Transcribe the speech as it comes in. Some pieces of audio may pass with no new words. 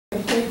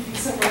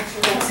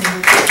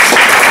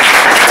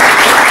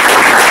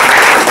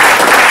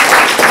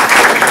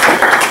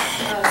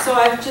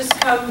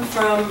come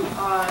from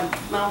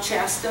Mount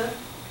Shasta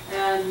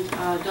and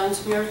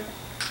Dunsmuir.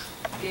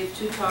 Gave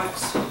 2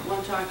 talks,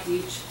 1 talk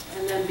each.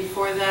 And then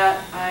before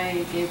that,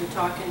 I gave a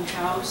talk in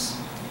Taos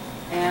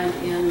and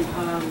in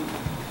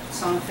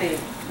Santa Fe,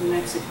 New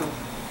Mexico.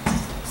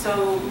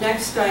 So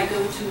next I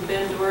go to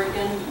Bend,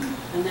 Oregon,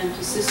 and then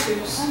to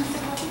Sisters,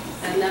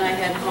 and then I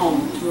head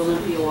home to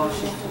Olympia,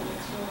 Washington.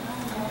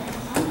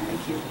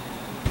 Thank you.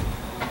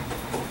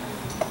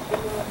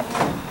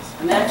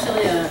 I'm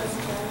actually a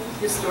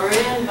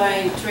historian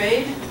by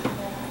trade,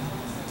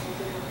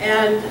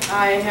 and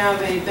I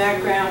have a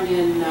background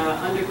in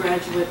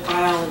undergraduate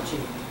biology.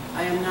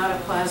 I am not a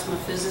plasma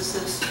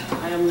physicist,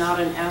 I am not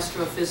an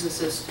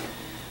astrophysicist,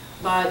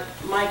 but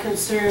my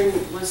concern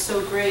was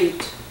so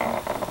great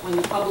when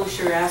the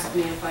publisher asked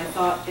me if I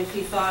thought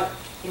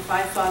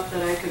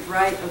that I could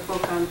write a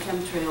book on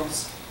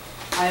chemtrails.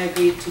 I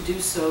agreed to do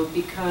so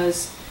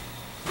because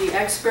the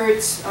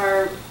experts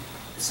are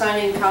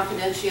signing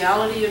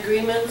confidentiality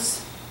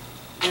agreements.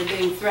 They're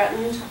being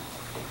threatened.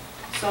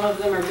 Some of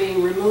them are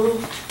being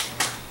removed.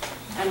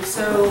 And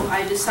so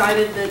I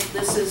decided that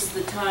this is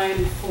the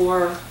time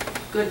for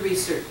good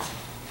research.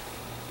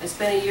 I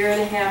spent a year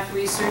and a half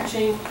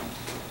researching,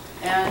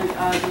 and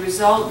the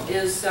result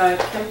is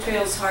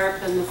Chemtrails,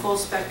 HAARP, and the Full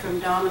Spectrum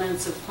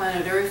Dominance of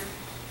Planet Earth.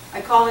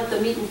 I call it the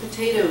meat and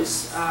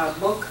potatoes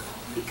book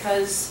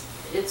because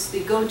it's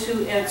the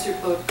go-to answer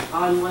book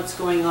on what's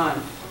going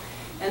on.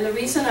 And the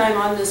reason I'm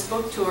on this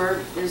book tour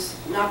is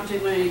not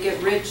particularly to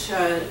get rich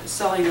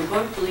selling the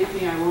book. Believe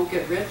me, I won't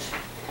get rich.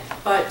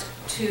 But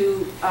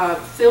to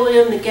fill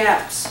in the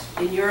gaps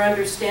in your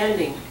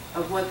understanding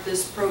of what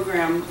this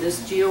program,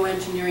 this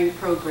geoengineering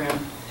program,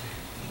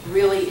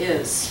 really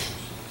is.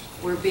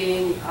 We're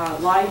being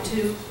lied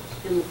to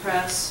in the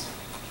press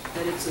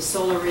that it's a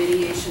solar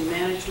radiation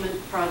management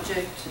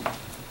project,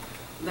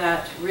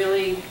 that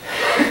really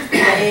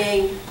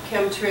laying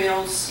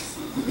chemtrails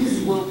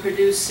will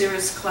produce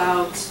cirrus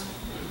clouds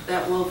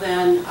that will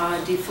then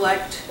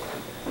deflect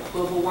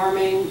global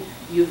warming,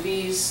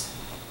 UVs,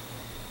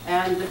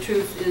 and the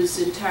truth is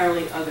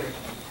entirely other.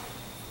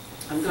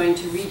 I'm going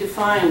to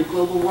redefine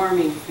global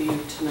warming for you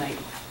tonight.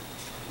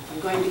 I'm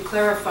going to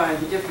clarify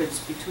the difference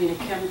between a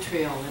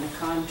chemtrail and a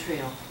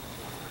contrail.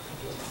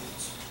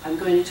 I'm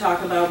going to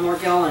talk about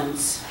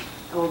Morgellons,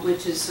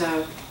 which is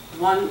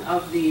one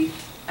of the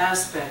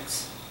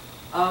aspects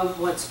of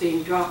what's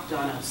being dropped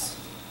on us.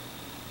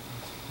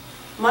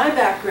 My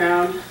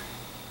background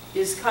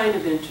is kind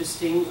of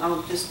interesting.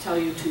 I'll just tell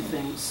you 2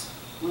 things.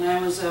 When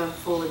I was a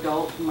full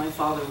adult and my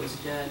father was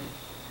dead,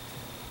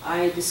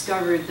 I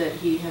discovered that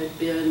he had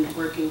been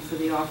working for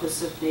the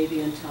Office of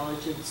Navy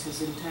Intelligence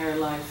his entire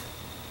life.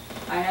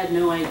 I had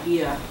no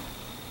idea.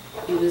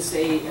 He was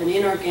an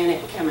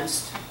inorganic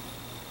chemist,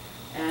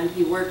 and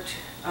he worked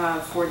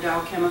for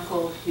Dow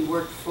Chemical. He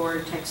worked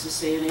for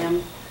Texas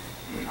A&M.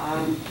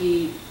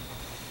 He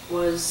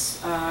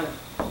was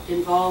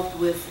involved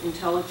with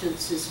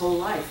intelligence his whole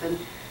life,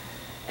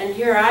 and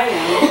here I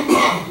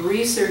am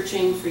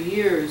researching for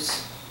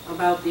years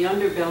about the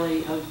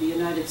underbelly of the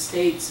United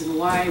States and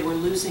why we're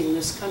losing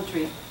this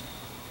country.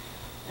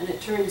 And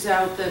it turns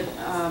out that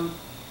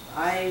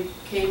I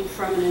came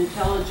from an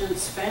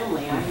intelligence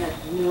family. I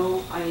had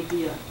no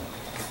idea.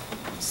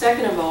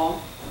 Second of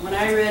all, when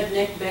I read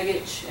Nick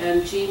Begich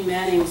and Jean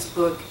Manning's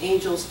book,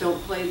 Angels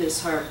Don't Play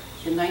This HAARP,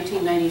 in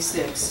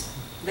 1996,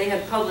 they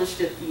had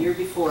published it the year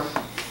before.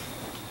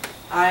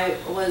 I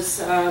was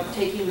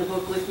taking the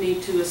book with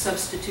me to a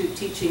substitute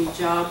teaching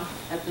job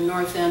at the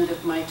north end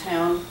of my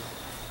town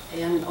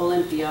in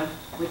Olympia,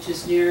 which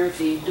is near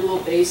the dual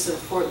base of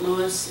Fort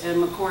Lewis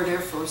and McChord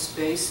Air Force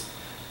Base.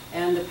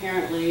 And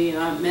apparently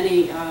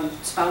many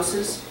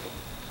spouses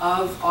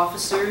of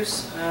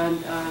officers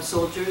and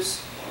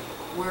soldiers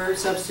were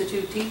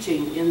substitute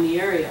teaching in the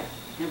area.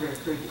 Never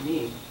occurred to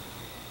me.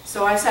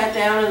 So I sat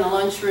down in the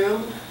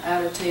lunchroom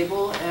at a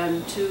table,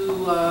 and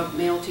 2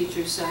 male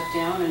teachers sat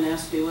down and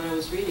asked me what I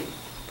was reading.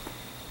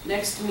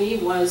 Next to me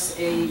was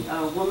a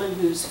woman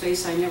whose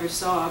face I never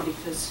saw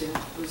because it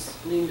was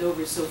leaned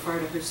over so far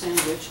to her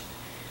sandwich.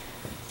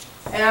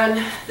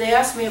 And they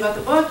asked me about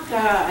the book.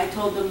 I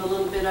told them the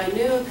little bit I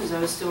knew because I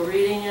was still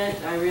reading it.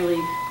 I really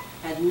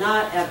had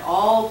not at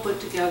all put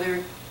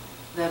together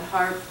that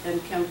HAARP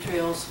and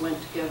chemtrails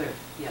went together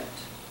yet.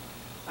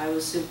 I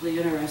was simply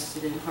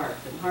interested in HAARP.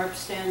 And HAARP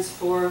stands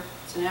for,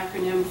 it's an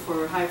acronym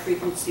for High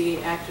Frequency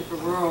Active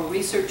Auroral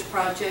Research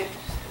Project.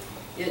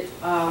 It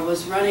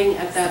was running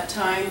at that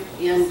time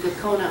in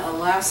Gakona,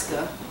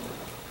 Alaska,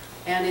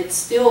 and it's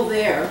still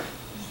there,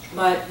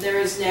 but there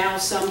is now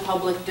some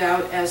public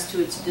doubt as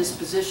to its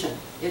disposition.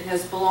 It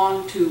has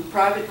belonged to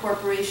private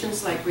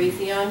corporations like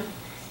Raytheon.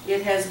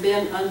 It has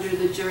been under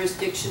the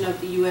jurisdiction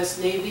of the U.S.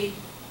 Navy,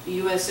 the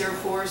U.S. Air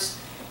Force,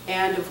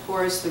 and of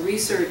course the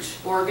research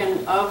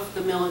organ of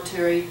the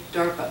military,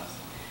 DARPA.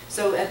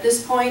 So at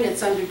this point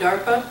it's under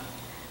DARPA,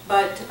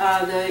 but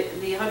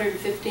the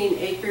 115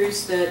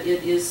 acres that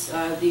it is,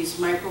 these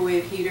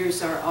microwave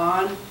heaters are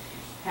on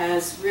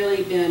has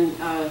really been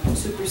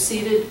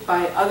superseded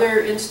by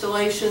other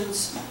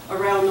installations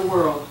around the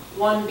world.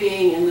 One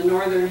being in the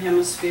northern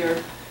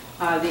hemisphere,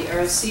 the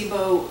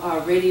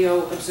Arecibo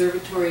Radio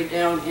Observatory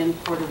down in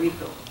Puerto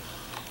Rico.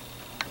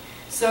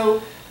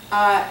 So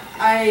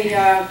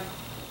I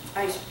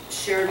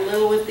shared a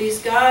little with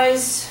these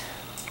guys.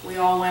 We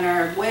all went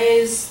our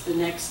ways. The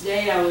next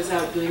day I was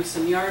out doing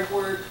some yard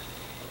work,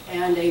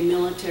 and a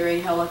military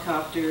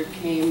helicopter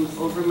came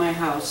over my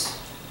house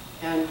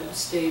and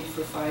stayed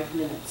for 5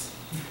 minutes.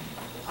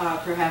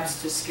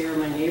 Perhaps to scare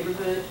my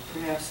neighborhood,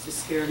 perhaps to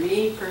scare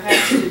me,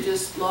 perhaps to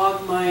just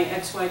log my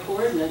XY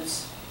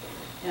coordinates.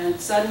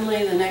 And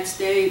suddenly the next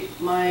day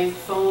my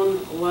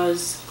phone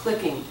was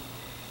clicking,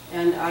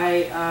 and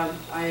I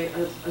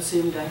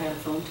assumed I had a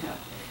phone tap.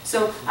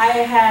 So I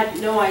had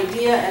no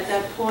idea at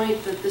that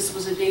point that this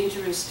was a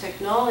dangerous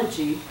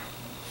technology,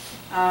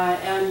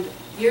 and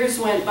years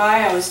went by.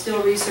 I was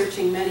still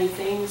researching many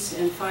things,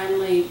 and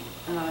finally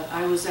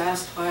I was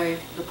asked by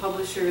the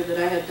publisher that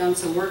I had done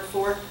some work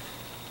for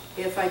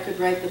if I could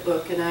write the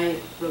book, and I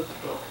wrote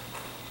the book.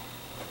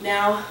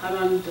 Now I'm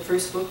on the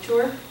first book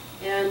tour,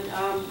 and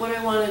what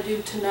I want to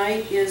do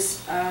tonight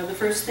is, the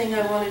first thing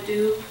I want to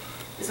do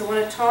is I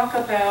want to talk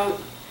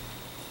about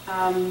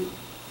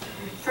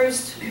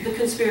first the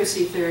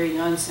conspiracy theory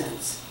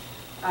nonsense.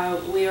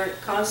 We are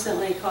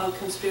constantly called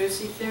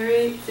conspiracy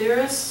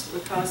theorists.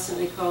 We're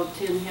constantly called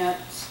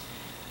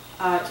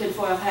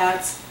tinfoil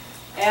hats.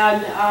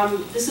 And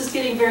this is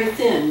getting very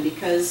thin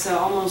because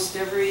almost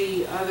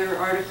every other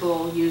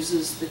article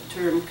uses the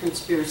term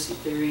conspiracy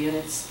theory, and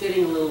it's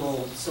getting a little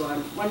old. So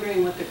I'm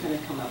wondering what they're going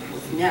to come up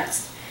with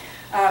next.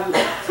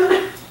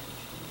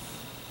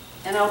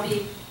 And I'll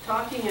be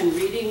talking and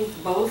reading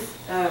both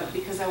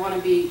because I want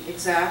to be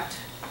exact,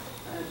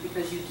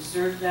 because you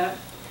deserve that.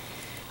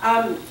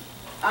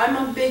 I'm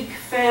a big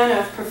fan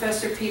of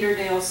Professor Peter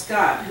Dale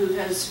Scott, who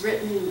has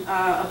written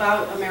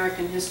about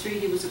American history.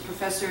 He was a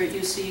professor at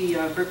UC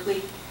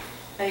Berkeley.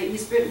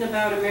 He's written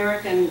about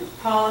American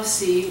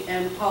policy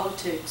and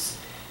politics,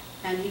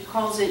 and he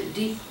calls it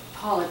deep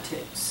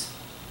politics.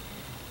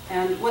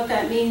 And what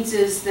that means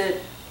is that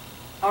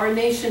our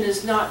nation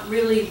is not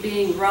really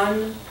being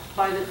run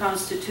by the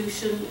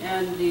Constitution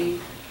and the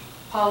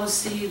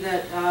policy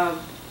that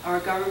our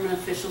government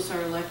officials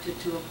are elected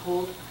to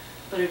uphold,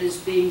 but it is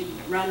being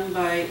run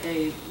by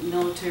a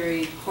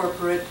military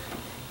corporate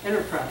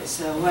enterprise,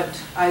 what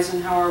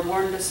Eisenhower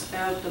warned us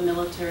about, the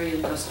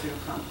military-industrial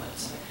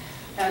complex.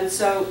 And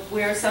so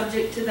we are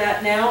subject to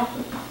that now.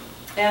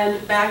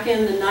 And back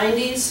in the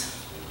 90s,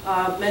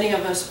 many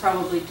of us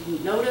probably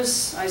didn't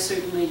notice, I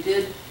certainly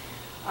did,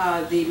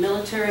 the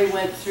military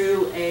went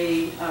through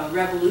a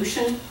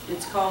revolution.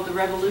 It's called the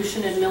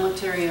Revolution in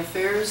Military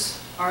Affairs,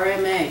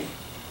 RMA.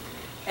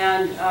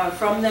 And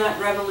from that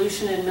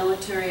revolution in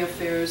military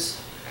affairs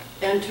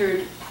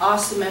entered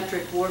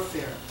asymmetric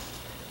warfare.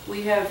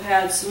 We have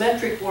had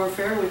symmetric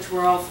warfare, which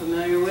we're all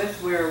familiar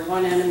with, where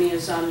one enemy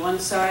is on one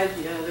side,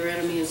 the other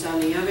enemy is on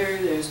the other.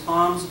 There's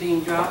bombs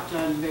being dropped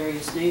on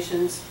various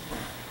nations.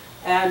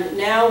 And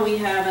now we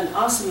have an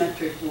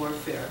asymmetric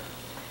warfare.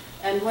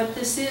 And what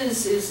this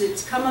is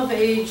it's come of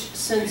age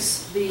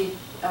since the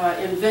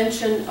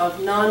invention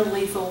of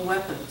non-lethal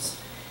weapons.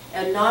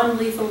 And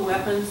non-lethal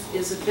weapons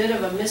is a bit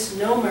of a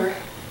misnomer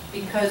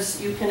because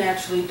you can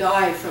actually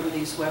die from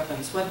these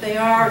weapons. What they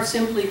are,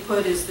 simply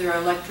put, is they're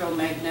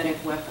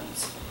electromagnetic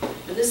weapons.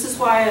 And this is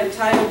why I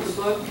entitled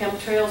the book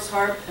Chemtrails,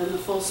 HAARP, and the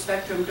Full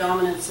Spectrum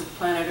Dominance of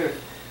Planet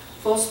Earth.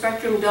 Full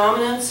spectrum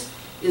dominance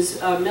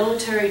is a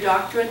military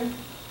doctrine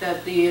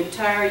that the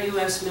entire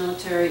US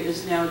military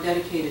is now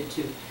dedicated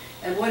to.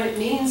 And what it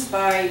means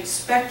by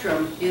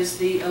spectrum is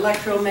the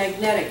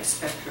electromagnetic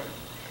spectrum.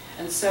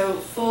 And so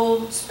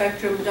full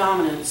spectrum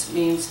dominance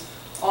means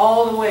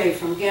all the way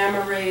from gamma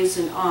rays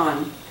and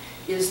on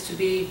is to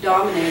be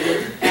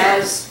dominated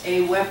as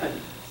a weapon.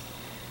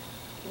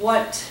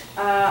 What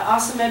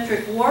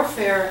asymmetric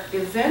warfare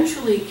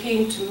eventually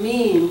came to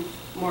mean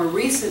more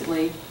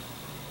recently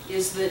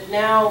is that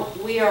now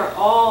we are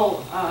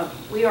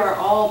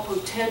all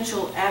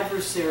potential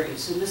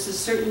adversaries, and this is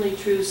certainly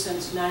true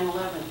since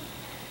 9/11.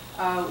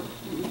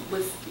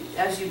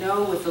 As you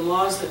know, with the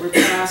laws that were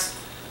passed,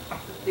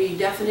 the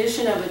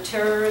definition of a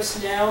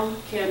terrorist now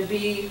can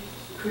be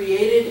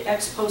created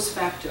ex post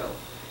facto.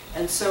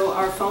 And so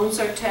our phones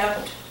are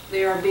tapped,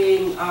 they are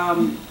being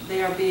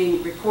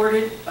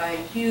recorded by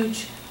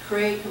huge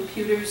Cray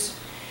computers.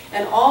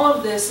 And all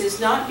of this is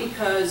not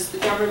because the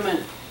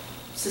government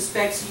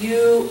suspects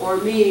you or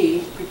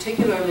me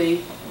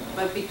particularly,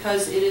 but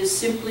because it is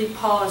simply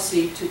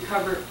policy to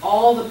cover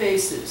all the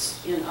bases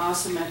in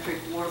asymmetric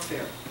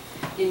warfare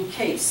in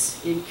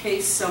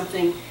case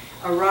something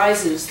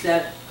arises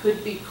that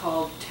could be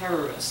called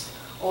terrorist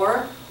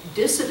or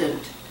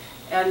dissident.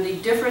 And the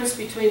difference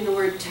between the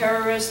word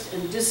terrorist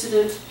and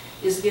dissident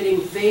is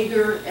getting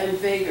vaguer and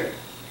vaguer.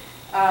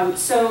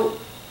 So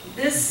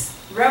this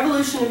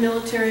revolution in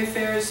military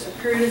affairs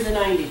occurred in the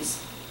 90s.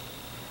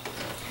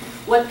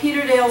 What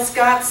Peter Dale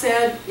Scott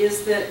said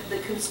is that the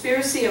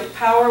conspiracy of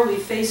power we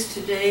face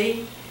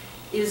today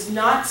is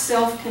not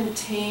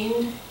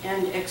self-contained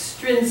and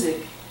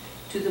extrinsic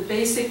to the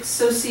basic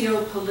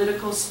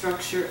socio-political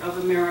structure of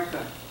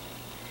America.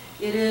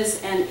 It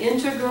is an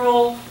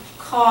integral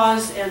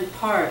cause and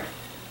part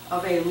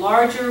of a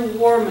larger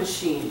war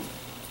machine,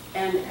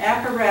 an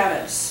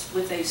apparatus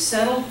with a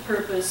settled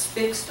purpose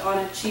fixed on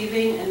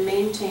achieving and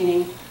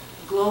maintaining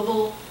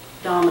global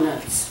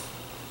dominance.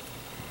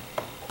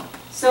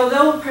 So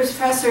though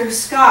Professor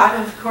Scott,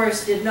 of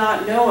course, did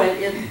not know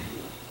it,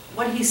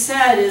 what he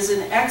said is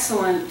an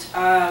excellent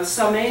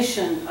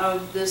summation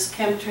of this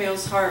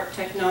chemtrails HAARP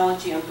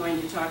technology I'm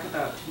going to talk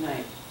about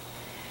tonight.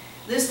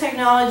 This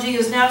technology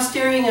is now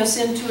steering us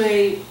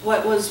into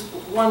what was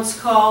once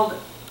called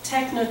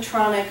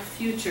technotronic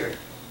future,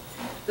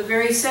 the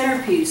very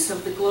centerpiece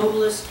of the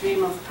globalist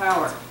dream of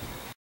power.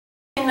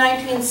 In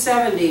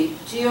 1970,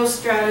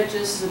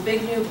 geostrategist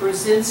Zbigniew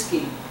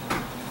Brzezinski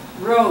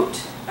wrote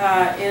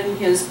in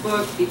his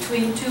book,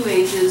 Between Two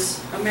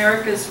Ages,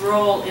 America's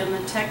Role in the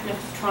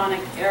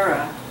Technotronic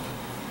Era.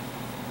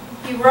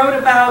 He wrote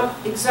about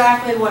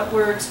exactly what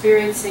we're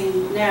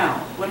experiencing now,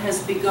 what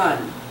has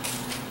begun.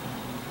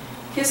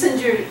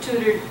 Kissinger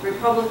tutored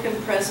Republican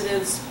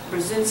presidents,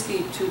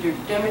 Brzezinski tutored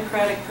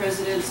Democratic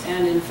presidents,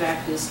 and in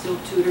fact is still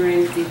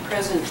tutoring the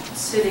present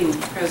sitting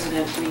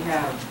president we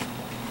have.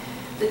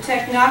 The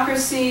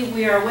technocracy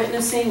we are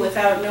witnessing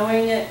without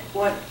knowing it,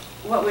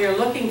 what we are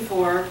looking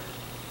for,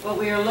 what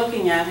we are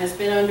looking at has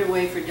been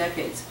underway for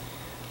decades.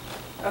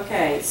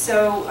 Okay,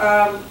 so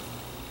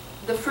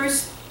the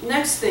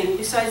next thing,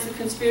 besides the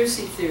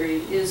conspiracy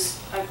theory, is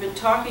I've been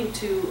talking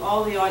to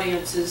all the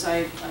audiences.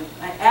 I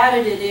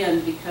added it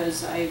in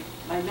because I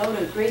note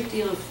a great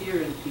deal of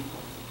fear in people.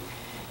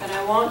 And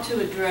I want to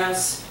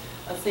address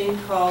a thing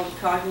called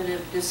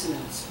cognitive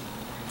dissonance.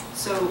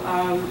 So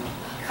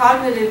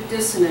cognitive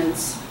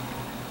dissonance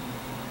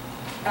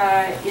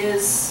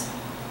is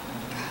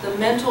the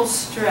mental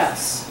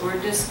stress or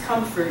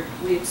discomfort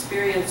we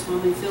experience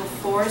when we feel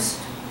forced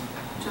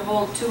to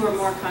hold two or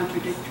more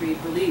contradictory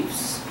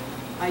beliefs,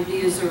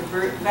 ideas or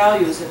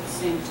values at the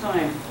same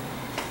time,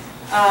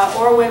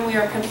 or when we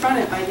are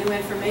confronted by new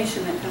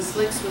information that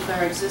conflicts with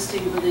our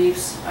existing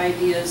beliefs,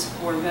 ideas,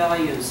 or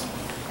values.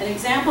 An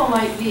example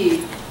might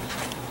be,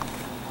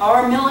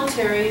 our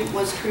military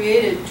was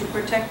created to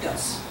protect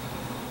us.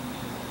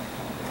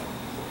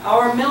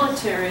 Our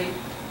military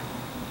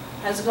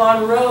has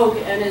gone rogue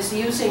and is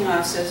using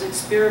us as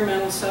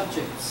experimental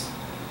subjects.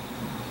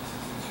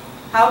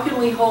 How can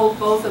we hold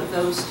both of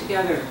those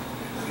together?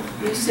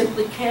 We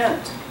simply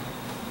can't.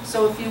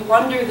 So if you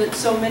wonder that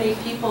so many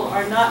people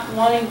are not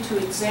wanting to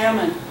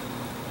examine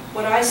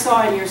what I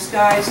saw in your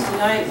skies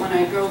tonight when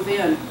I drove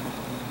in,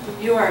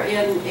 you are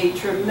in a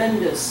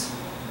tremendous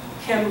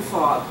chem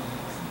fog.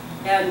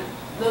 And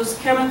those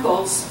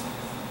chemicals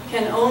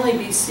can only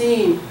be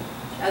seen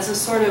as a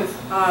sort of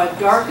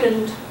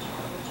darkened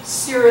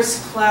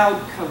cirrus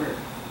cloud cover.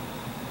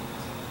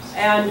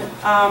 And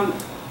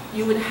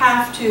you would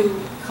have to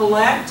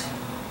collect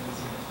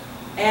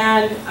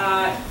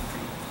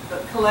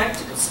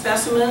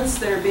specimens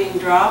that are being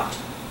dropped.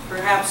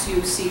 Perhaps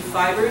you see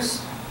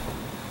fibers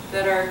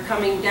that are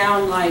coming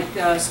down like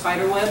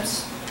spider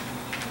webs.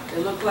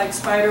 They look like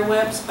spider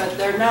webs, but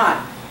they're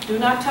not. Do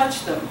not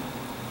touch them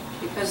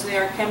because they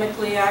are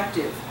chemically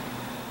active.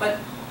 But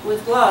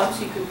with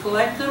gloves, you can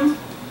collect them.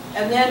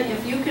 And then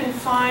if you can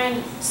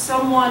find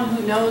someone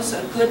who knows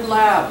a good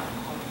lab,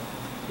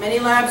 many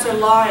labs are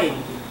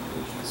lying,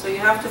 so you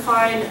have to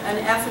find an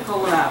ethical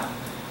lab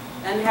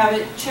and have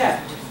it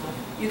checked.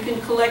 You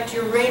can collect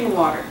your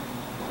rainwater,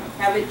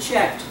 have it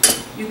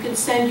checked. You can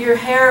send your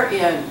hair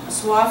in, a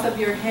swath of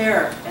your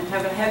hair, and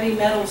have a heavy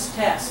metals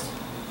test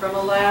from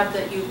a lab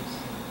that you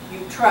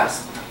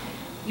trust.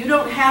 You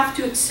don't have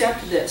to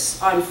accept this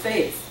on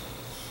faith.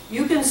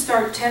 You can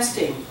start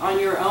testing on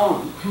your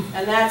own,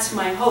 and that's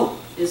my hope,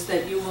 is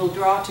that you will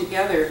draw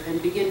together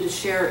and begin to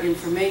share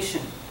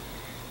information.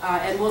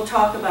 And we'll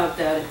talk about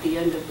that at the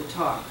end of the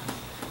talk.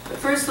 But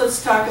first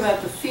let's talk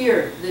about the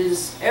fear that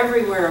is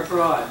everywhere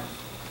abroad.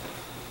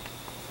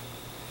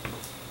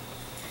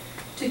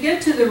 To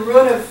get to the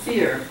root of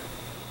fear,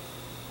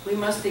 we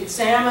must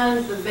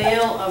examine the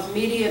veil of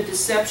media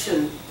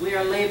deception we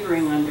are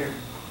laboring under.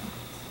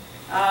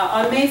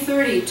 On May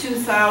 30,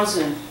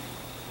 2000,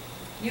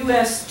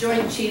 U.S.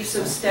 Joint Chiefs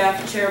of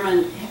Staff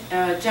Chairman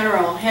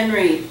General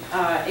Henry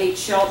H.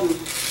 Shelton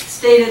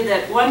stated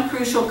that one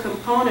crucial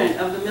component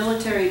of the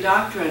military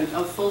doctrine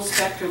of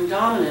full-spectrum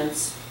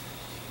dominance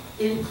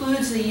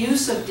includes the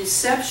use of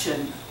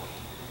deception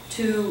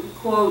to,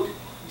 quote,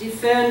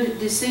 defend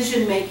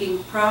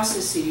decision-making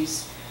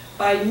processes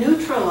by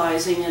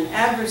neutralizing an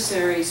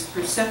adversary's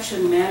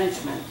perception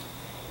management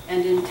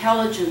and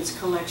intelligence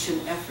collection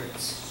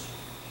efforts.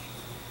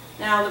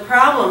 Now the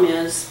problem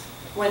is,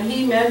 when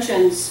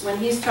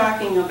he's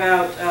talking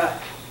about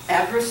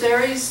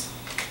adversaries,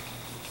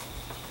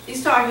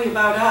 he's talking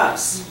about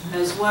us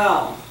as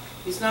well.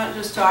 He's not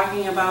just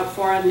talking about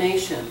foreign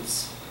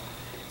nations.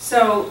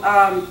 So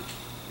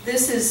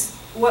this is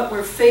what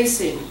we're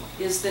facing,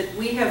 is that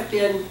we have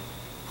been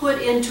put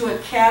into a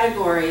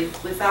category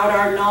without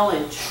our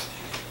knowledge,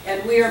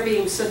 and we are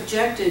being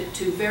subjected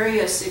to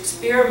various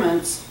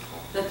experiments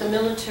that the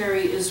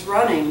military is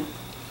running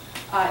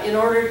in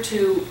order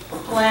to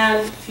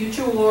plan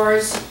future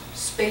wars,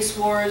 space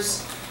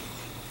wars,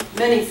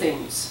 many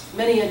things,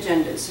 many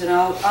agendas, and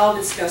I'll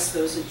discuss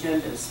those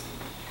agendas.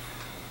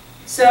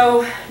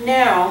 So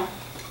now,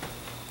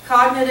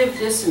 cognitive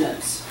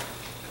dissonance.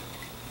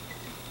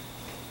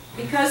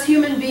 Because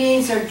human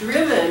beings are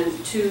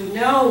driven to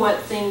know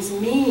what things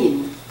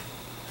mean,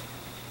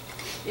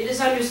 it is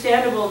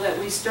understandable that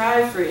we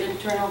strive for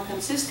internal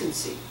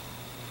consistency.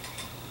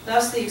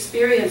 Thus, the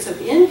experience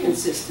of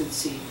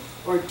inconsistency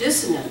or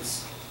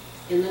dissonance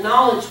in the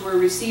knowledge we're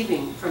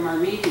receiving from our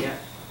media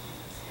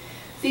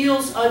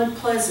feels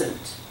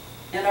unpleasant,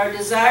 and our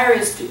desire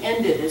is to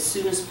end it as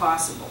soon as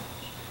possible,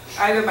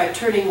 either by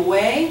turning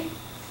away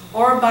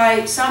or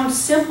by some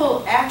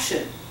simple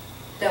action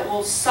that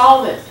will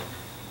solve it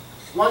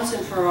once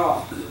and for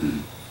all.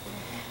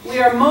 We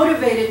are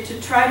motivated to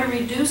try to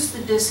reduce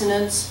the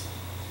dissonance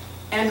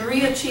and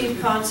re-achieve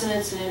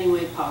consonance in any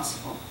way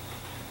possible.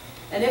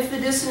 And if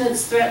the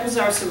dissonance threatens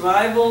our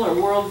survival or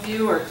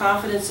worldview or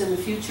confidence in the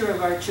future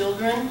of our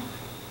children,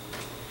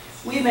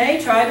 we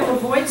may try to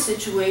avoid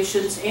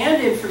situations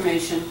and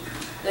information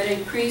that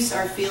increase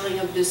our feeling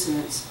of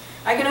dissonance.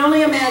 I can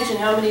only imagine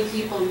how many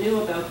people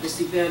knew about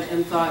this event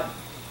and thought,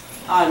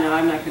 oh no,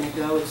 I'm not going to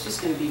go, it's just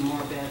going to be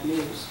more bad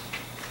news.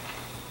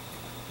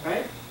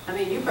 Right? I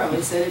mean, you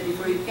probably said it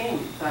before you came.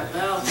 You thought,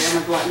 well, okay,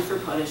 I'm a glutton for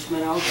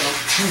punishment, I'll go.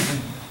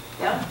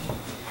 Yeah?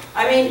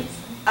 I mean,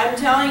 I'm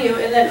telling you,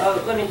 and then,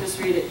 oh, let me just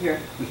read it here.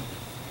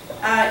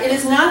 It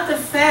is not the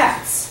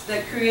facts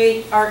that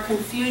create our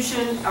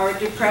confusion, our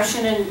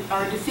depression, and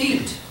our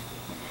defeat,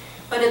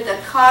 but at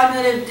the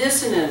cognitive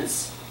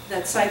dissonance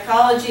that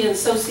psychology and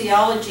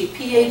sociology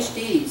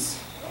PhDs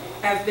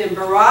have been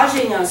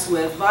barraging us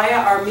with via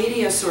our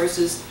media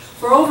sources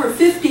for over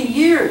 50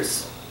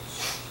 years,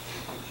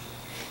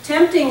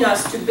 tempting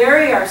us to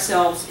bury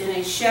ourselves in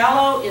a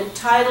shallow,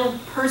 entitled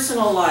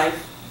personal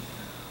life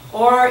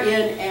or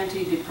in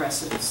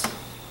antidepressants.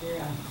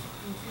 Yeah.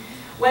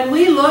 When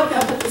we look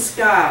up at the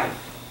sky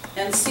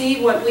and see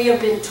what we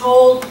have been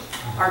told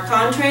are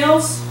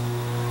contrails,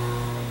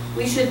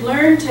 we should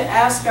learn to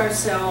ask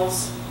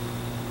ourselves,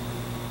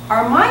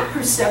 are my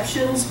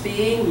perceptions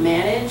being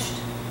managed?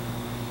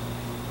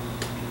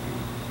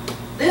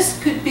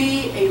 This could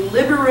be a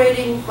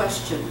liberating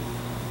question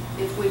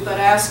if we but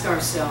ask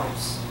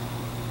ourselves.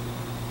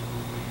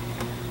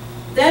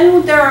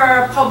 Then there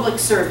are public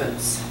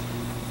servants,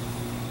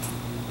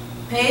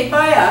 paid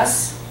by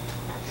us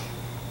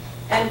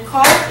and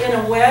caught in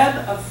a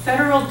web of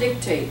federal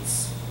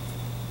dictates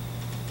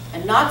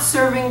and not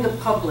serving the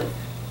public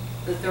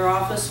that their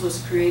office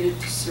was created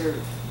to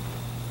serve.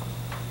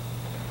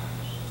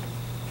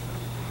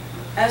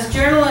 As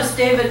journalist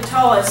David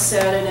Tullis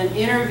said in an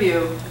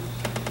interview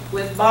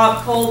with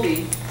Bob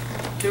Colby,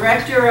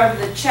 director of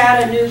the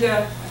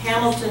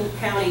Chattanooga-Hamilton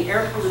County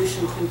Air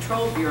Pollution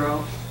Control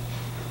Bureau,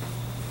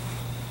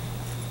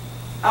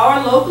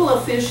 our local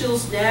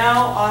officials now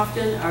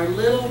often are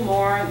little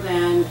more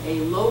than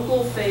a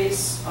local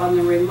face on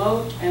the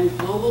remote and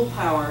global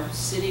power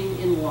sitting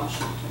in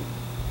Washington.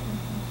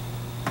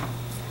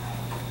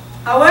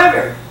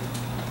 However,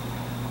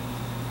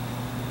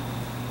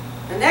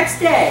 the next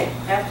day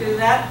after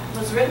that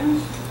was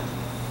written,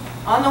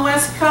 on the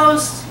West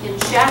Coast in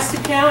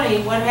Shasta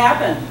County, what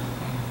happened?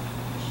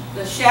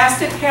 The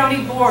Shasta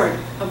County Board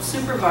of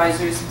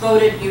Supervisors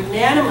voted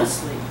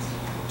unanimously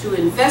to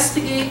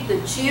investigate the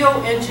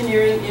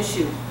geoengineering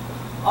issue,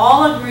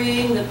 all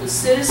agreeing that the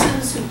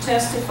citizens who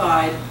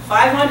testified,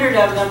 500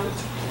 of them,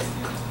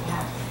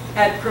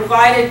 had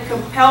provided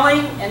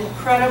compelling and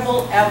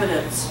credible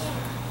evidence.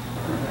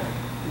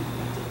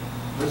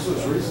 This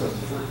was recent.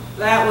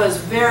 That was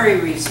very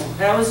recent.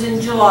 That was in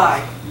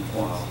July.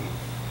 Wow.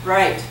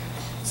 Right.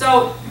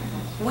 So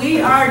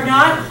we are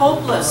not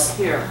hopeless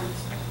here.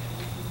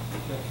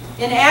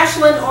 In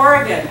Ashland,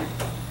 Oregon,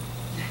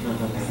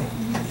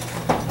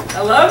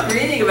 I loved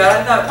reading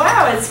about it. I thought,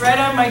 wow, it's right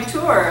on my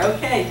tour.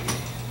 Okay.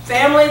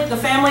 The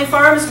Family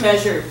Farms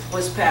Measure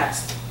was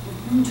passed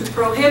to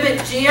prohibit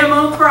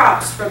GMO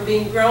crops from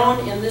being grown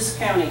in this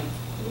county.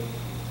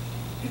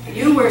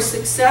 You were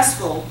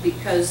successful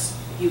because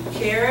you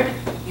cared,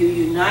 you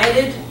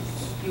united,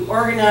 you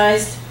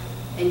organized,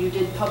 and you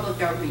did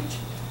public outreach.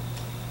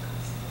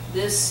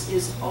 This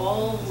is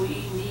all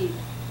we need.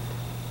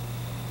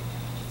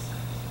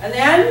 And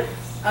then,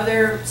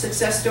 other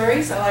success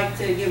stories. I like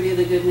to give you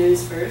the good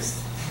news first.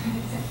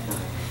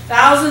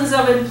 Thousands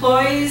of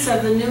employees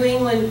of the New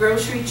England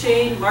grocery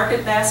chain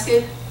Market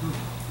Basket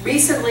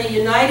recently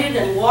united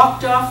and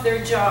walked off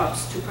their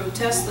jobs to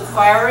protest the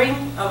firing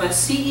of a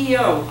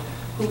CEO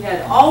who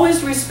had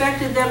always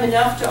respected them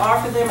enough to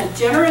offer them a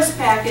generous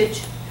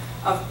package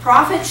of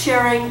profit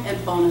sharing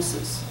and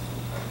bonuses.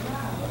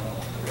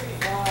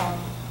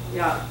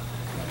 Yeah.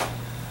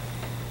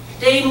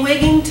 Dane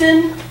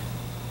Wigington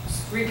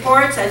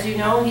reports, as you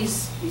know,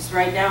 he's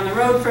right down the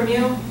road from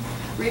you,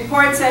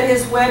 reports at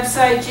his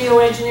website,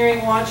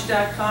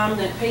 geoengineeringwatch.com,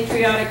 that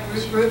patriotic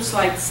groups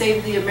like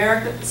Save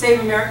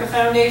America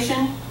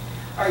Foundation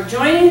are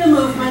joining the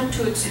movement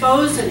to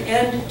expose and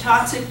end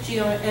toxic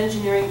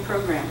geoengineering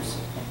programs.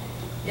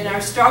 In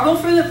our struggle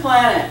for the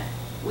planet,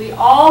 we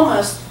all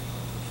must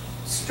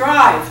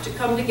strive to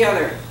come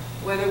together,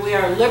 whether we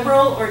are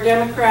liberal or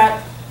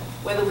Democrat,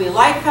 whether we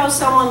like how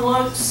someone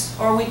looks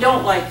or we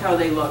don't like how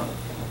they look.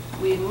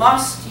 We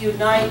must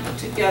unite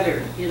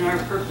together in our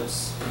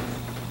purpose.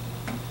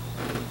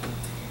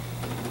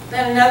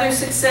 Then another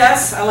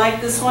success, I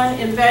like this one,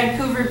 in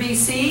Vancouver,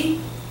 BC,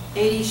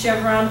 80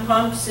 Chevron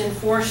pumps in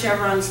 4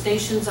 Chevron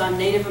stations on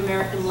Native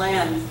American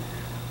land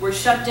were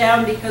shut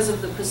down because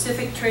of the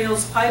Pacific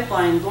Trails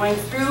pipeline going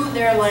through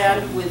their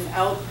land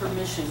without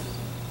permission.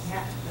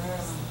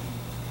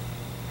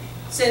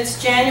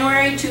 Since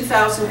January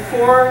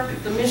 2004,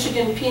 the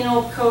Michigan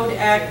Penal Code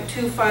Act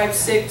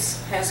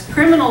 256 has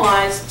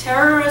criminalized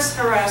terrorist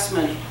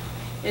harassment,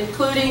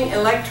 including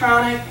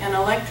electronic and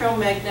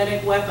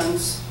electromagnetic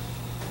weapons,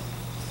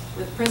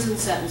 with prison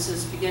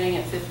sentences beginning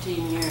at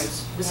 15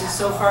 years. This is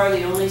so far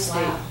the only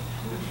state. Wow.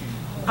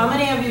 How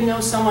many of you know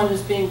someone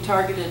who's being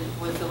targeted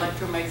with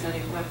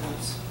electromagnetic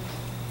weapons?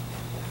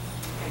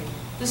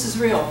 This is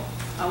real.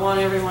 I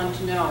want everyone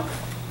to know.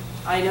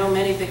 I know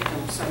many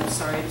victims, I'm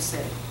sorry to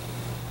say.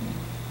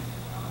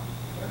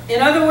 In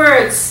other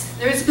words,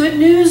 there's good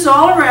news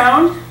all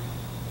around,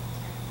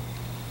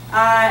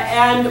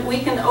 and we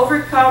can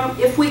overcome,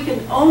 if we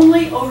can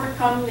only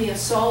overcome the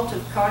assault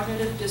of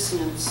cognitive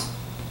dissonance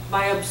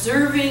by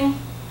observing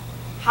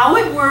how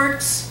it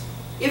works,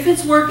 if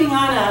it's working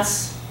on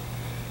us,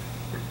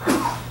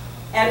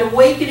 and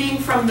awakening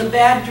from the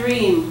bad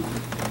dream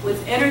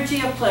with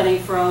energy aplenty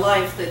for a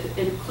life that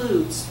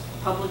includes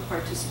public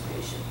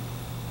participation.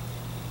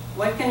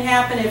 What can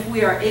happen if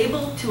we are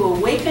able to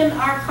awaken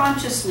our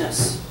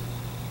consciousness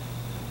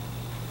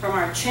from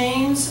our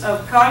chains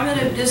of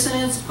cognitive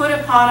dissonance put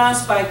upon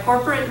us by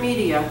corporate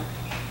media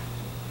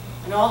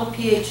and all the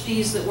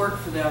PhDs that work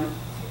for them,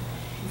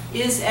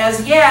 is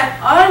as yet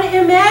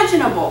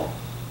unimaginable.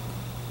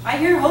 I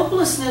hear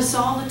hopelessness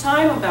all the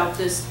time about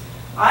this.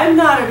 I'm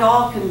not at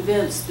all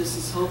convinced this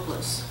is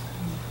hopeless,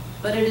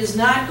 but it is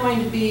not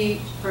going to be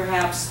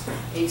perhaps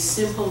a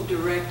simple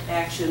direct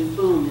action,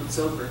 boom, it's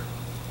over.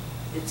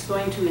 It's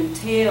going to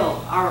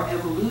entail our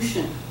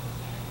evolution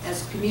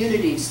as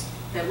communities,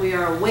 that we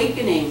are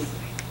awakening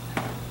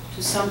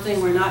to something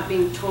we're not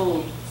being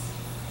told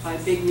by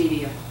big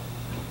media.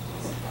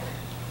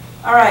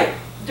 All right,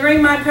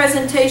 during my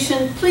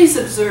presentation, please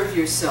observe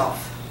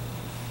yourself.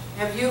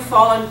 Have you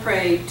fallen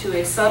prey to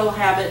a subtle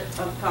habit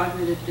of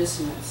cognitive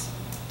dissonance?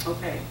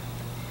 Okay,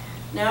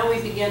 now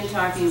we begin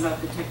talking about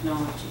the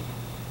technology.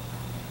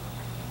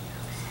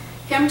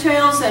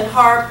 Chemtrails and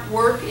HAARP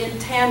work in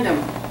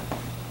tandem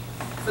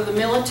for the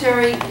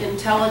military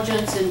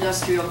intelligence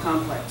industrial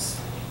complex.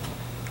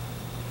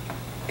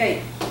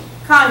 Okay,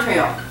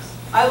 contrail.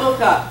 I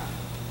look up.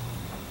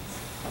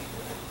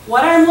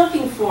 What I'm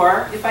looking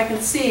for, if I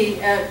can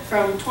see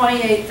from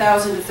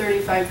 28,000 to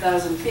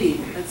 35,000 feet,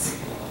 that's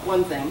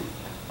one thing.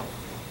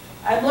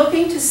 I'm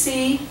looking to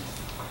see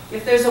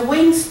if there's a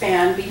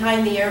wingspan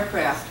behind the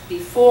aircraft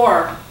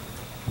before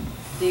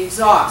the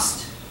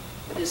exhaust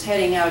is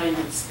heading out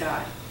into the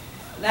sky.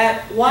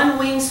 That one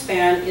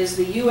wingspan is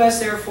the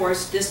U.S. Air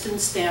Force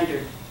distance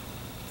standard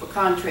for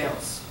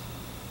contrails.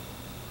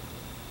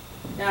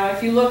 Now,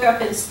 if you look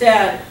up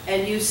instead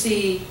and you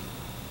see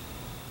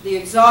the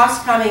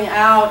exhaust coming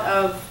out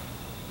of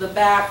the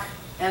back,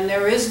 and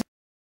there is no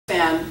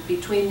span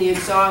between the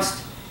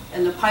exhaust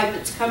and the pipe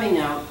that's coming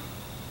out,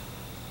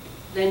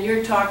 then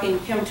you're talking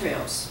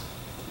chemtrails,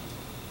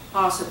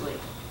 possibly,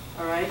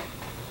 all right?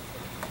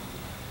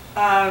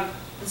 The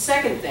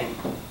second thing,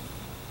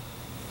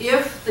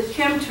 if the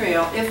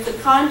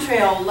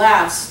contrail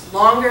lasts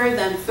longer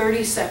than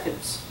 30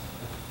 seconds,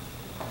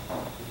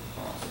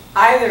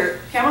 either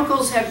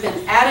chemicals have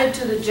been added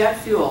to the jet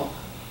fuel,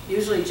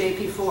 usually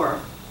JP4,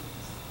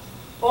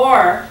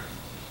 or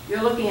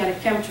you're looking at a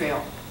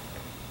chemtrail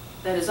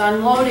that is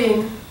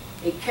unloading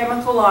a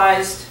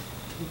chemicalized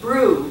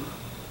brew,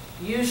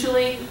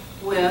 usually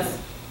with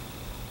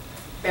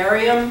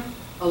barium,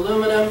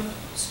 aluminum,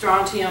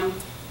 strontium,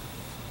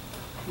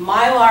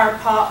 mylar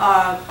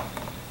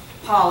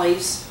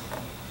polys,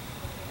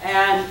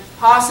 and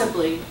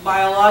possibly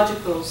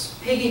biologicals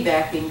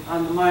piggybacking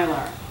on the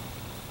mylar.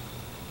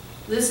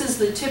 This is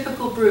the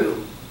typical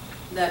brew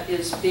that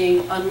is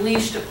being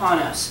unleashed upon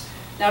us.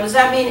 Now, does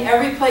that mean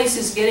every place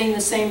is getting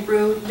the same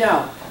brew?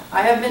 No.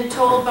 I have been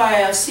told by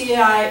a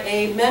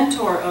CIA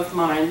mentor of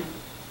mine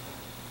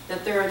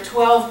that there are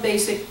 12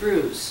 basic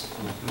brews,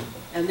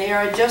 and they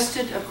are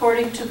adjusted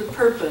according to the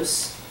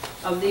purpose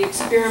of the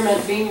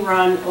experiment being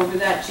run over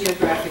that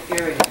geographic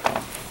area.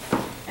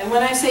 And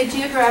when I say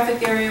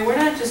geographic area, we're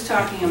not just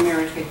talking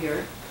America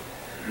here.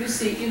 You've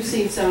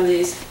seen some of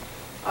these.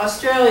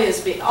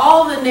 Australia's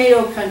all the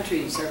NATO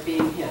countries are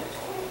being hit.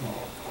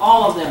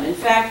 All of them. In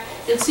fact,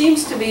 it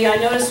seems to be, I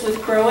noticed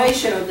with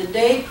Croatia, the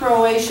day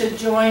Croatia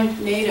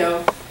joined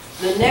NATO,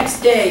 The next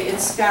day,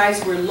 its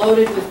skies were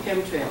loaded with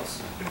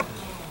chemtrails.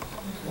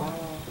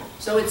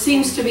 So it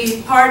seems to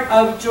be part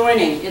of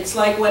joining. It's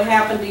like what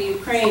happened to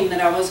Ukraine that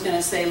I was going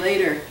to say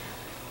later.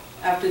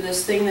 After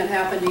this thing that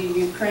happened to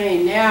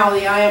Ukraine, now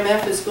the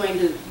IMF is going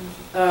to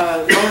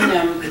loan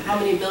them how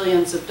many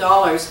billions of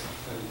dollars,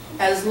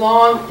 as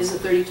long, is it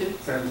 32?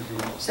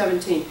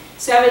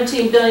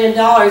 17 billion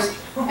dollars,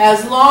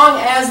 as long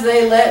as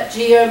they let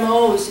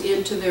GMOs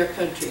into their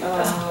country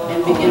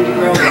and begin to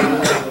grow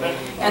them.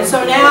 And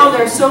so now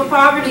they're so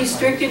poverty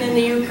stricken in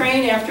the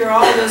Ukraine after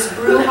all this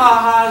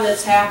brouhaha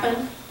that's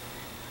happened,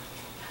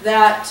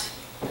 that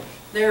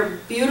their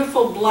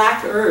beautiful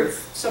black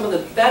earth, some of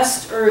the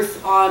best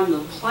earth on the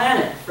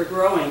planet for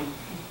growing,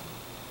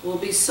 will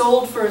be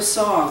sold for a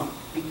song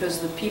because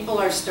the people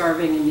are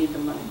starving and need the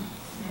money.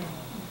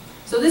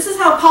 So this is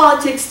how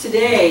politics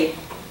today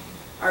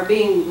are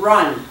being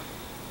run.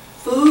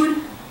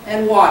 Food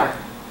and water.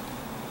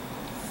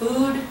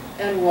 Food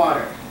and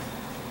water.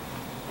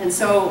 And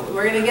so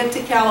we're going to get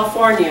to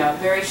California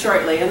very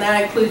shortly, and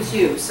that includes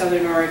you,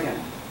 Southern Oregon.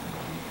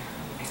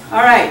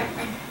 All right.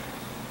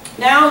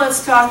 Now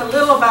let's talk a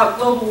little about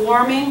global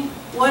warming.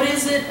 What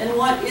is it and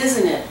what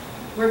isn't it?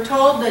 We're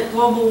told that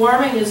global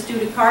warming is due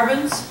to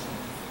carbons.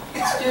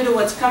 It's due to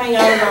what's coming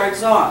out of our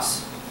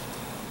exhaust.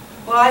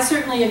 Well, I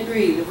certainly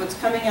agree that what's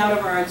coming out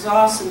of our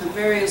exhaust and the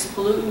various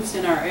pollutants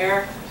in our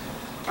air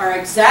are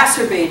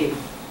exacerbating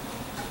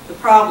the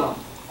problem.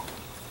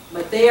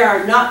 But they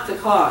are not the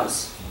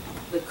cause.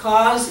 The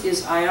cause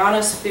is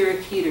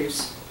ionospheric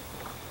heaters,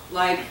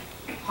 like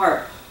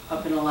HAARP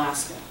up in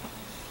Alaska.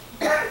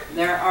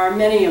 There are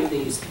many of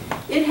these.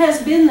 It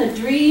has been the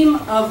dream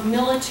of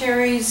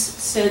militaries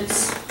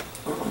since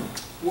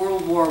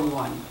World War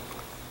I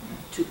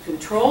to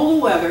control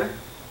the weather.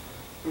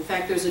 In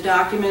fact, there's a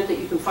document that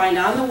you can find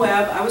on the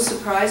web. I was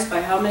surprised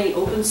by how many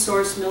open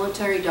source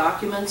military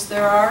documents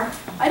there are.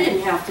 I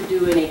didn't have to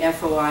do any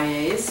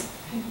FOIAs.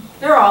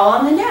 They're all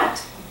on the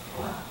net.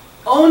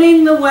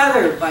 Owning the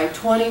weather by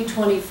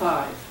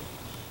 2025.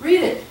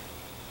 Read it.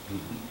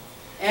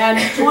 And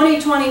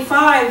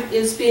 2025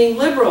 is being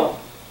liberal.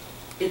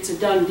 It's a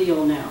done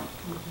deal now.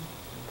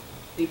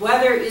 The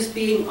weather is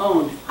being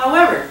owned.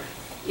 However,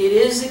 it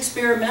is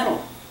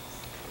experimental.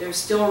 They're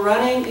still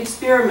running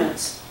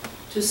experiments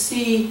to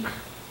see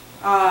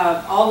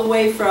all the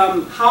way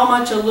from how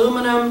much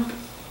aluminum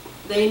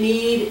they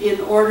need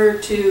in order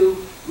to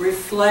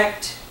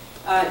reflect,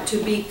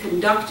 to be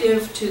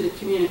conductive to the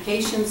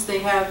communications they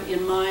have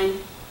in mind,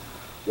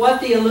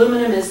 what the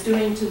aluminum is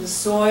doing to the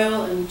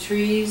soil and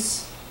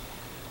trees,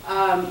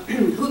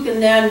 who can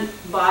then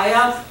buy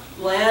up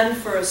land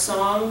for a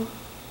song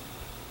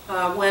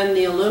when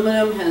the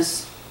aluminum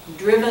has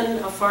driven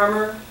a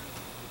farmer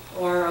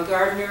or a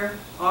gardener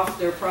off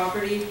their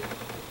property.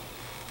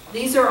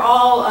 These are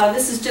all,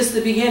 this is just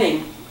the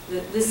beginning.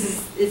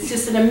 It's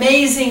just an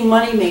amazing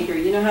moneymaker.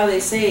 You know how they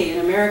say in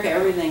America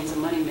everything's a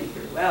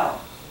moneymaker. Well,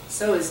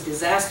 so is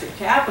disaster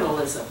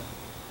capitalism.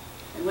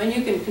 And when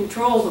you can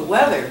control the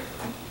weather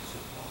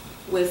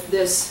with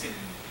this,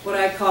 what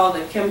I call the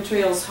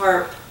Chemtrails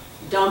HAARP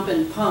dump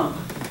and pump,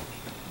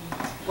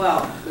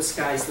 well, the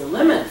sky's the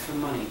limit for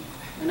money.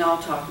 And I'll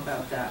talk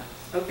about that.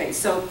 Okay,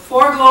 so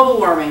for global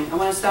warming, I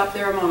want to stop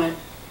there a moment.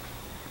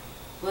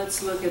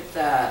 Let's look at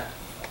that.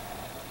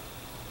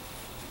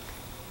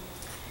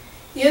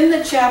 In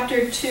the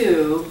chapter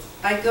 2,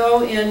 I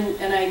go in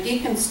and I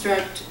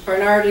deconstruct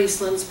Bernard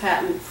Eastland's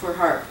patent for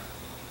HAARP.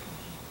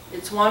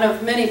 It's one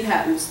of many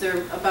patents. There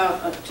are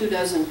about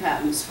 24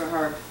 patents for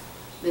HAARP.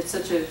 It's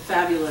such a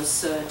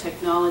fabulous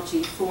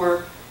technology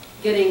for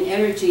getting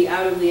energy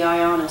out of the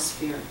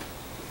ionosphere.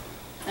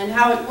 And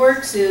how it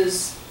works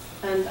is,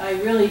 and I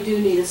really do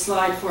need a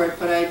slide for it,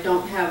 but I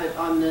don't have it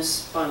on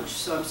this bunch,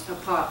 so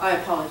I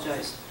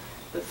apologize.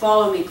 But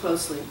follow me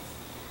closely.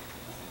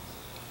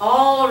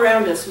 All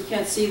around us, we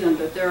can't see them,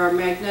 but there are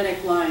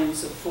magnetic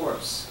lines of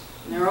force.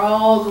 And they're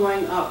all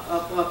going up,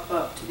 up, up,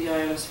 up to the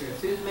ionosphere,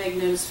 through the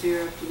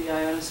magnetosphere, up to the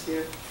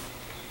ionosphere.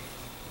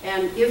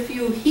 And if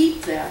you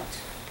heat that,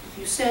 if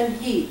you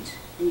send heat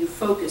and you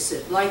focus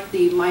it, like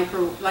the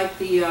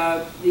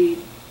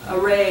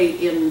array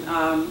in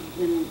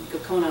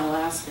Gakona,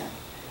 Alaska,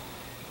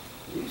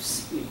 you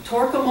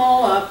torque them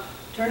all up,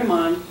 turn them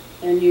on,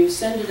 and you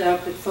send it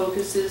up. It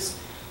focuses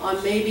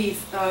on maybe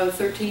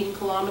 13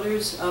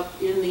 kilometers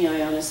up in the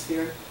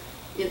ionosphere.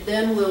 It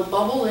then will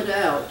bubble it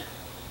out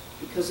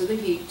because of the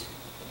heat,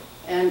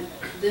 and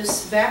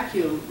this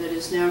vacuum that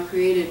is now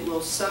created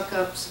will suck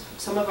up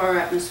some of our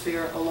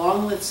atmosphere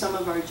along with some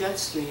of our jet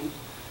stream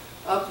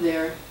up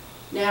there.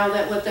 Now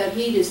that what that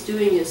heat is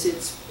doing is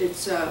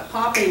it's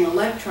popping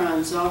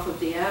electrons off of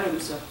the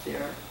atoms up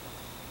there,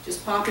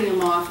 just popping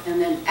them off and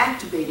then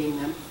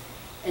activating them.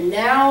 And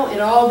now it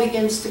all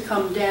begins to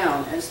come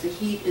down as the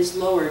heat is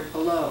lowered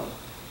below.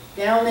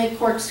 Down they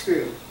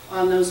corkscrew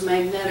on those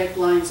magnetic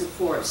lines of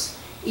force,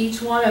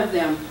 each one of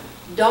them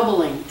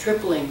doubling,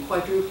 tripling,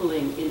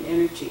 quadrupling in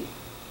energy.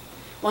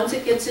 Once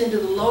it gets into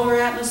the lower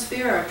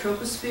atmosphere, our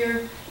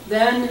troposphere,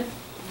 then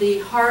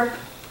the HAARP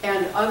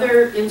and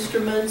other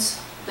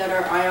instruments that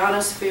are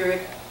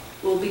ionospheric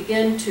will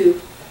begin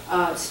to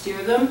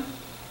steer them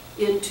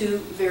into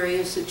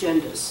various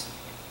agendas.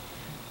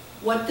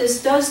 What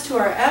this does to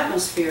our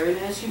atmosphere, and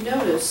as you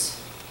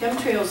notice,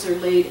 chemtrails are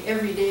laid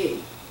every day.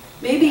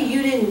 Maybe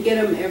you didn't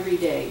get them every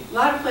day. A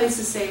lot of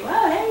places say,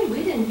 well, hey,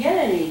 we didn't get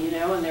any, you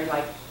know, and they're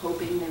like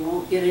hoping they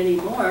won't get any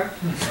more.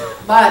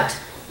 But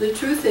the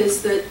truth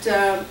is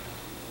that,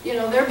 you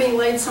know, they're being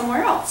laid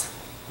somewhere else.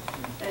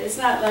 It's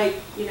not like,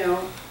 you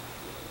know,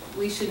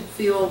 we should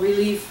feel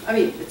relief. I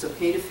mean, it's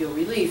okay to feel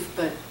relief,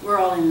 but we're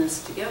all in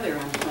this together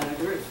on planet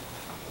Earth.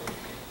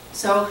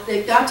 So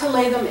they've got to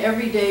lay them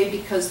every day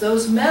because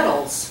those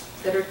metals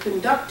that are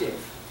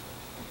conductive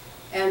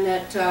and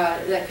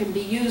that can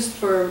be used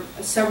for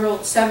seven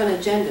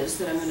agendas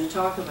that I'm going to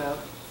talk about,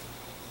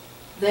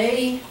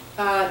 they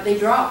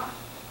drop,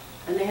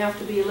 and they have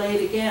to be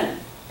laid again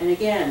and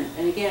again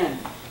and again.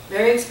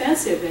 Very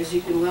expensive, as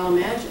you can well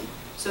imagine.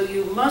 So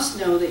you must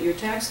know that your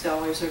tax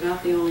dollars are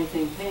not the only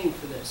thing paying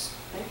for this.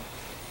 Right?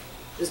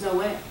 There's no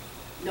way.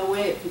 No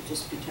way it could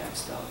just be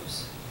tax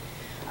dollars.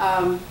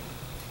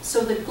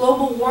 So the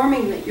global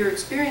warming that you're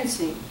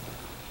experiencing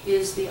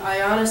is the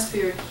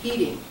ionospheric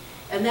heating.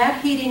 And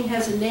that heating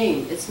has a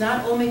name. It's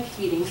not ohmic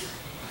heating.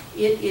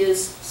 It is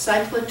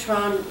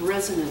cyclotron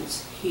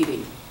resonance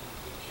heating.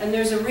 And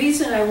there's a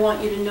reason I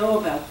want you to know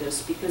about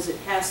this, because it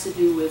has to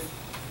do with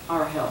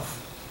our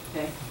health.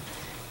 Okay?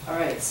 All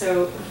right,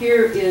 so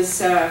here is,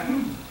 let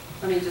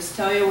me just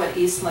tell you what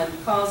Ashland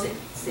calls it.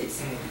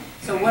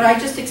 So what I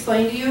just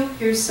explained to you,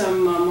 here's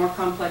some more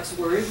complex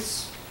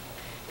words.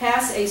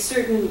 Pass a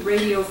certain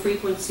radio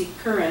frequency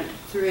current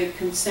through a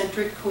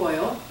concentric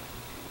coil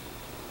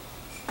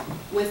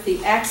with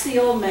the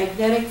axial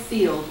magnetic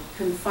field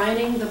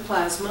confining the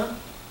plasma,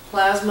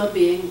 plasma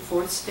being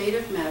fourth state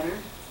of matter.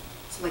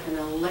 It's like an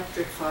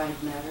electrified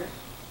matter.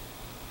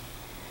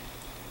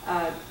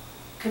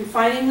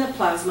 Confining the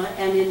plasma,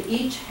 and in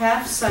each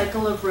half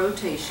cycle of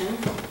rotation,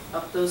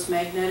 up those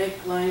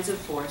magnetic lines of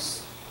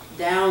force,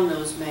 down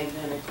those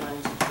magnetic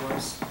lines of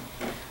force,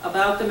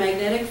 about the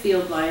magnetic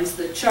field lines,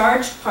 the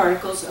charged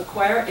particles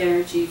acquire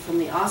energy from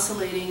the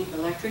oscillating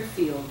electric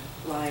field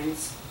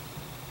lines,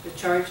 the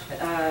charge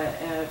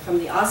from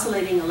the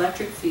oscillating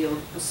electric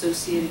field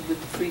associated with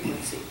the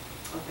frequency.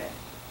 Okay,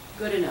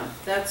 good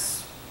enough.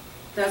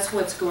 That's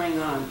what's going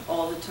on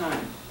all the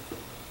time.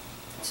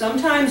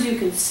 Sometimes you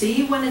can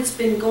see when it's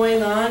been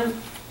going on,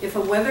 if a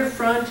weather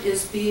front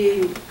is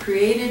being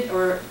created,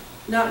 or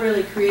not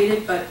really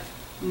created, but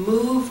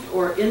moved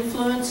or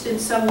influenced in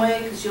some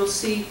way, because you'll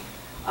see,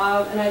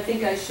 and I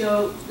think I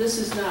show, this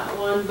is not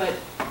one, but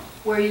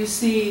where you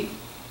see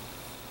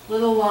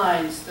little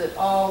lines that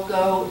all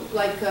go,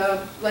 like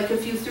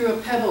if you threw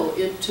a pebble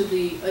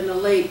in a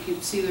lake,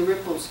 you'd see the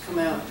ripples come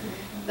out.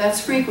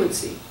 That's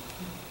frequency.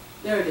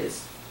 There it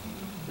is.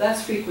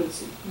 That's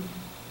frequency.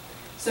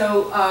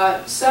 So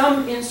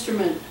some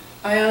instrument,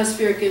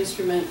 ionospheric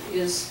instrument,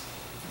 is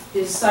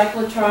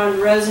cyclotron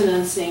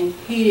resonancing,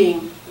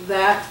 heating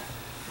that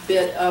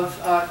bit of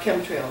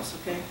chemtrails,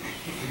 okay?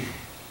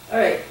 All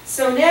right,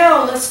 so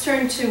now let's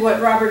turn to what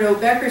Robert O.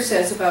 Becker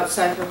says about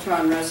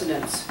cyclotron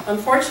resonance.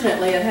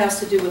 Unfortunately, it has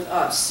to do with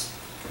us.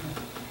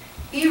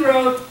 He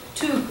wrote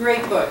two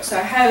great books.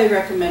 I highly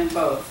recommend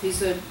both.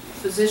 He's a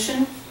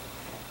physician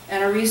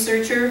and a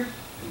researcher,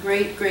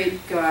 great,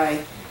 great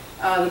guy.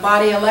 The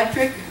Body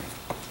Electric,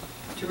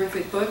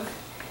 terrific book,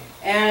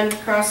 and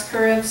Cross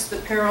Currents, The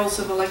Perils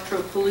of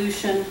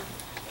Electropollution,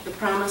 The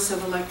Promise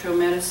of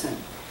Electromedicine.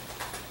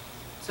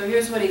 So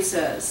here's what he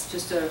says,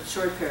 just a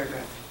short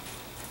paragraph.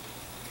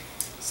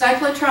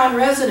 Cyclotron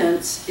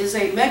resonance is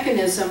a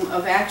mechanism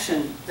of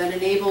action that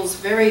enables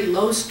very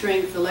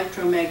low-strength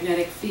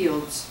electromagnetic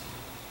fields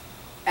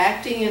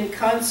acting in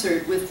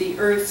concert with the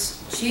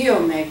Earth's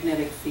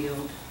geomagnetic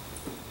field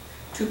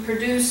to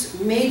produce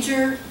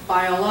major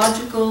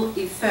biological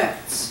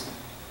effects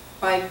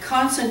by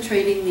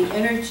concentrating the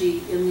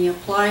energy in the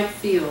applied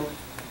field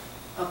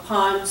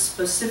upon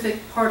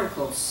specific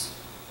particles,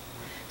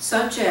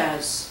 such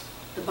as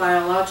the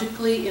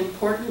biologically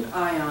important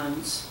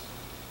ions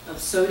of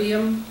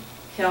sodium,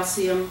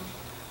 calcium,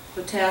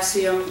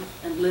 potassium,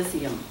 and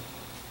lithium.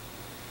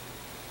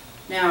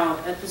 Now,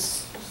 at the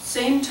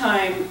same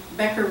time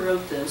Becker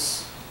wrote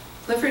this,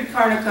 Clifford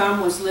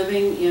Carnicom was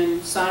living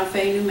in Santa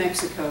Fe, New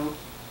Mexico,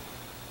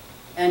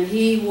 and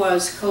he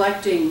was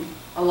collecting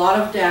a lot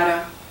of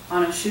data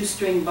on a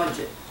shoestring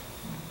budget.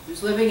 He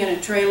was living in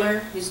a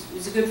trailer.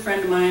 He's a good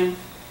friend of mine.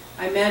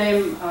 I met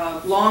him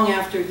long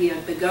after he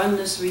had begun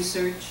this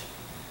research.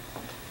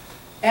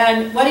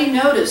 And what he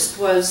noticed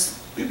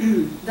was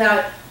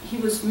that he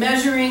was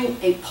measuring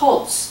a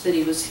pulse that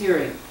he was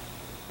hearing,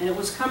 and it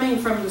was coming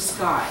from the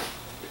sky.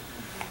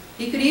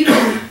 He could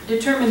even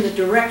determine the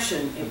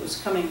direction it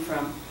was coming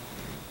from,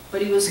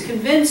 but he was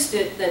convinced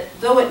that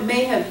though it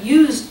may have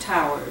used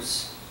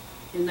towers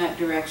in that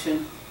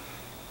direction,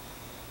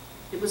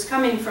 it was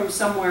coming from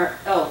somewhere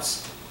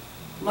else,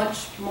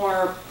 much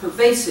more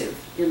pervasive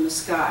in the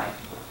sky.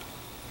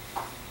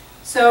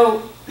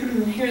 So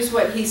here's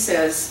what he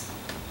says.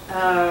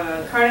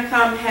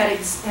 Carnicom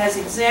has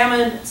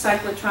examined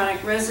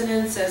cyclotronic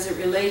resonance as it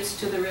relates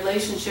to the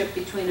relationship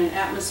between an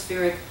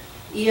atmospheric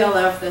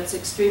ELF, that's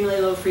extremely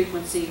low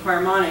frequency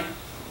harmonic,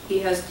 he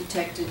has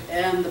detected,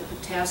 and the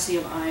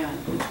potassium ion,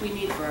 which we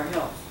need for our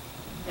health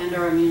and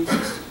our immune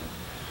system.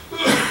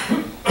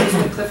 Here's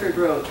what Clifford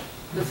wrote.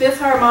 The fifth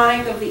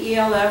harmonic of the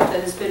ELF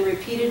that has been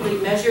repeatedly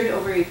measured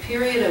over a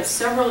period of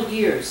several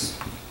years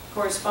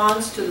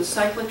corresponds to the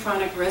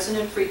cyclotronic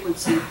resonant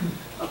frequency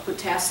of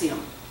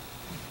potassium.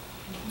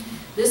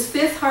 This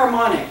fifth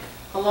harmonic,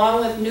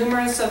 along with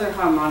numerous other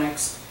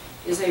harmonics,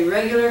 is a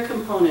regular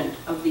component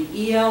of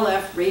the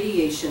ELF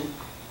radiation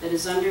that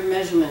is under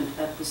measurement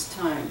at this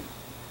time.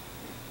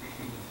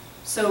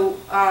 So,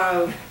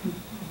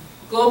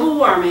 global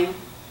warming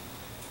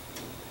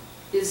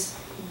is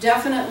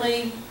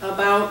definitely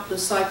about the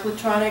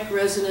cyclotronic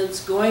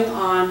resonance going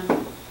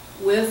on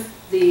with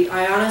the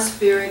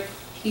ionospheric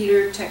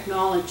heater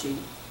technology.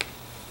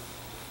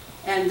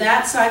 And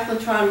that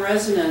cyclotron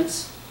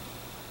resonance,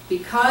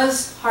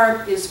 because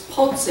HAARP is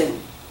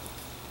pulsing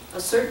a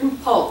certain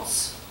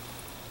pulse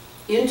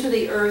into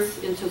the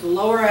Earth, into the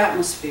lower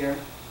atmosphere,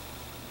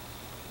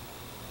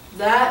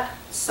 that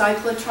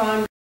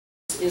cyclotron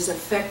is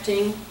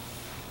affecting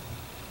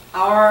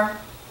our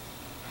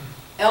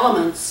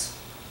elements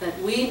that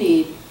we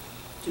need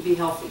to be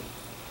healthy.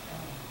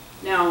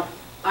 Now,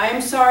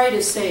 I'm sorry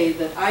to say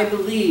that I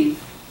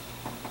believe,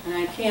 and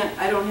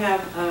I don't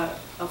have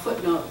a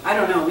footnote, I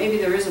don't know, maybe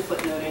there is a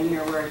footnote in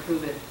here where I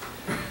prove it,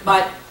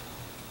 but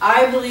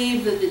I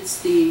believe that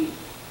it's the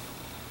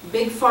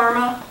big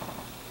pharma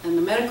and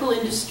the medical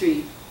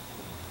industry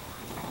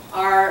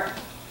are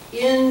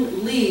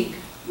in league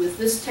with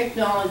this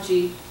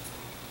technology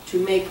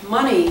to make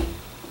money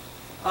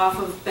off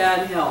of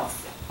bad health.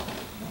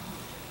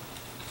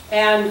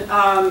 And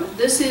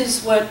this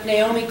is what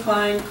Naomi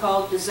Klein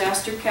called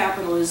disaster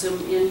capitalism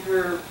in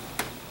her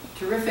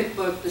terrific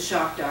book, The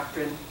Shock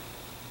Doctrine,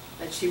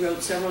 that she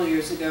wrote several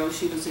years ago.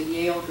 She was a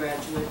Yale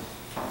graduate.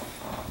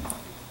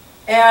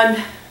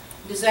 And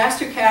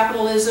disaster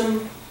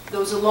capitalism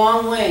goes a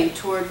long way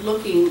toward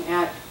looking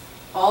at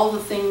all the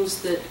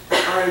things that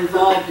are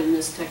involved in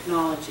this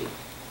technology.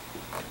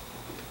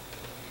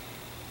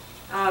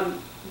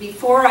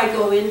 Before I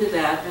go into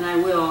that, and I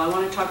will, I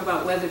want to talk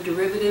about weather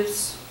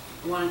derivatives.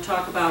 I want to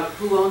talk about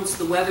who owns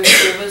the Weather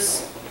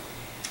Service.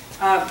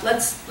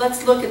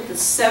 Let's look at the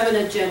 7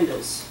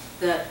 agendas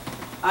that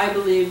I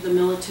believe the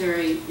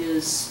military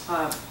is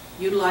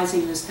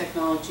utilizing this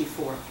technology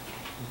for.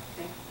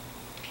 Okay?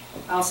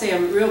 I'll say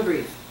them real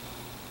brief.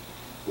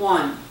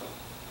 1,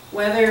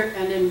 weather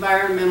and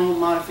environmental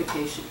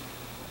modification.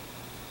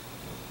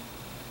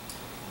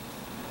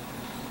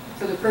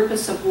 For the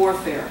purpose of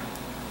warfare.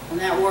 And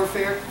that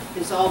warfare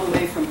is all the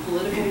way from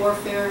political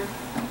warfare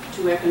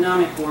to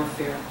economic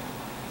warfare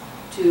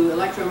to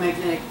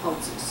electromagnetic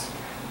pulses.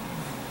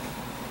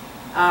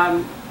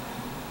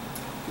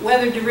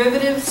 Weather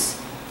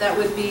derivatives, that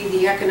would be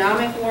the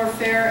economic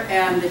warfare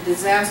and the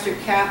disaster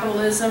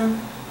capitalism.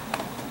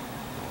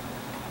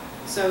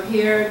 So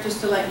here,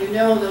 just to let you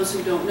know, those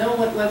who don't know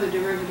what weather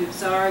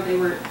derivatives are, they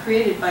were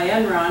created by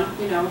Enron.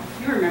 You know,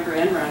 you remember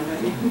Enron,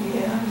 don't you?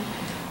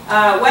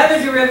 Yeah.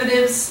 Weather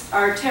derivatives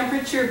are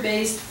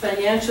temperature-based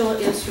financial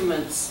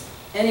instruments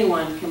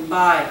anyone can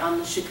buy on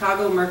the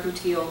Chicago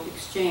Mercantile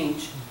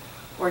Exchange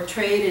or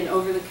trade in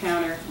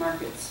over-the-counter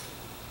markets.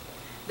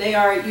 They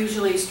are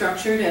usually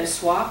structured as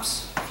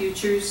swaps,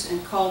 futures,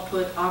 and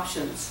call-put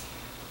options.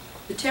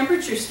 The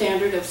temperature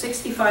standard of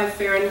 65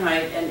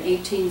 Fahrenheit and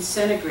 18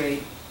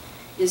 centigrade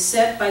is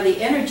set by the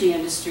energy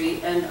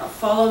industry and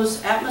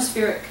follows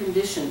atmospheric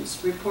conditions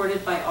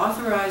reported by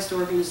authorized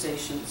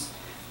organizations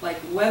like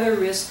Weather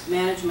Risk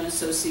Management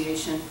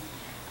Association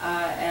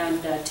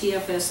and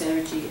TFS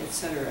Energy,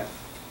 etc.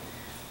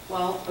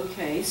 Well,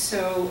 okay,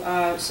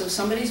 so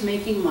somebody's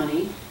making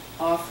money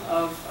off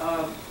of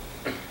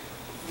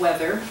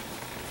weather,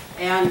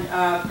 and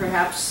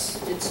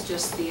perhaps it's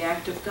just the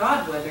act of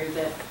God weather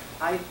that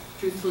I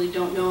truthfully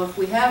don't know if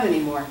we have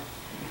anymore.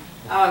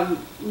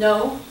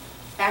 No,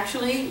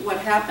 actually what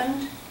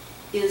happened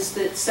is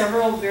that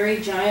several very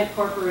giant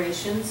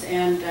corporations,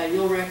 and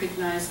you'll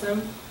recognize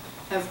them,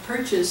 have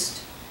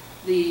purchased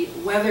the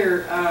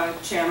weather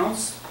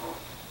channels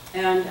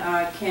and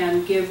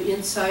can give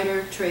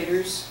insider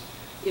traders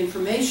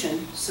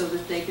information so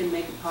that they can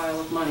make a pile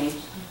of money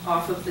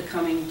off of the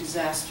coming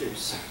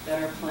disasters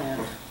that are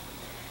planned.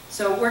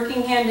 So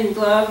working hand in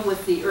glove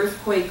with the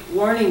earthquake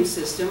warning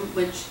system,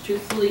 which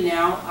truthfully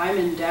now I'm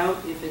in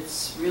doubt if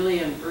it's really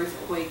an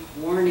earthquake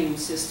warning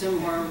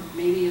system or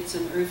maybe it's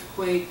an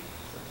earthquake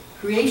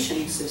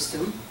creation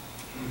system.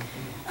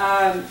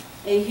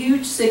 A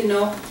huge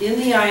signal in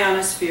the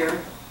ionosphere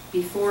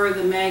before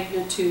the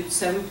magnitude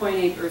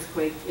 7.8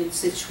 earthquake in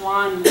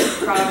Sichuan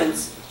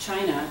province,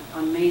 China,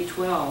 on May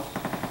 12,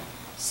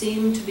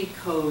 seemed to be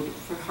code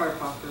for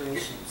HAARP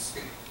operations.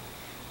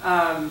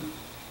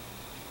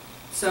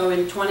 So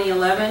in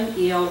 2011,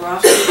 E.L.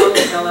 Rothschild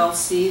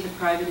LLC, the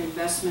private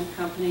investment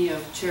company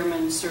of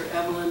Chairman Sir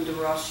Evelyn de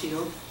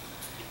Rothschild,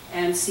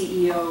 and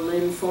CEO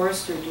Lynn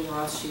Forrester de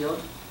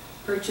Rothschild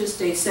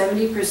purchased a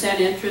 70%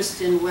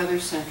 interest in Weather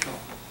Central,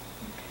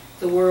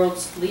 the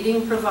world's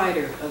leading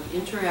provider of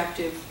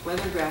interactive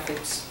weather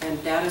graphics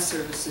and data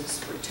services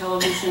for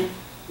television,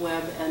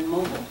 web, and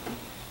mobile.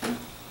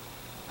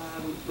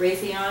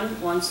 Raytheon,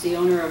 once the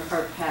owner of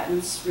HAARP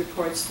Patents,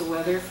 reports the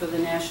weather for the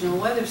National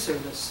Weather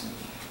Service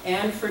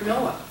and for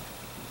NOAA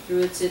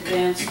through its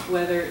advanced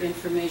weather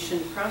information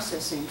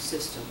processing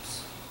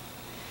systems.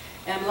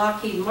 And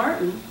Lockheed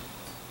Martin,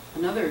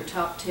 another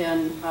top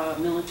 10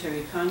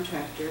 military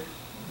contractor,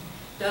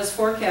 does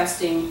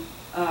forecasting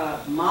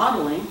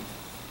modeling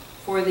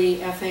for the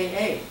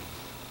FAA.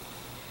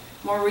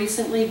 More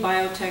recently,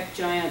 biotech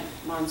giant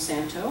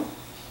Monsanto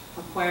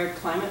acquired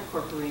Climate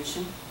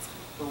Corporation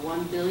for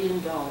 $1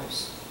 billion.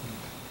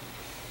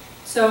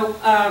 So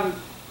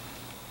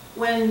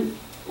when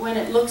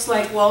it looks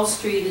like Wall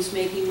Street is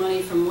making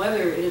money from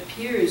weather, it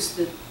appears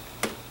that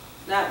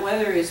that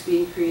weather is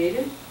being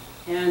created,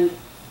 and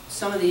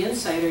some of the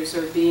insiders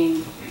are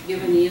being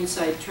given the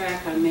inside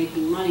track on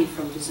making money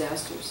from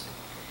disasters.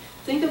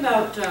 Think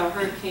about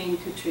Hurricane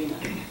Katrina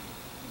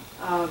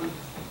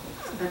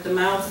at the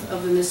mouth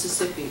of the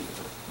Mississippi,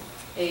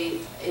 an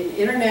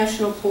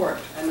international port,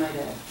 I might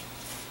add.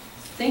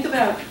 Think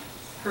about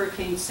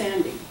Hurricane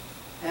Sandy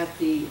at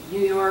the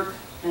New York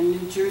and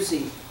New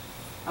Jersey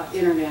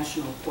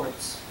international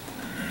ports.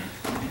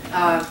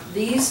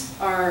 These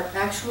are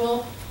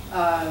actual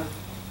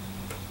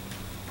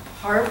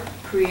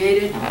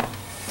HAARP-created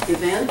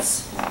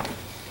events.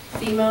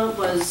 FEMA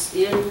was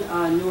in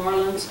New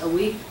Orleans a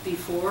week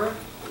before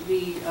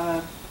the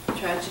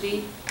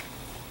tragedy,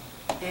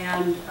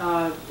 and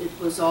it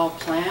was all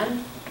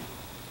planned.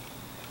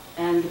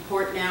 And the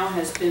port now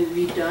has been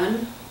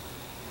redone,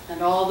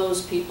 and all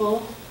those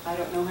people, I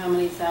don't know how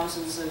many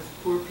thousands of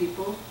poor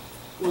people,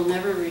 will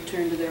never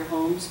return to their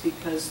homes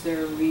because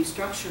they're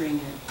restructuring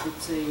it.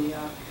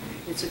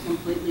 It's a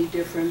completely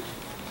different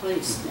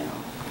place now.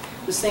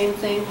 The same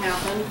thing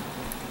happened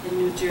in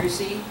New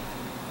Jersey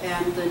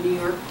and the New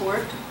York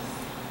port.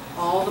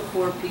 All the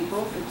poor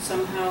people, it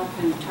somehow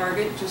can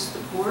target just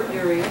the poor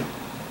area,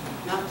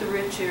 not the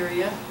rich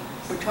area.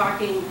 We're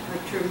talking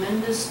a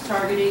tremendous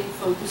targeting,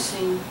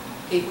 focusing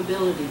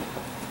capability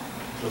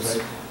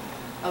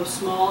of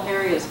small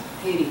areas.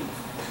 Haiti,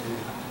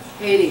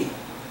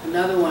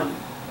 another one,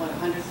 what,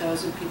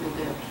 100,000 people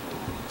dead.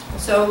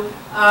 So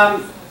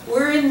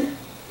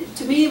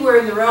to me, we're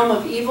in the realm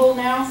of evil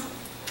now,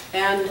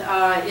 and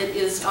it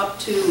is up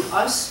to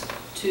us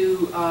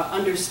to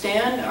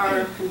understand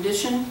our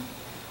condition,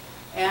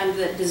 and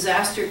that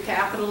disaster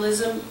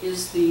capitalism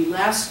is the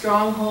last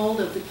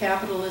stronghold of the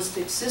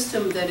capitalistic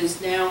system that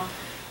is now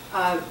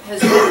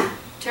has been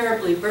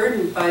terribly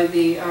burdened by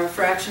the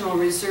fractional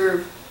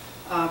reserve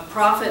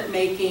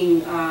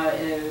profit-making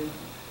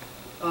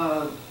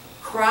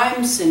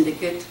crime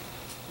syndicate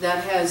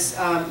that has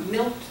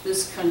milked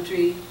this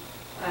country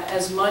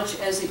as much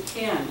as it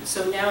can.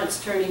 So now it's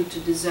turning to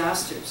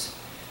disasters.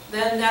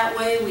 Then that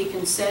way we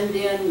can send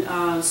in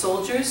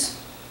soldiers,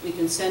 we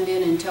can send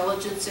in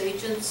intelligence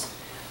agents,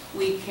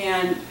 we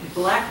can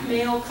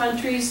blackmail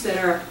countries that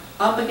are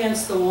up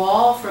against the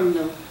wall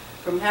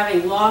from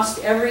having lost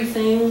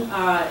everything,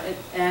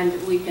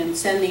 and we can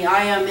send the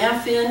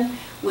IMF in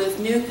with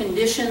new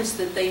conditions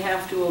that they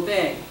have to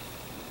obey.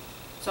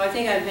 So I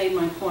think I've made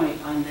my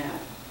point on that.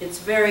 It's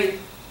very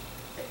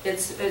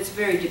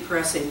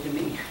depressing to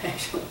me,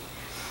 actually.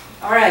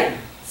 All right,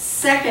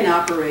 second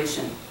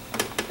operation,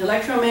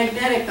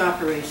 electromagnetic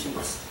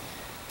operations.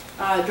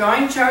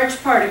 Drawing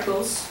charged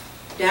particles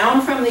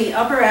down from the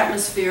upper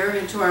atmosphere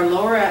into our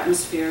lower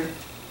atmosphere,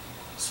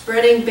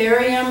 spreading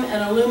barium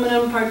and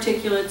aluminum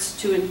particulates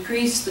to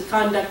increase the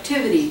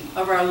conductivity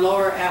of our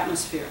lower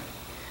atmosphere.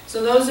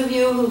 So those of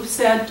you who've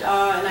said,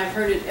 and I've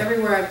heard it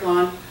everywhere I've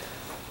gone,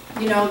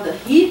 you know, the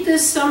heat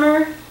this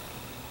summer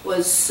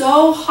was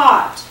so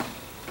hot,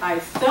 I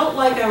felt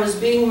like I was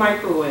being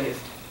microwaved.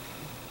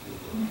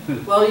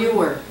 Well, you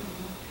were.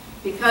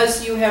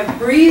 Because you have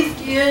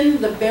breathed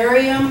in the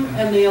barium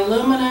and the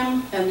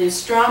aluminum and the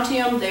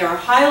strontium. They are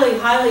highly,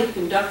 highly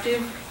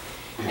conductive.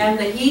 And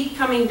the heat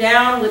coming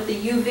down with the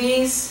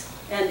UVs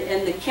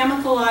and the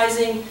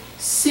chemicalizing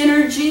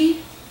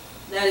synergy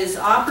that is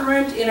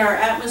operant in our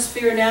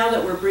atmosphere now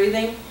that we're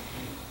breathing,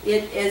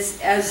 it is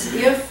as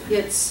if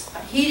it's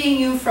heating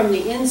you from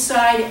the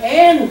inside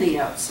and the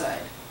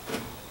outside.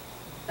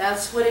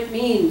 That's what it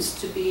means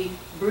to be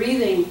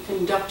breathing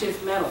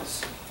conductive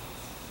metals.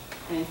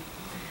 Okay.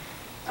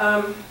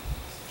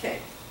 Okay.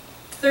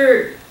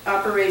 Third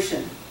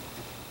operation,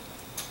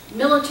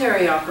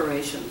 military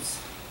operations.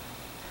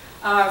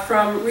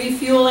 From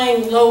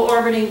refueling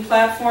low-orbiting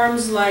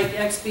platforms like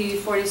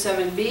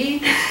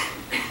XB-47B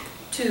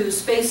to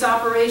space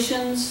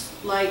operations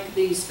like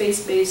the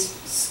space-based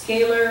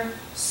scalar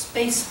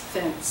space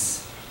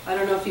fence. I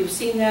don't know if you've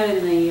seen that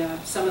in the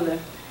some of the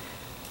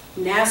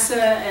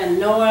NASA and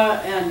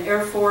NOAA and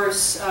Air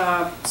Force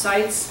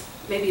sites.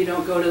 Maybe you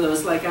don't go to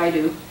those like I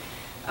do.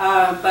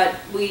 But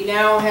we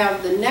now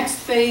have the next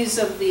phase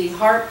of the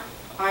HAARP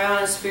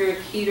ionospheric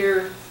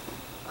heater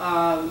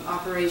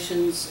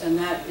operations, and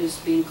that is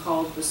being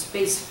called the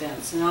space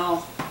fence, and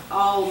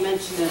I'll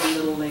mention it a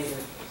little later.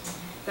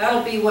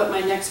 That'll be what my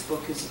next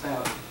book is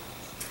about.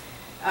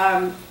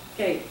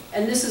 Okay,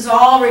 and this is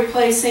all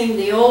replacing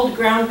the old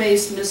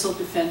ground-based missile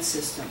defense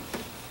system.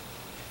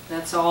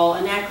 That's all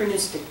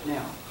anachronistic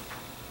now.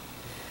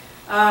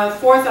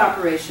 Fourth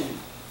operation,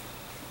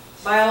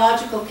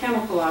 biological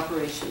chemical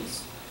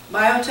operations.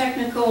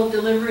 Biotechnical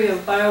delivery of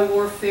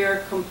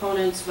biowarfare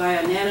components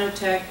via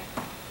nanotech,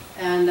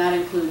 and that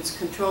includes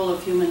control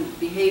of human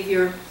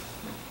behavior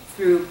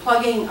through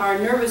plugging our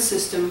nervous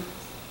system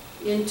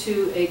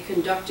into a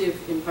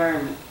conductive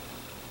environment.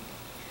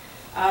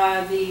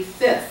 The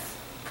fifth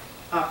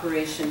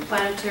operation,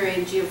 planetary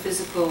and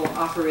geophysical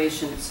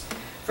operations.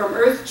 From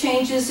Earth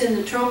changes in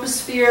the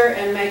troposphere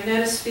and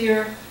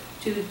magnetosphere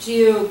to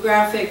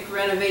geographic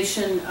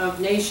renovation of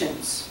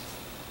nations.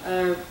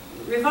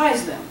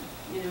 Revise them,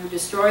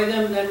 destroy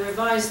them, then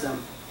revise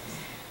them.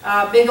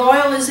 Big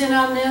Oil is in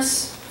on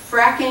this.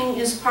 Fracking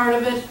is part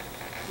of it.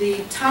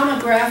 The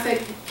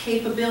tomographic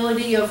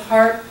capability of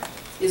HAARP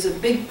is a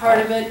big part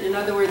of it. In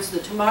other words, the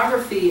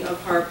tomography of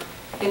HAARP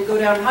can go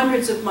down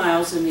hundreds of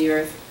miles in the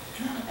Earth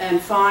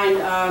and find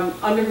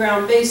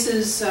underground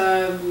bases,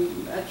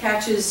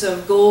 catches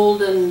of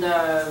gold and,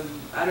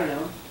 I don't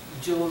know,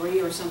 jewelry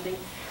or something.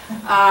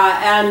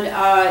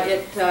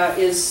 It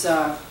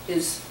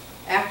is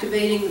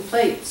activating the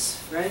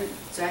plates, right?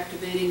 It's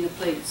activating the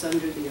plates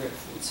under the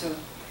Earth. And so,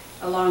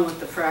 along with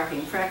the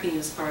fracking. Fracking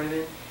is part of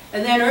it.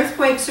 And then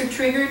earthquakes are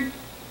triggered.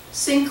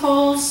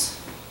 Sinkholes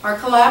are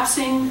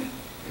collapsing.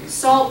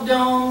 Salt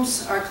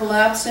domes are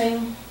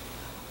collapsing.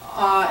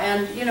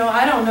 And,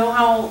 I don't know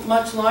how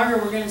much longer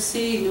we're going to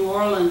see New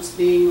Orleans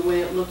being the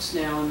way it looks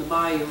now in the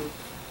bayou.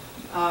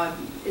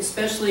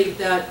 Especially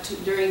that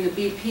during the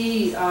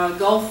BP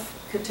Gulf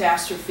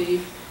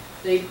catastrophe,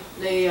 they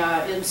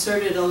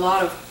inserted a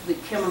lot of the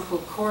chemical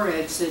core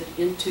exit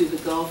into the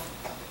Gulf,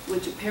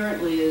 which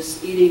apparently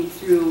is eating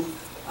through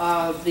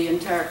the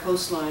entire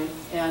coastline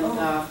and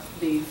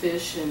the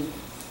fish and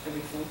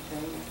everything.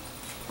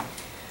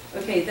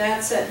 Okay,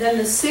 that's it. Then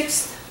the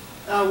sixth,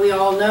 we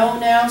all know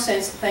now,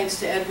 thanks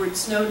to Edward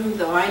Snowden,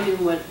 though I knew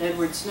what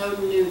Edward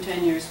Snowden knew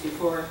 10 years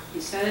before he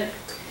said it.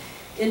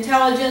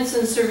 Intelligence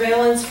and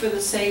surveillance for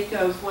the sake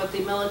of what the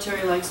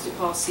military likes to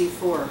call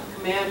C4,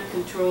 command,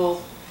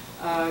 control,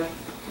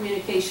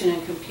 communication,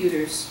 and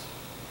computers.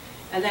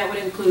 And that would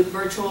include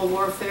virtual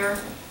warfare.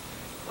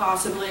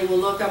 Possibly we'll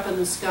look up in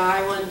the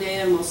sky one day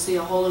and we'll see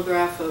a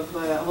holograph of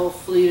a whole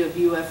fleet of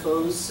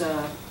UFOs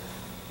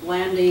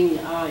landing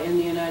in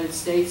the United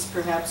States.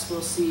 Perhaps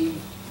we'll see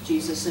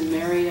Jesus and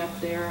Mary up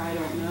there, I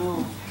don't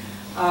know.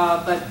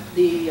 But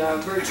the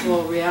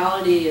virtual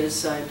reality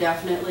is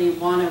definitely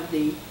one of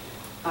the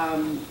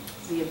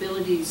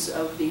abilities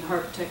of the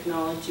HAARP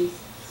technology.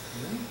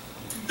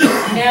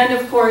 And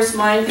of course,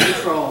 mind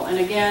control. And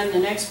again, the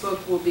next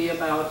book will be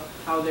about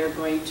how they're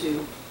going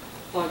to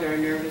plug our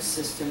nervous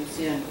systems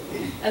in.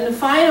 And the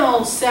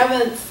final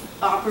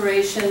seventh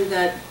operation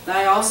that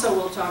I also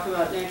will talk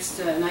about next,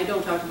 and I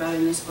don't talk about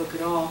in this book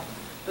at all,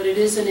 but it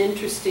is an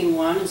interesting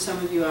one, and some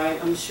of you,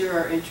 I'm sure,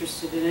 are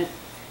interested in it.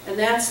 And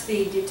that's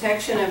the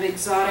detection of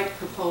exotic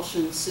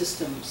propulsion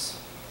systems.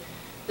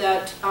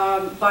 That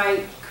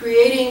by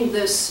creating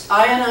this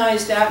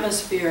ionized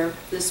atmosphere,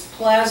 this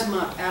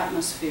plasma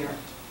atmosphere,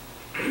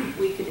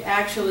 we could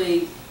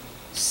actually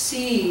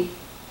see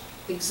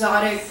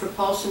exotic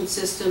propulsion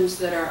systems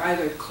that are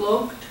either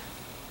cloaked,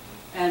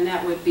 and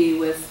that would be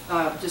with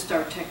just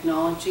our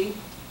technology,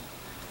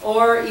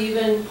 or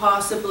even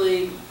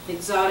possibly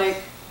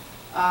exotic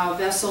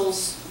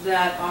vessels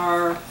that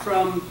are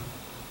from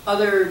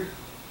other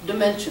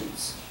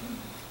dimensions.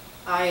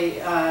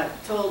 I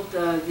told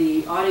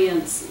the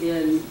audience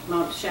in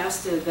Mount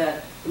Shasta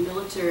that the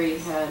military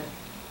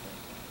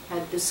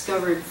had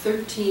discovered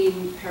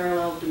 13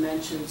 parallel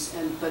dimensions,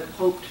 but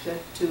hoped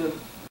to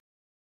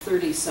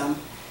 30-some.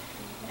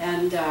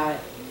 And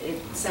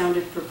it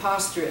sounded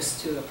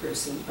preposterous to a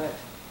person, but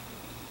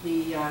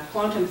the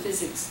quantum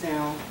physics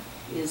now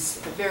is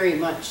very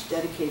much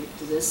dedicated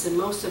to this, and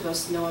most of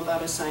us know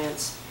about a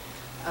science.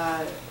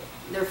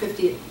 They're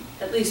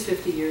at least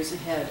 50 years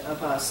ahead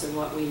of us and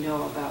what we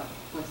know about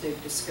what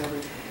they've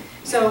discovered.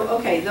 So,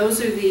 okay,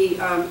 those are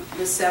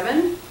the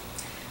seven.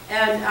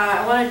 And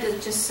I wanted to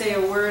just say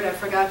a word, I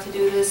forgot to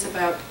do this,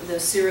 about the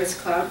cirrus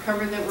cloud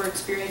cover that we're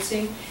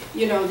experiencing.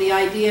 You know, the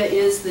idea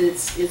is that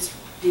it's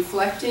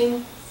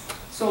deflecting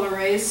solar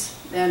rays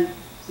and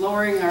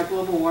lowering our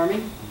global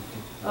warming.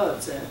 Oh,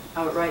 it's an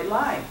outright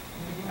lie.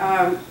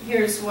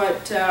 Here's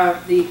what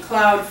the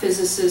cloud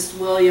physicist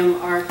William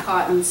R.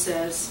 Cotton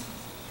says.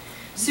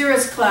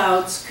 Cirrus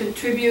clouds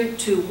contribute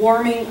to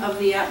warming of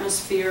the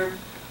atmosphere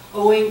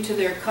owing to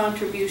their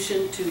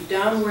contribution to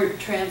downward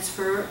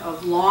transfer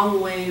of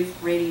long-wave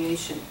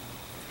radiation.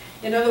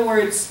 In other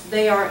words,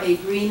 they are a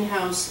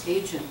greenhouse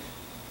agent.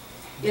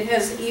 It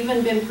has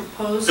even been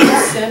proposed to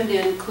send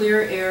in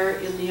clear air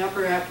in the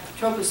upper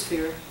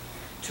troposphere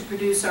to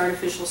produce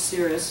artificial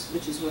cirrus,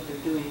 which is what they're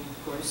doing,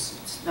 of course.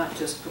 It's not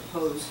just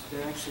proposed,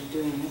 they're actually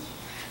doing it.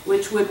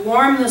 which would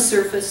warm the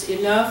surface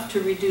enough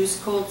to reduce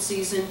cold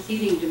season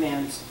heating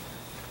demands.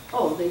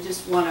 Oh, they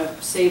just want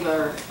to save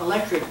our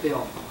electric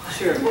bill.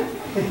 Sure.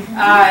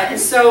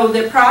 So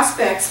the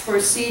prospects for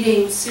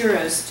seeding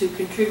cirrus to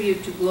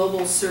contribute to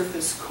global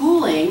surface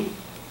cooling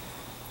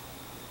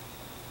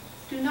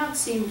do not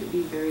seem to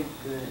be very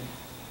good.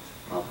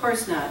 Well, of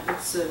course not.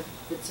 It's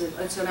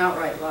an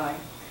outright lie.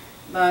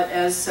 But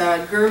as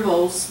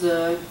Goebbels,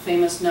 the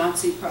famous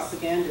Nazi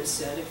propagandist,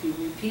 said, if you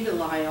repeat a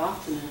lie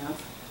often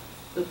enough,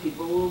 the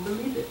people will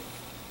believe it.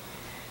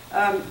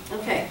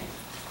 Okay.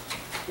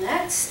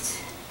 Next,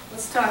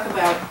 let's talk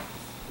about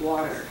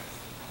water.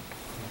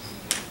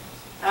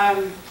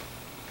 Okay.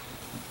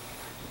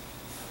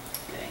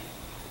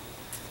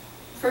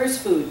 First,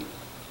 food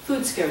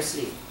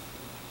scarcity.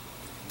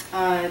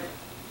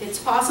 It's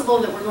possible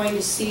that we're going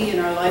to see in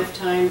our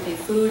lifetime a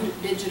food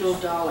digital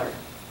dollar.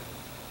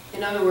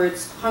 In other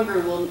words,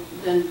 hunger will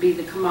then be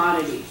the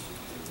commodity.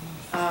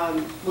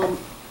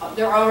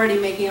 They're already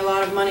making a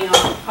lot of money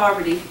off of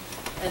poverty,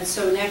 and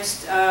so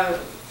next,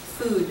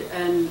 food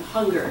and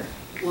hunger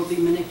will be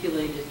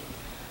manipulated.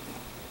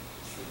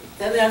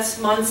 And that's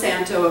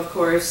Monsanto, of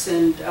course,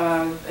 and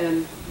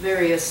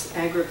various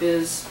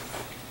agribiz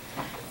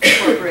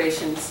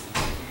corporations.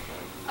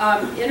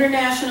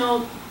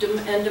 International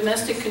and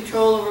domestic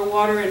control over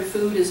water and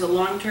food is a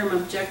long-term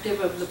objective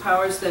of the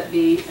powers that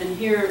be, and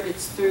here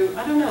it's through,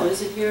 I don't know,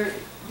 is it here,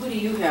 who do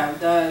you have?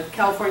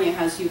 California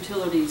has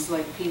utilities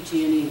like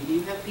PG&E. Do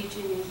you have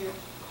PG&E here?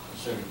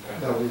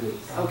 No, we do.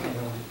 Okay,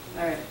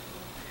 all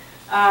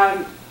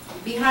right.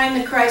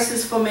 Behind the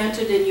crisis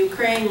fomented in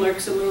Ukraine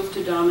lurks a move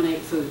to dominate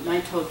food, and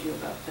I told you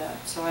about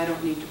that, so I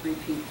don't need to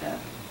repeat that.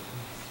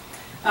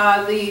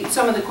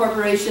 Some of the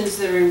corporations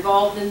that are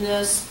involved in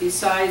this,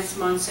 besides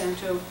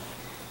Monsanto,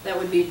 that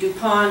would be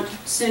DuPont,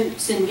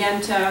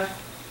 Syngenta,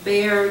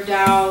 Bayer,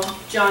 Dow,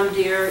 John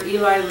Deere,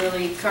 Eli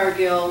Lilly,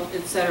 Cargill,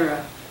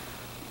 etc.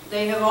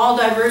 They have all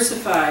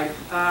diversified.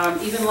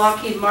 Even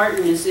Lockheed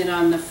Martin is in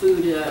on the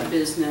food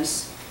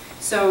business.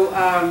 So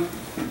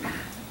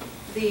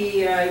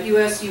the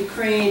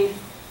U.S.-Ukraine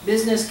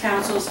Business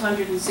Council's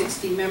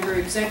 160-member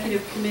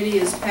executive committee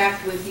is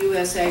packed with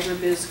U.S.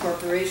 agribiz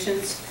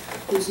corporations,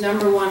 whose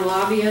 #1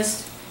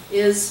 lobbyist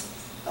is,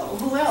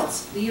 who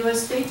else? The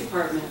U.S. State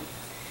Department,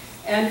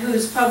 and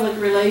whose public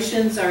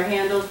relations are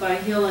handled by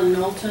Hill and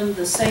Knowlton,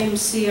 the same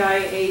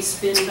CIA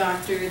spin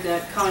doctor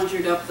that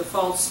conjured up the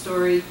false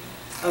story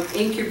of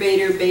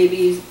incubator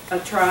baby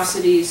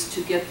atrocities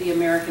to get the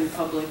American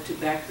public to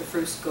back the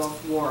first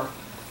Gulf War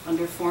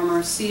under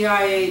former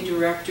CIA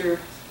Director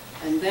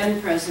and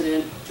then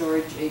President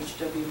George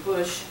H.W.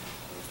 Bush.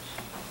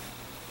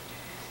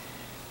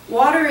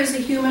 Water is a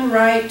human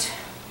right,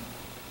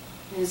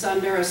 is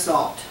under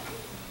assault.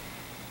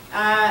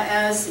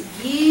 As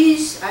Guy,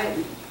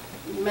 I'm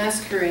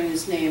massacring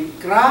his name,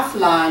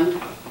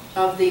 Grafland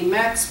of the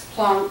Max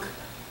Planck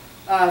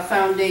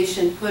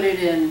Foundation put it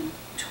in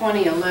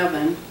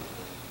 2011,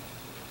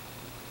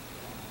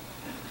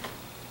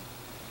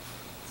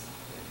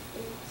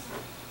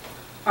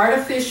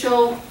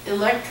 artificial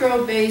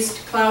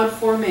electro-based cloud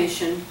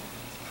formation,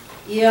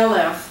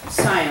 ELF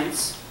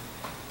science,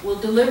 will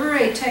deliver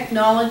a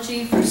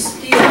technology for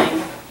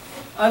stealing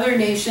other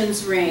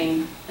nations'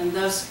 rain and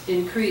thus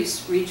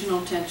increase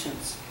regional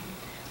tensions.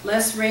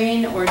 Less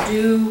rain or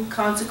dew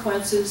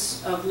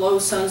consequences of low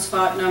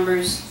sunspot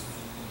numbers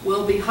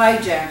will be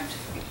hijacked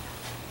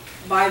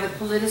by the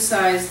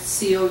politicized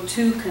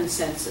CO2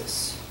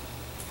 consensus,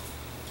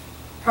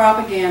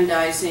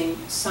 propagandizing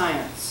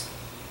science.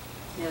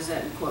 He has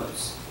that in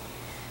quotes.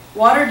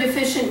 Water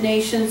deficient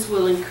nations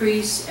will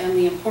increase and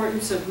the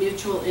importance of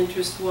mutual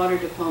interest water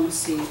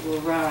diplomacy will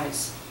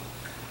rise.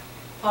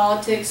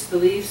 Politics,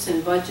 beliefs,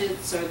 and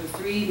budgets are the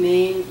three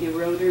main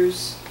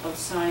eroders of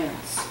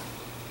science.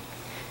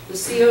 The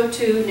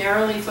CO2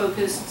 narrowly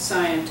focused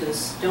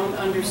scientists don't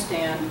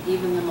understand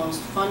even the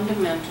most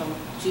fundamental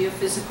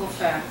geophysical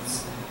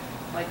facts,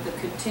 like the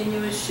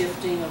continuous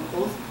shifting of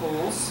both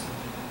poles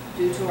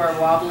due to our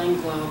wobbling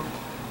globe,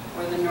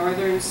 or the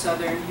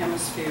northern-southern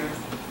hemisphere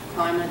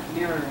climate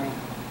mirroring.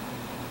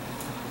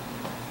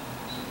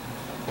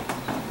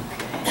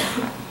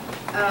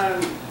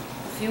 Okay.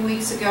 A few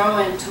weeks ago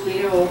in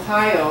Toledo,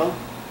 Ohio,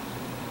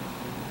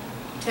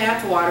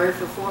 tap water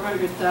for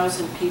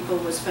 400,000 people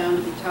was found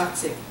to be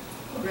toxic.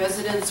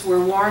 Residents were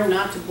warned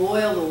not to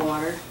boil the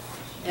water,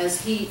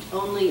 as heat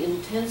only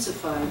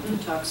intensified the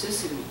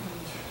toxicity.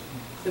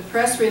 The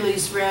press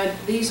release read,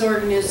 "These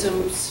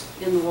organisms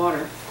in the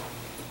water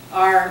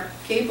are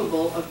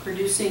capable of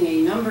producing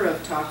a number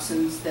of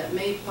toxins that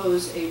may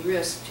pose a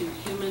risk to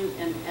human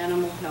and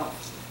animal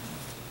health."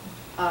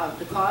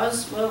 The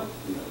cause? Well,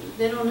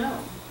 they don't know.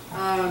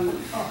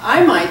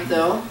 I might,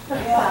 though.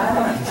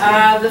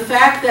 The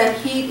fact that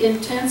heat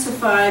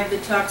intensified the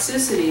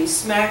toxicity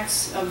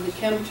smacks of the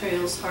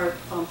Chemtrails HAARP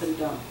pump and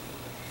dump.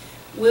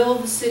 Will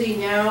the city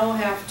now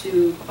have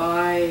to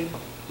buy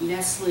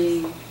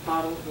Nestle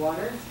bottled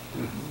water?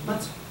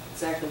 That's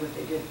exactly what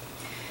they did.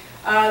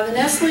 The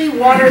Nestle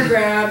water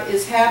grab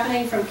is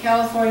happening from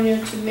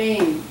California to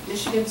Maine.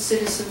 Michigan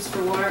Citizens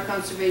for Water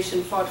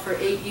Conservation fought for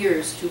 8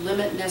 years to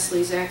limit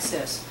Nestle's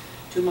access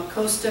to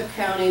Mecosta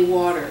County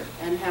water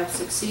and have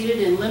succeeded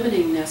in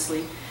limiting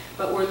Nestle,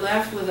 but were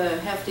left with a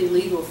hefty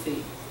legal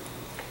fee.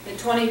 In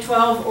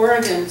 2012,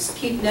 Oregon's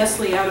Keep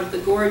Nestle Out of the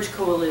Gorge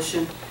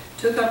Coalition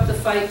took up the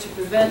fight to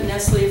prevent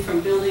Nestle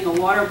from building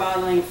a water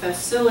bottling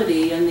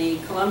facility in the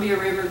Columbia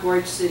River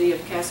Gorge city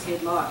of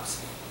Cascade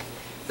Locks.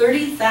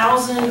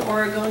 30,000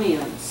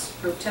 Oregonians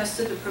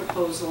protested the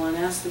proposal and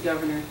asked the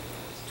governor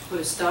to put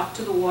a stop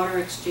to the water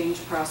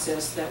exchange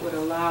process that would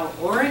allow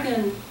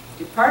Oregon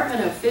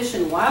Department of Fish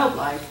and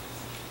Wildlife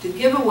to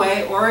give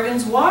away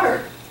Oregon's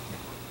water.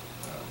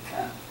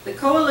 The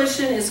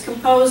coalition is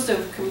composed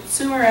of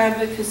consumer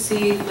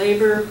advocacy,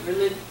 labor,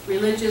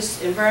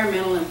 religious,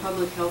 environmental, and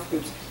public health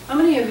groups. How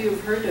many of you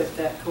have heard of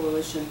that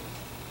coalition?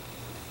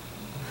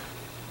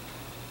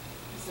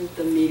 Isn't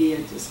the media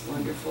just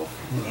wonderful?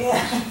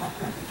 Yeah.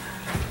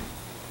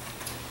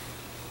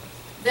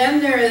 Then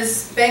there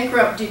is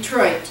bankrupt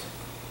Detroit,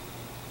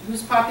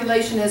 whose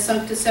population has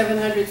sunk to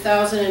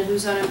 700,000 and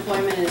whose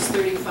unemployment is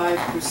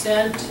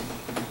 35%,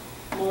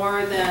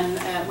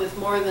 with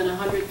more than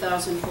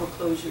 100,000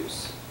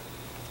 foreclosures.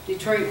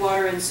 Detroit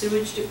Water and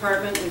Sewage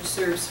Department, which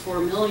serves 4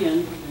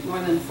 million, more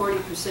than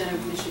 40%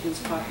 of Michigan's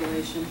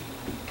population,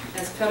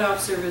 has cut off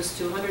service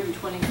to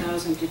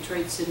 120,000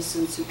 Detroit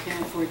citizens who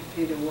can't afford to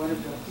pay their water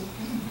bill.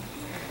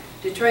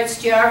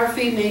 Detroit's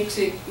geography makes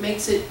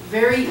it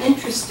very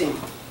interesting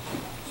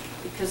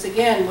because,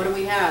 again, what do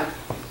we have?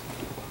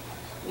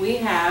 We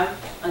have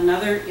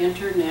another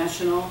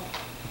international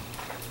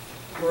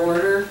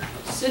border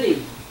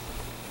city.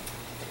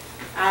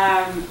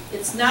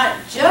 It's not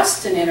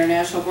just an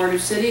international border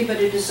city, but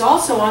it is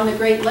also on the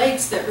Great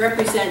Lakes that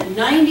represent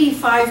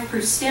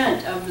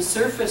 95% of the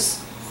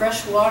surface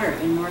fresh water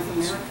in North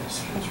America.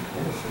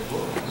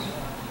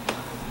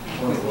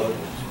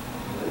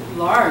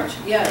 Large,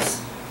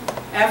 yes.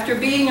 After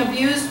being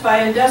abused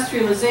by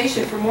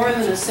industrialization for more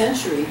than a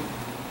century,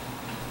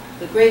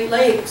 the Great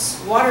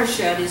Lakes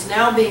watershed is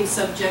now being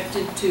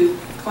subjected to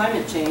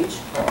climate change,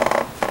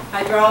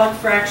 hydraulic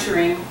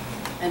fracturing,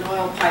 and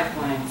oil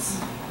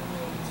pipelines.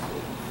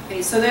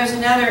 Okay, so there's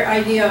another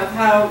idea of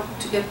how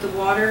to get the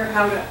water,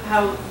 how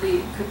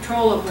the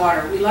control of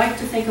water. We like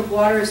to think of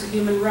water as a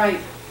human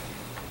right.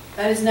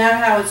 That is not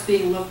how it's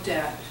being looked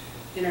at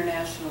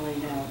internationally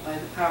now by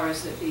the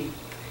powers that be.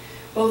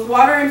 Both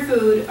water and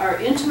food are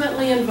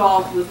intimately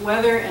involved with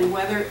weather and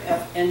weather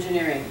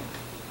engineering.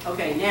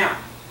 Okay, now,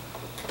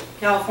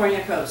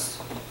 California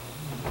coast.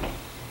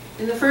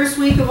 In the first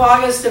week of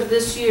August of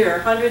this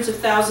year, hundreds of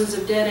thousands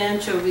of dead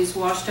anchovies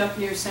washed up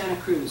near Santa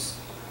Cruz,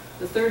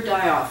 the third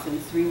die-off in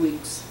 3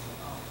 weeks.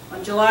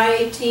 On July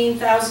 18,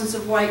 thousands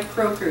of white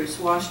croakers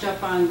washed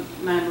up on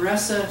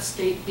Manresa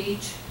State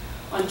Beach.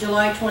 On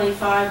July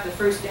 25, the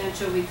first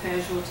anchovy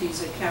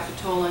casualties at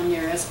Capitola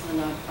near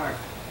Esplanade Park.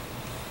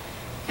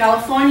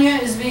 California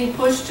is being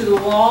pushed to the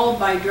wall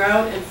by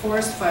drought and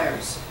forest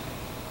fires.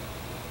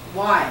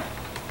 Why?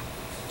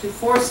 To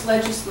force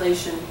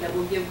legislation that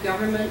will give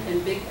government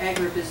and big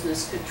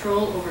agribusiness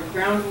control over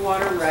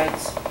groundwater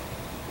rights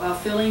while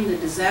filling the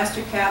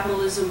disaster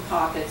capitalism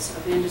pockets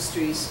of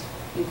industries,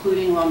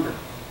 including lumber.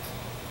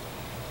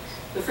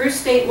 The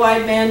first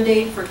statewide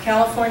mandate for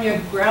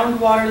California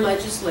groundwater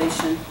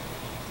legislation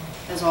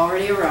has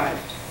already arrived,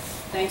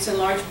 thanks in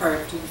large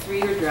part to the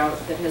 3-year drought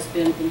that has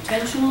been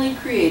intentionally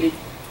created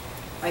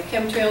by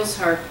Chemtrails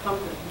HAARP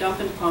dump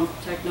and pump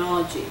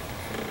technology.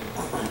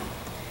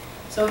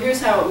 So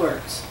here's how it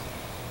works,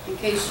 in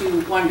case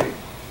you wondered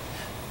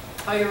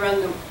how you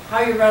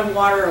run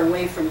water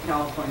away from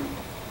California.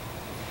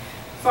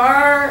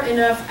 Far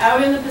enough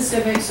out in the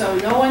Pacific so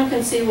no one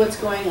can see what's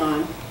going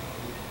on,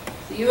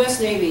 the U.S.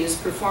 Navy is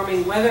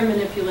performing weather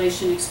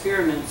manipulation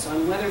experiments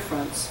on weather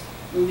fronts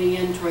moving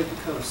in toward the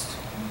coast.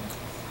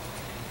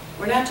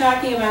 We're not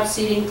talking about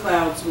seeding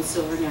clouds with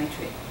silver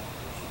nitrate.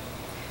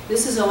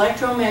 This is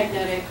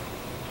electromagnetic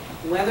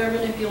weather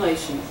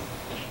manipulation,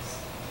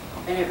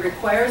 and it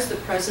requires the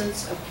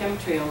presence of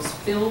chemtrails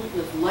filled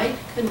with light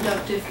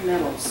conductive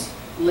metals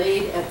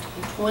laid at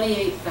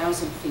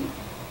 28,000 feet.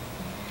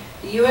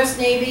 The U.S.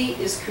 Navy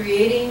is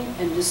creating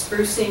and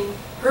dispersing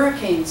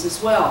hurricanes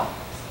as well,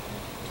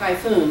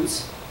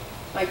 typhoons,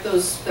 like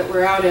those that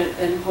were out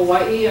in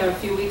Hawaii a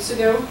few weeks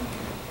ago.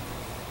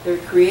 They're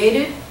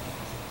created,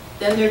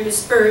 then they're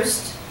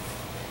dispersed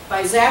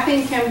by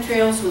zapping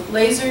chemtrails with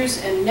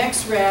lasers and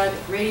next-rad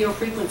radio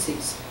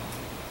frequencies.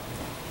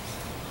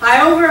 High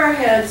over our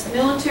heads,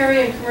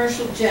 military and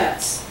commercial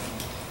jets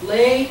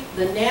lay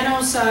the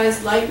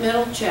nano-sized light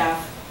metal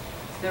chaff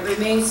that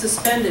remains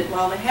suspended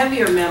while the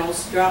heavier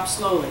metals drop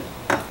slowly.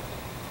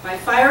 By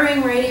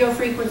firing radio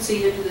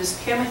frequency into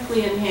this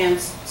chemically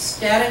enhanced,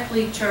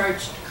 statically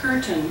charged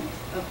curtain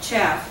of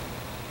chaff,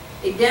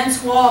 a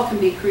dense wall can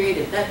be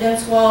created. That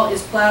dense wall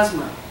is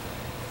plasma.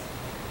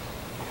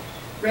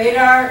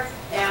 Radio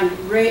and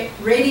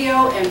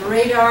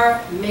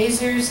radar,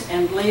 masers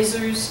and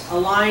lasers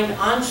align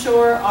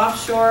onshore,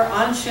 offshore,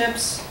 on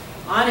ships,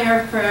 on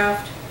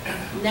aircraft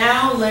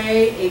now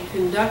lay a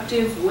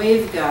conductive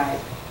waveguide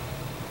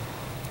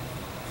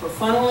for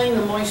funneling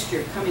the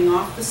moisture coming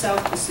off the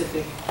South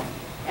Pacific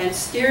and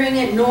steering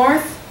it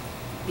north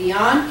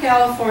beyond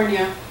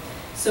California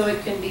so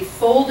it can be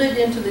folded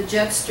into the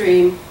jet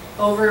stream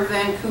over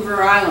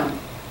Vancouver Island,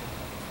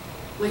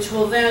 which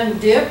will then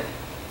dip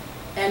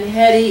and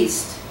head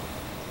east,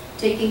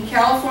 taking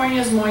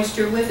California's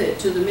moisture with it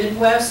to the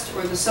Midwest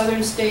or the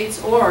southern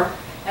states, or,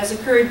 as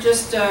occurred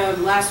just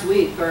last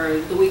week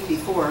or the week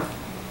before,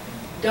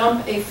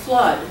 dump a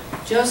flood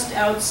just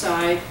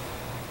outside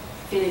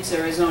Phoenix,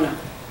 Arizona.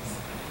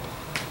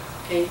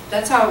 Okay,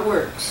 that's how it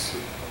works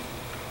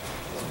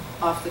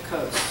off the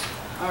coast.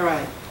 All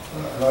right.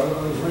 I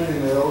was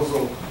reading they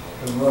also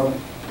can run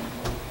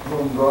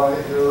dry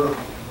air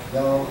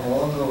down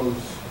along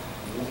those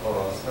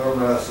air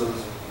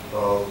masses,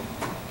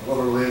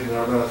 water-laden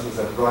air masses,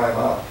 and dry them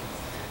out.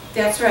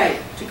 That's right,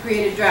 to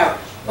create a drought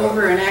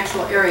over an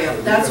actual area.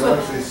 That's you can what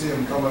actually see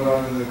them coming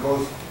onto the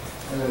coast,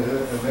 and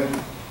then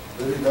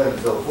many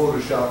times they'll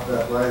Photoshop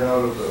that right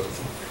out of the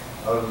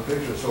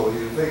picture. So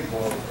you think,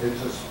 well, it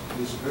just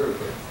disappeared.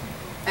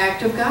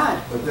 act of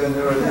God. But then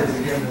there it is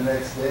again the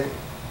next day.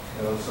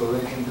 You know, so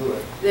they can do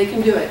it. They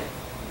can do it.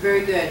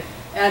 Very good.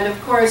 And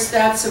of course,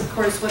 that's of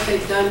course what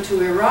they've done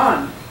to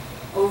Iran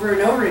over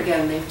and over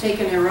again. They've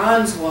taken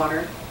Iran's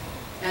water,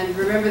 and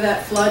remember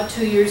that flood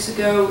 2 years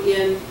ago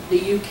in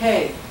the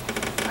UK.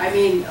 I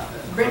mean,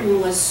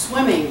 Britain was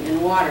swimming in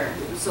water.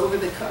 It was over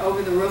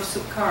the roofs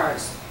of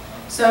cars.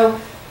 So,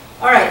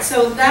 all right.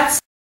 So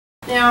that's.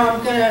 Now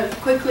I'm going to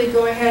quickly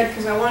go ahead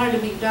because I wanted to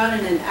be done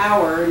in an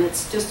hour, and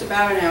it's just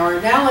about an hour.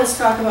 Now let's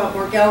talk about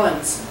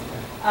Morgellons.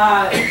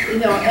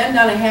 End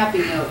on a happy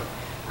note.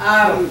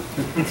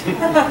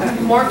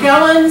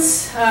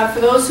 Morgellons, for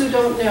those who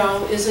don't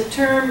know, is a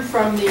term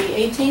from the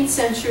 18th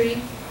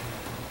century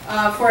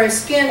for a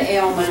skin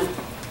ailment,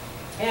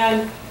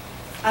 and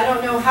I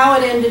don't know how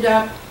it ended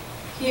up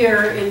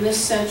here in this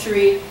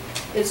century.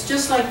 It's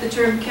just like the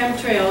term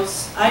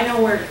chemtrails. I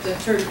know where the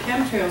term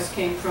chemtrails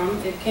came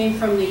from. It came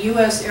from the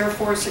U.S. Air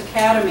Force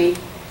Academy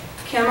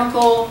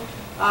Chemistry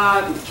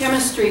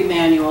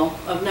Manual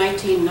of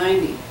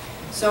 1990.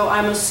 So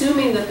I'm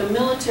assuming that the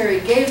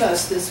military gave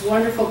us this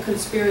wonderful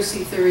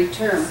conspiracy theory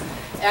term.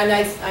 And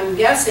I'm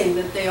guessing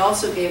that they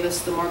also gave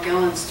us the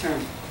Morgellons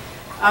term.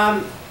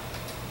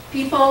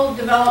 People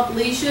develop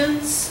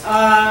lesions.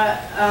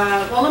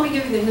 Well, let me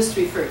give you the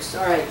history first.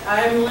 All right,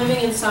 I'm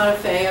living in Santa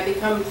Fe. I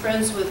become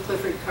friends with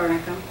Clifford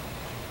Carnicom.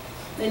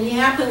 And he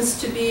happens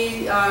to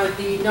be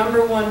the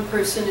 #1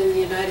 person in the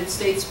United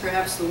States,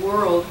 perhaps the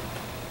world,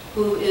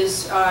 who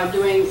is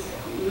doing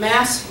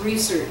mass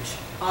research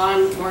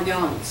on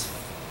Morgellons.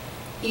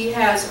 He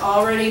has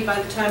already,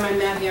 by the time I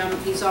met him,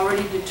 he's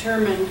already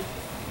determined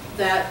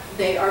that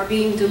they are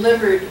being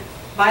delivered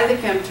by the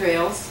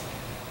chemtrails.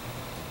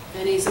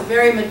 And he's a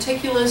very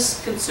meticulous,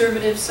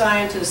 conservative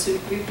scientist who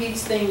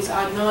repeats things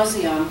ad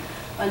nauseum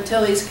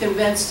until he's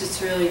convinced it's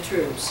really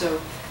true.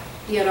 So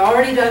he had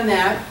already done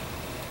that.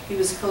 He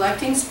was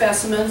collecting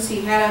specimens.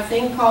 He had a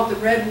thing called the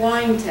red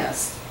wine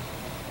test.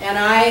 And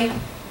I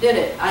did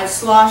it. I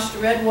sloshed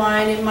red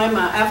wine in my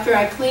mouth. After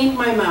I cleaned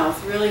my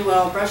mouth really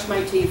well, brushed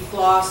my teeth,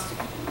 flossed,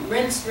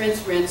 rinsed,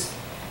 rinsed, rinsed,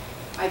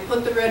 I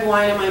put the red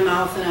wine in my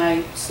mouth and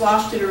I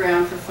sloshed it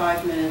around for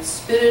 5 minutes,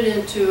 spit it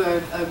into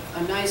a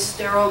nice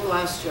sterile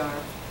glass jar,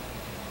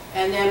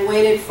 and then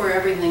waited for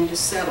everything to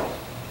settle.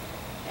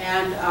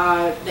 And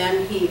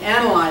then he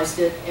analyzed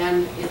it,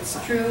 and it's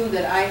true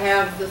that I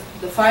have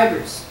the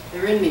fibers.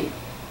 They're in me.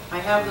 I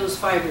have those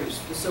fibers,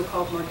 the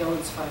so-called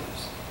Morgellons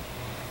fibers.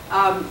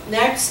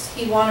 Next,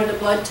 he wanted a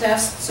blood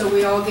test, so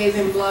we all gave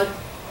him blood,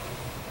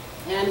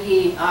 and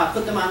he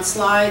put them on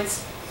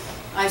slides.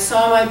 I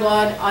saw my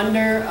blood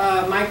under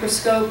a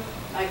microscope.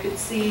 I could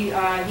see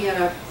he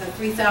had a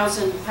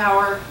 3,000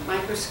 power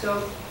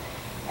microscope,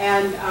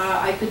 and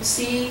I could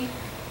see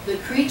the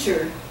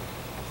creature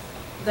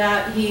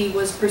that he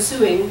was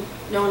pursuing,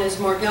 known as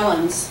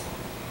Morgellons,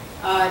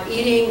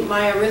 eating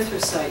my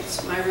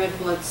erythrocytes, my red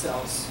blood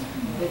cells.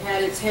 It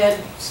had its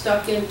head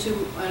stuck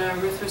into an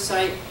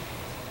erythrocyte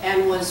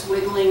and was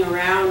wiggling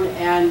around,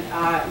 and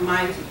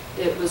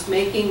it was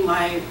making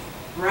my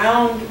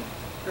round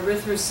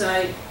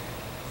erythrocyte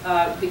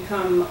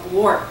become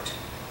warped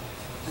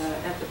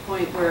at the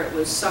point where it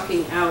was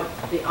sucking out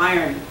the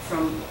iron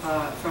from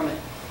it.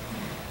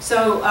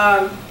 So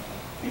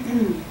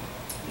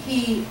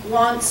he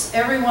wants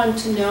everyone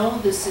to know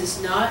this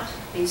is not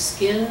a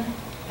skin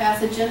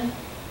pathogen.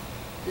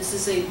 This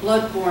is a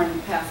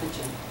blood-borne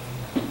pathogen.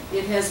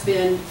 It has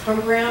been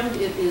programmed,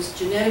 it is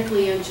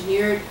genetically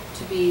engineered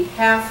to be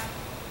half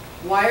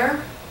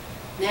wire,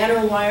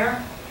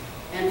 nanowire,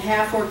 and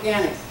half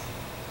organic.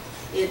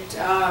 It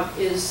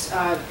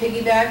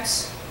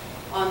piggybacks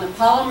on the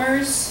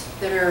polymers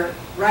that are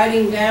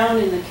riding down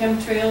in the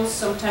chemtrails.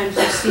 Sometimes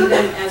you see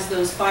them as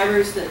those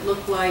fibers that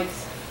look like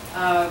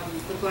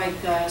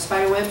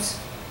spider webs.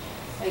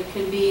 It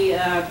can be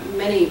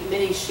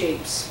many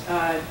shapes,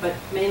 but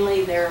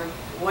mainly they're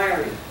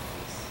wiry.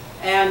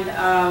 And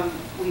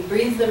we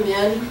breathe them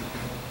in,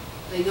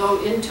 They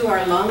go into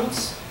our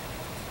lungs,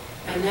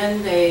 and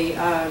then they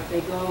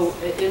go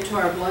into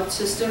our blood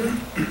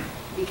system.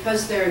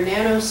 Because they're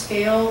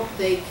nanoscale,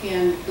 they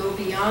can go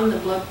beyond the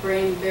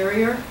blood-brain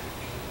barrier.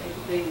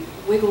 They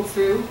wiggle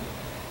through.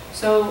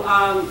 So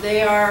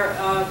they are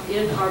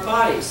in our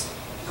bodies,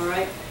 all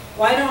right?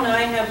 Why don't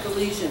I have the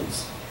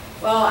lesions?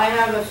 Well, I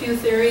have a few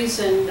theories,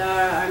 and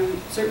I'm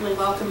certainly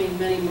welcoming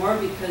many more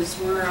because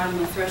we're on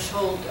the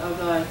threshold of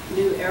a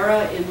new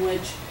era in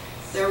which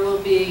there will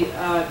be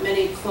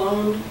many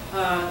cloned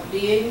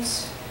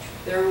beings,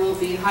 there will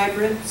be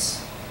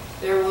hybrids,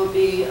 there will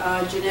be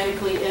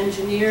genetically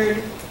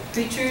engineered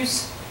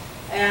creatures,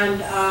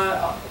 and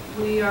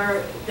we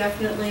are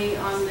definitely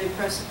on the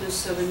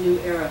precipice of a new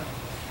era.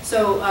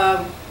 So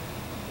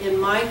in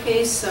my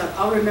case,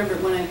 I'll remember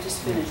it when I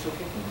just finished,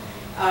 okay?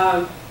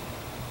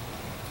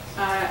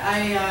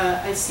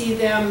 I see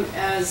them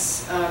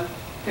as a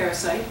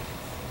parasite,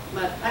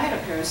 but I had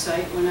a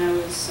parasite when I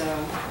was,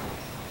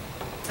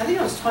 I think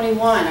I was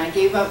 21. I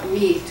gave up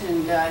meat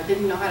and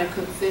didn't know how to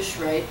cook fish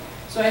right.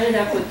 So I ended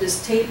up with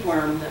this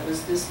tapeworm that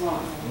was this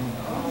long.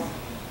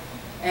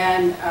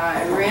 And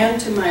I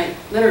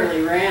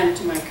literally ran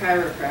to my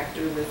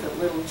chiropractor with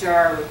a little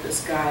jar with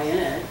this guy in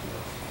it.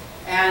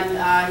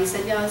 And he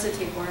said, yeah, that's a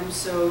tapeworm,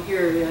 so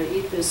here,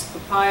 eat this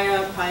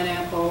papaya,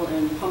 pineapple,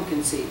 and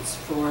pumpkin seeds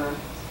for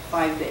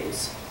 5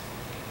 days.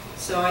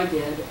 So I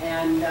did,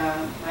 and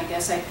I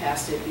guess I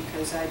passed it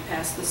because I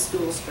passed the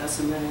stool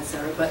specimen,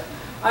 etc. But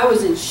I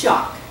was in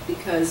shock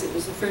because it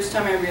was the first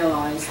time I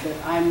realized that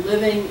I'm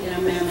living in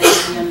a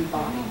mammalian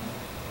body.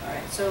 All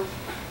right, so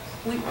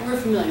we're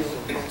familiar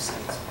with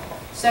parasites.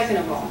 Second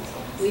of all,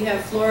 we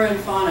have flora and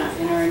fauna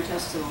in our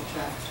intestinal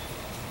tract.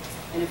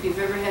 And if you've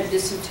ever had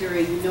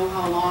dysentery, you know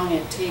how long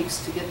it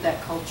takes to get that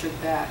culture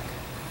back.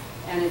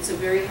 And it's a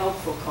very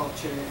helpful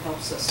culture. It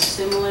helps us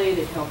assimilate,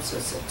 it helps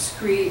us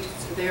excrete.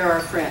 They're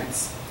our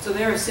friends. So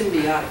they're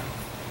symbiotic.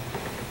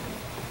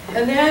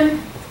 And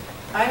then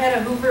I had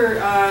a Hoover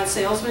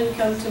salesman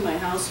come to my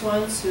house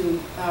once who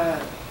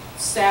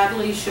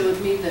sadly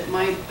showed me that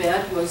my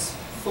bed was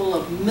full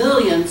of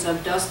millions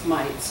of dust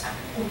mites,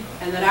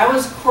 and that I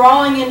was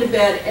crawling into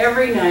bed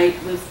every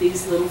night with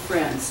these little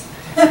friends.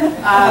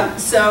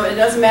 So it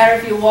doesn't matter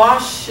if you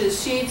wash the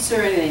sheets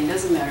or anything, it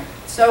doesn't matter.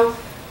 So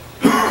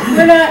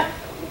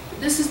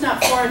this is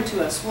not foreign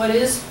to us. What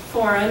is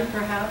foreign,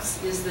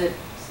 perhaps, is that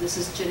this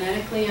is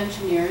genetically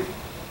engineered,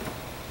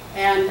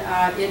 and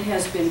it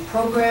has been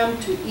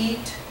programmed to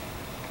eat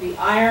the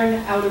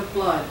iron out of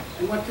blood.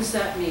 And what does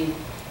that mean?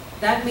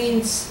 That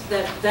means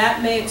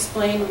that may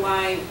explain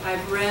why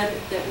I've read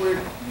that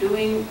we're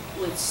doing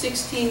with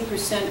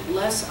 16%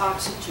 less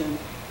oxygen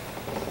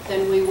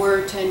than we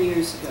were 10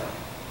 years ago.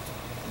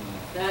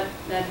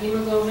 That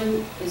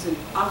hemoglobin is an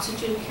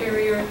oxygen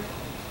carrier,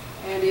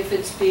 and if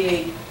it's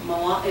being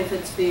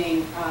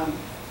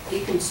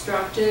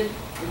deconstructed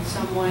in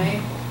some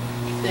way,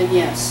 then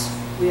yes,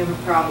 we have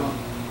a problem.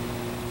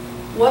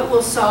 What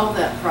will solve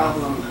that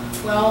problem?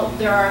 Well,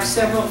 there are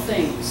several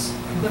things.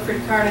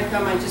 Clifford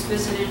Carnicum, I just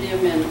visited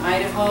him in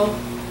Idaho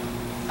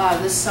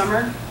this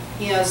summer.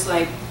 He has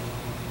like,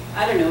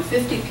 I don't know,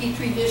 50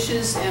 petri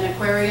dishes and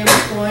aquariums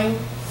going.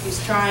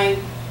 He's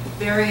trying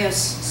various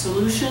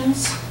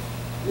solutions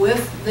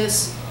with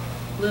this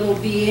little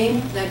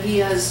being that he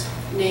has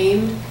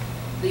named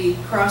the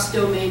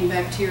cross-domain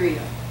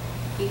bacteria.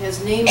 He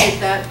has named it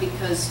that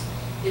because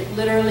it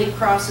literally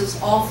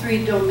crosses all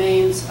 3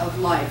 domains of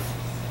life.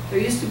 There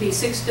used to be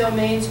 6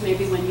 domains,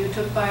 maybe when you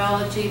took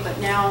biology, but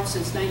now,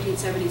 since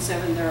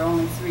 1977, there are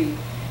only 3.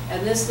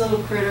 And this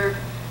little critter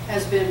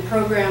has been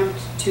programmed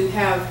to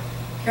have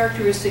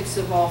characteristics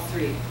of all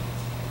 3.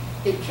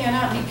 It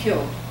cannot be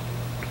killed.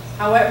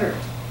 However,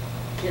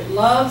 it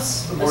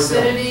loves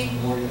acidity.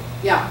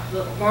 Yeah,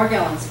 the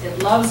Morgellons.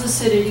 It loves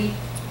acidity,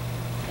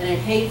 and it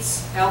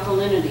hates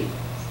alkalinity.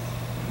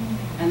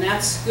 And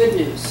that's good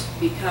news,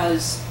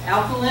 because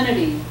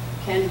alkalinity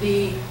can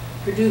be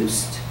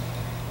produced,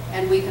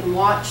 and we can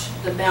watch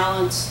the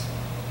balance,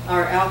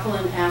 our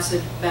alkaline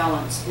acid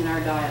balance in our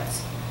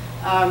diets.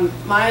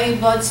 My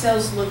blood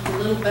cells looked a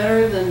little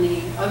better than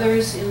the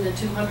others in the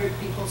 200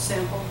 people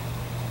sample,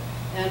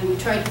 and we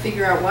tried to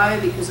figure out why,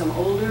 because I'm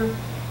older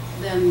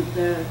than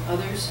the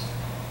others.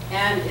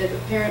 And it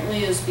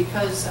apparently is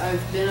because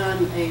I've been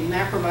on a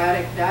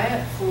macrobiotic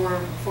diet for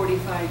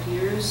 45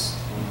 years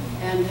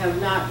and have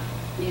not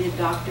needed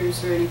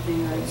doctors or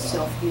anything. I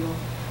self-heal.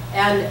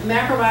 And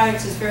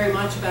macrobiotics is very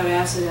much about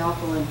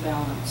acid-alkaline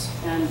balance.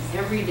 And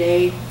every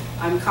day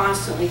I'm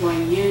constantly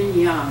going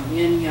yin-yang,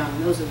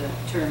 yin-yang. Those are the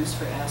terms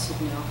for acid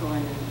and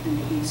alkaline in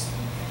the East.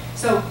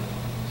 So,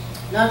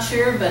 not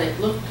sure, but it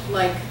looked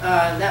like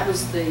that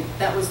was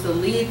the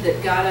lead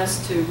that got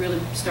us to really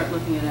start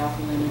looking at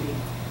alkalinity.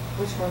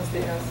 Which one's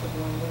the acid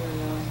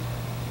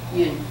one?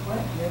 Yin.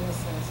 What? Yin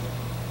is acid.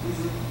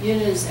 Mm-hmm.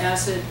 Yin is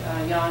acid,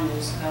 yang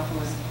is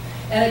alkaline.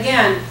 And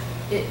again,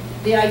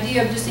 the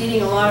idea of just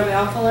eating a lot of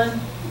alkaline,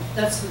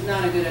 that's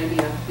not a good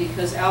idea,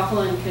 because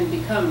alkaline can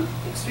become,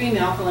 extreme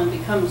alkaline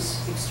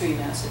becomes extreme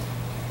acid.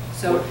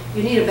 So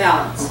you need a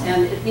balance,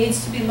 and it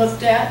needs to be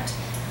looked at.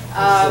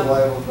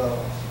 Saliva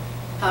balance.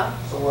 Huh?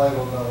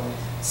 Saliva balance.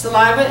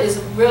 Saliva is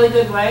a really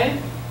good way,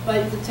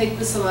 but to take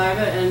the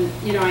saliva and,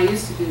 you know, I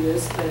used to do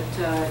this, but,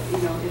 you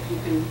know, if you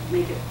can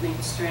make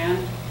a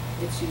strand,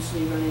 it's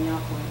usually running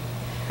outward.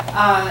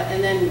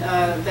 And then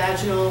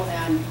vaginal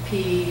and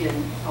pee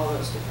and all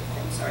those different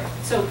things, sorry.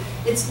 So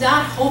it's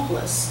not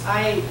hopeless.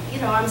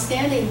 I'm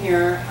standing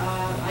here,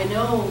 I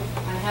know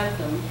I have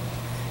them,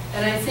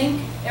 and I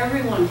think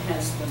everyone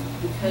has them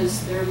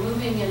because they're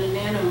moving in a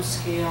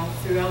nanoscale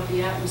throughout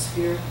the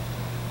atmosphere.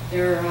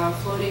 They're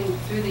floating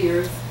through the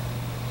earth,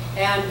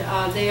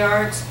 and they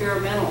are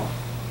experimental.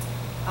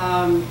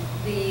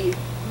 The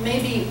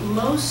maybe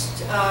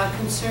most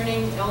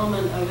concerning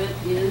element of it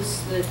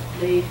is that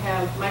they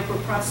have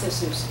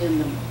microprocessors in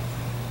them.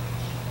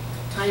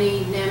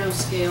 Tiny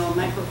nanoscale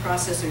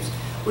microprocessors,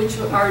 which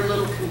are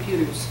little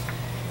computers.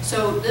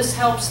 So this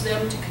helps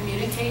them to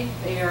communicate.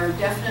 They are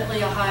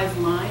definitely a hive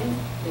mind.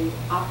 They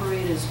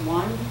operate as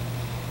one.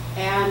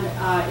 And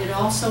it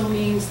also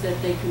means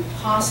that they can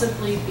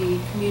possibly be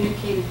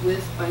communicated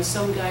with by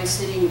some guy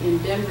sitting in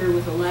Denver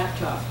with a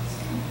laptop.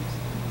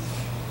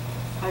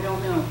 I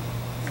don't know.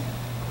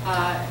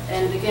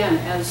 And again,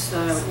 as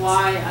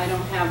why I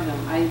don't have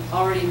them. I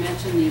already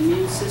mentioned the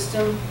immune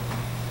system.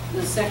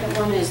 The second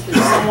one is that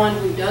someone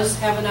who does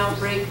have an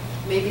outbreak,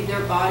 maybe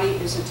their body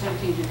is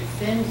attempting to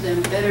defend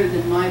them better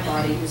than my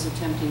body is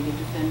attempting to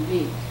defend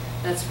me.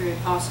 That's very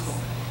possible.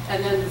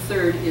 And then the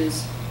third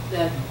is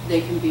that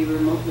they can be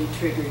remotely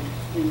triggered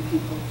in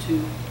people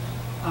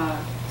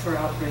for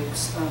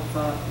outbreaks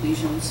of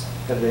lesions.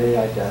 Have they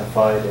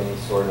identified any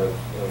sort of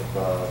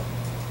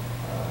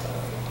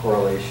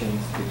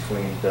correlations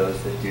between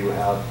those that do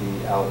have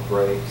the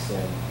outbreaks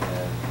and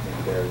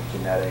maybe their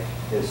genetic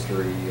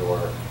history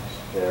or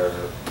their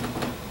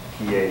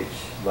pH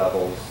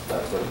levels,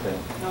 that sort of thing?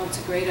 No,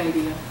 it's a great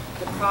idea.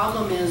 The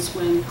problem is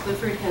when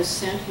Clifford has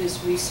sent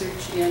his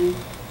research in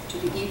to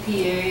the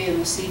EPA and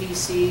the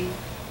CDC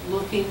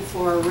looking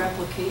for a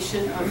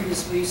replication of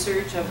his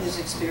research, of his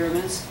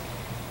experiments,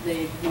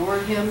 they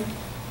ignored him.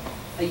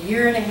 A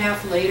year and a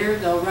half later,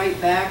 they'll write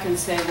back and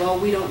say, well,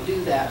 we don't do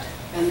that.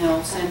 And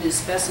they'll send his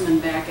specimen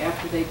back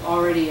after they've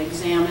already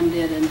examined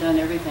it and done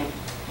everything.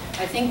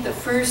 I think the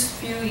first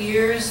few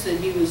years that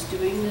he was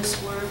doing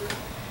this work,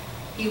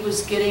 he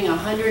was getting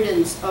about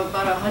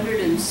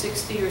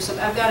 160 or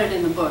something. I've got it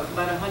in the book,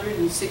 about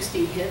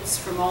 160 hits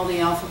from all the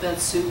alphabet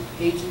soup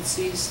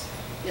agencies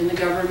in the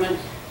government.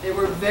 They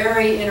were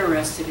very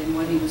interested in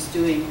what he was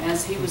doing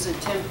as he was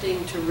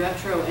attempting to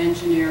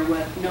retro-engineer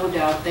what no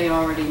doubt they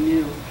already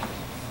knew.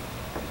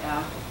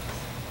 Yeah.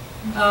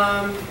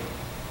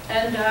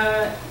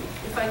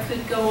 If I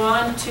could go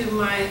on to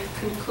my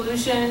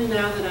conclusion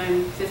now that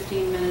I'm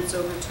 15 minutes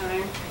over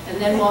time, and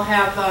then we'll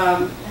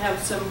have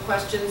some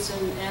questions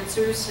and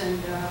answers, and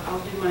I'll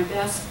do my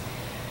best.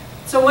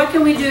 So what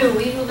can we do?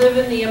 We who live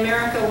in the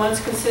America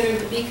once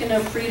considered the beacon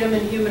of freedom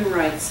and human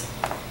rights.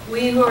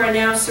 We who are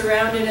now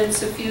surrounded and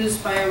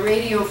suffused by a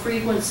radio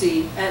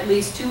frequency at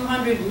least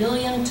 200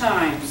 million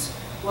times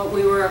what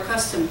we were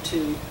accustomed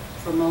to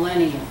for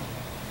millennia.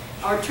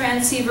 Our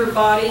transceiver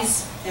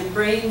bodies and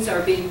brains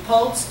are being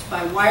pulsed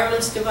by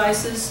wireless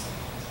devices,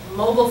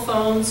 mobile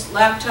phones,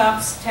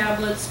 laptops,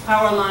 tablets,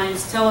 power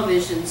lines,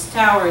 televisions,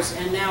 towers,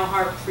 and now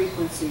HAARP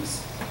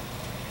frequencies.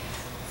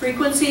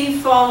 Frequency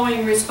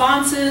following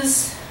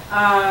responses,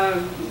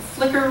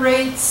 flicker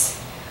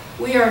rates,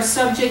 we are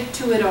subject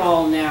to it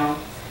all now,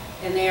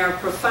 and they are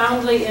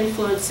profoundly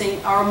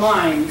influencing our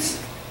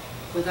minds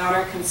without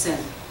our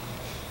consent.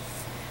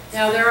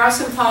 Now there are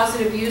some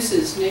positive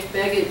uses Nick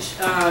Begich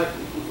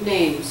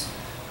names.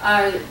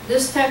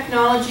 This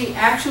technology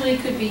actually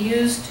could be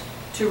used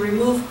to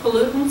remove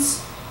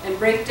pollutants and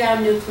break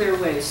down nuclear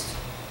waste.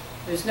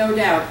 There's no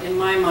doubt in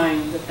my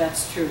mind that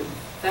that's true.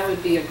 That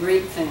would be a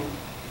great thing.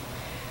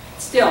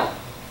 Still,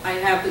 I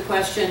have the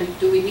question,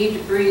 do we need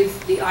to breathe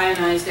the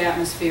ionized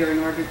atmosphere in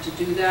order to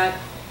do that?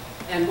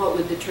 And what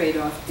would the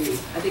trade-off be?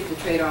 I think the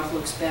trade-off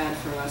looks bad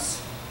for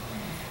us.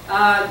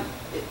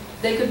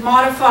 They could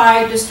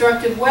modify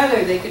destructive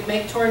weather. They could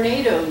make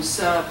tornadoes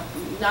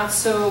not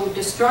so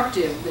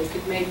destructive. They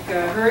could make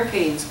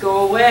hurricanes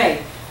go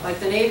away, like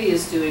the Navy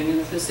is doing in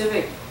the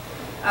Pacific.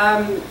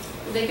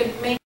 They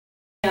could make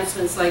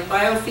enhancements like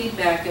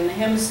biofeedback and the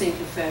hemisync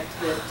effect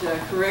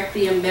that correct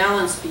the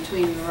imbalance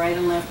between the right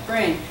and left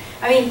brain.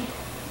 I mean,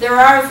 there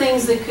are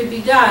things that could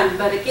be done,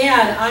 but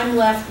again, I'm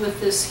left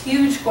with this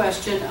huge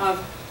question of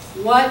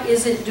what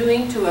is it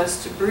doing to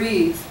us to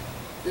breathe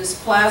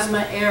this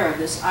plasma air,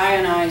 this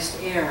ionized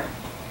air?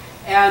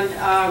 And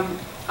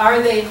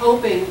are they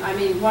hoping, I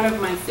mean, one of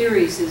my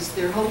theories is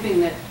they're hoping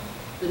that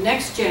the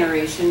next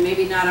generation,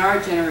 maybe not our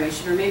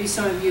generation, or maybe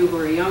some of you who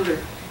are younger,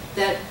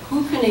 that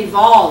who can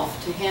evolve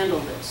to handle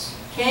this?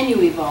 Can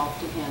you evolve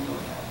to handle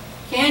it?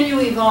 Can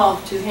you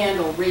evolve to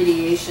handle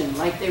radiation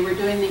like they were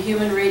doing the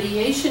human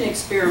radiation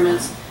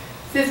experiments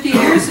 50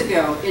 years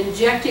ago,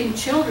 injecting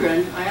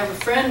children? I have a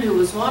friend who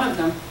was one of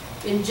them,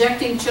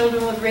 injecting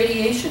children with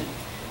radiation.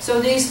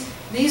 So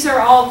these are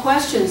all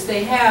questions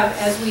they have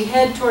as we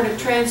head toward a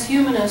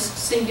transhumanist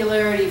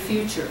singularity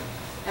future.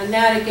 And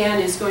that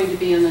again is going to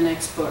be in the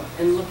next book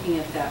and looking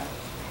at that.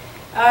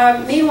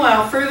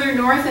 Meanwhile, further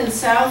north and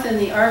south in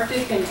the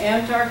Arctic and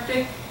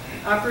Antarctic,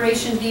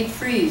 Operation Deep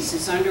Freeze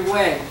is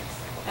underway.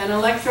 An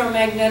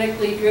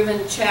electromagnetically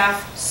driven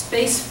chaff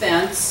space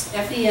fence,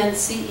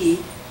 FENCE,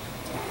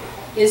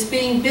 is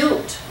being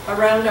built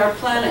around our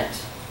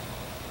planet.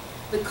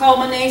 The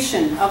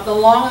culmination of the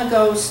long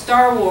ago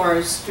Star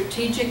Wars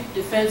Strategic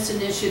Defense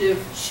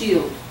Initiative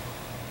SHIELD,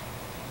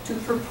 to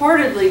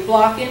purportedly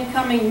block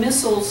incoming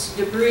missiles,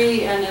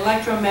 debris, and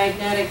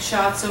electromagnetic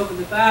shots over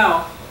the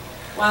bow,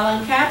 while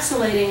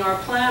encapsulating our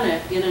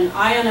planet in an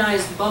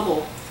ionized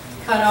bubble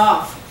cut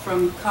off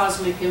from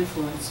cosmic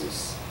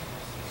influences.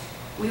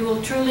 We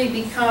will truly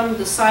become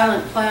the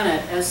silent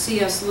planet as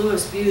C.S.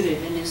 Lewis viewed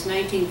it in his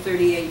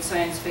 1938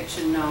 science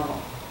fiction novel.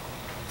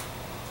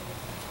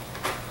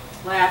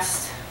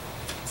 Last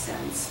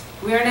sentence.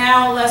 We are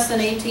now less than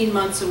 18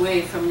 months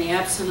away from the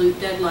absolute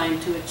deadline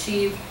to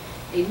achieve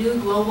a new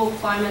global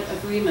climate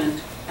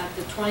agreement at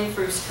the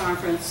 21st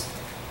Conference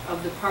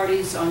of the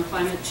Parties on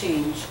Climate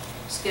Change,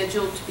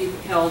 scheduled to be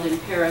held in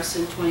Paris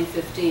in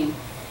 2015.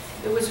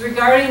 It was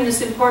regarding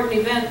this important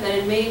event that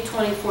in May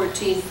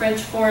 2014,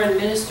 French Foreign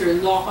Minister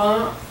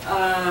Laurent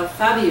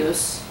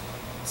Fabius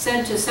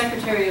said to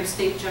Secretary of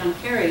State John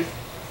Kerry,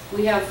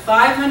 "We have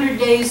 500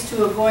 days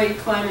to avoid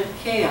climate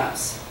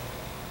chaos."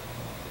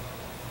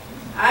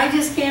 I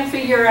just can't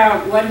figure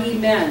out what he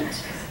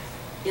meant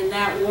in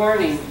that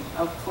warning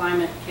of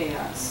climate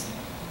chaos.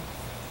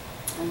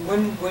 And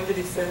When did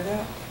he say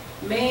that?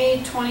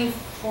 May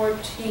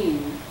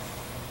 2014.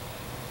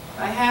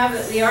 I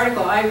have the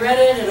article. I read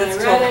it and I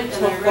read it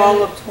and I fall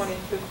read of it.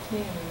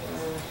 2015.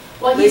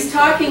 Well, he's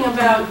talking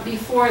about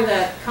before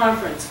that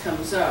conference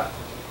comes up.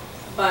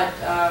 But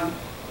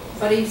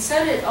he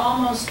said it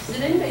almost,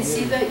 did anybody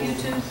see that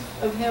YouTube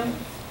of him?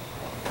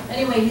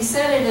 Anyway, he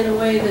said it in a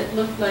way that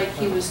looked like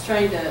he was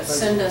trying to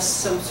send us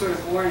some sort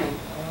of warning.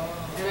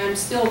 And I'm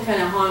still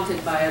kind of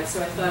haunted by it,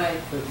 so I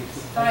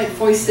thought I'd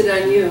voice it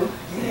on you.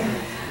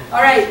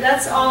 All right,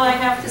 that's all I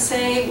have to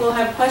say. We'll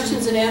have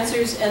questions and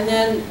answers, and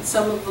then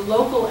some of the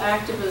local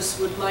activists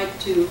would like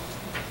to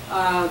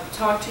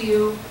talk to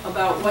you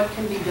about what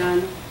can be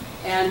done.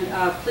 And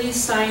please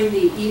sign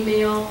the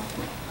email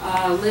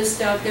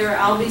list out there.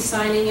 I'll be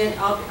signing it.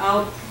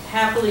 I'll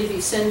happily be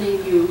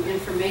sending you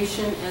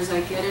information as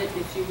I get it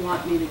if you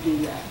want me to do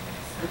that.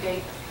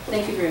 Okay?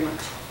 Thank you very much.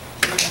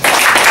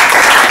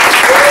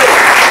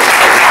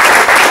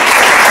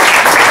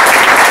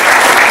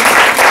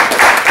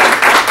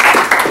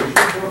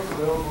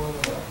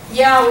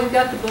 Yeah, we've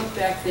got the book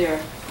back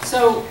there.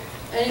 So,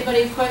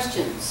 anybody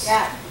questions?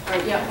 Yeah. All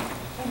right, yeah.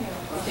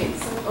 Okay,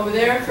 over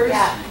there first?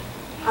 Yeah.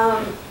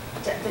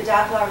 The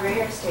Doppler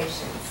radar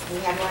stations. We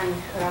had one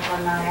put up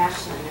on Mount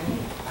Ashland. Any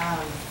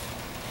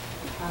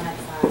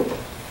comments on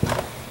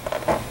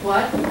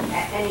What?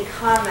 any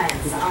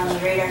comments on the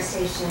radar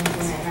stations and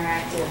the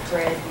interactive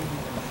grid?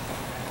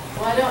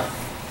 Well, I don't,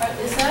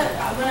 is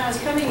that, when I was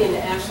coming into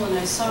Ashland,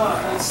 I saw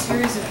a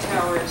series of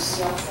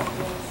towers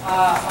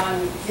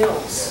on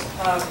hills.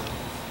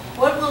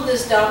 What will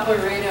this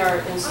Doppler radar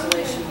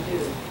installation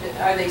do?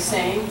 Are they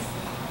saying?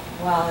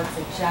 Well, it's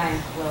a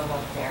giant globe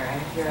up there,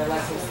 and if you're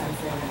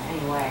electrosensitive in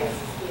any way,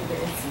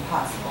 it's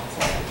impossible to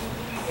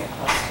get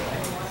close to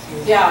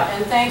it. Yeah,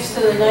 and thanks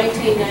to the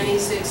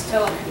 1996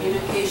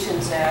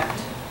 Telecommunications Act,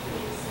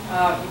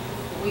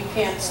 we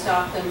can't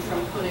stop them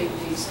from putting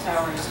these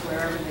towers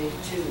wherever they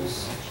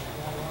choose.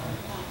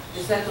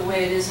 Is that the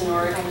way it is in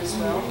Oregon as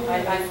well?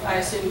 I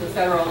assume the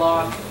federal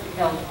law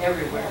held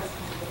everywhere.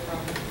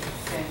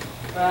 Okay.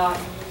 Well,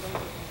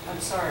 I'm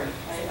sorry.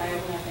 I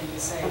have nothing to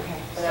say. Okay.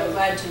 But I'm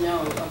glad to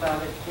know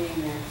about it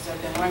being there, because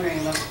I've been wondering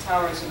about the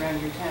towers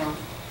around your town.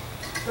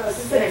 So this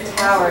isn't a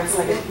tower, it's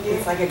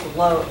like a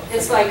globe.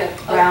 It's like a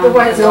round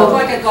does it look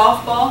like a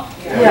golf ball?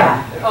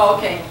 Yeah. Oh,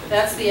 okay.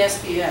 That's the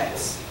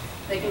SPX.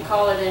 They can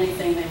call it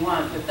anything they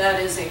want, but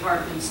that is a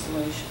HAARP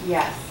installation.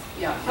 Yes.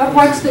 Yeah. I've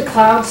watched the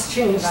clouds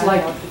change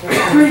like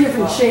 3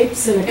 different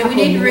shapes in a Okay, couple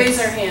we need to minutes. raise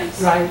our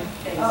hands. Right.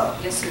 Okay.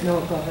 Yes, sir.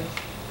 No problem.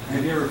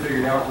 Have you ever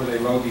figured out where they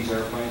load these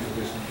airplanes with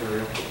this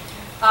material?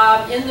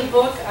 In the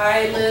book,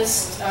 I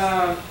list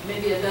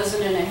maybe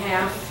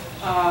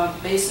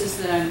 12.5 bases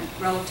that I'm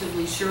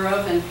relatively sure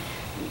of, and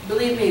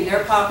believe me,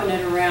 they're popping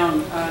it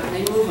around.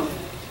 They move them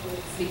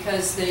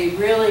because they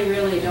really,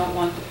 really don't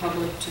want the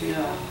public to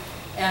know.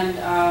 And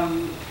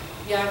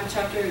yeah, I have a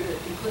chapter that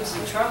includes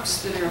the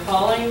trucks that are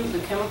hauling the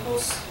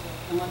chemicals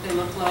and what they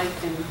look like.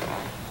 And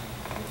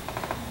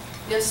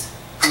yes,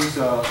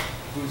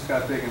 Who's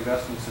got big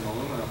investments in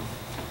aluminum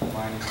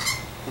mining?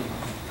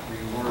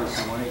 Where is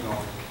the money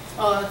going?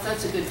 oh,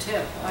 that's a good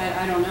tip.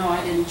 I don't know.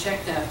 I didn't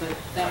check that, but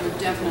that would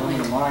definitely.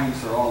 Aluminum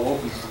mines are all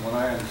open from what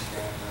I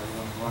understand.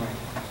 Everyone's running.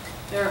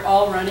 They're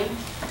all running?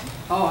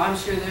 Oh, I'm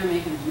sure they're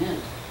making a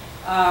mint.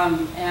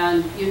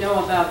 And you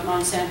know about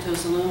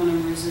Monsanto's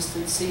aluminum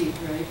resistant seed,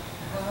 right?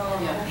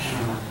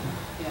 Yeah.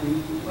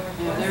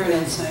 Yeah, they're an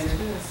insider.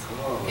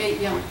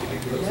 Okay, yeah.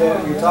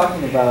 So you're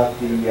talking about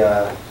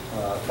the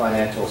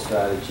financial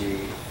strategy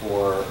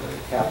for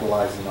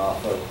capitalizing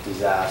off of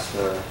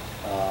disaster,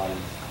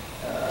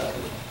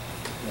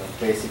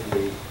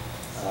 basically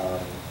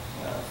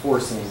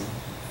forcing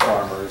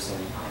farmers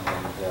and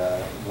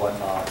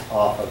whatnot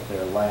off of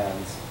their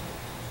lands.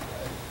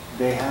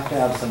 They have to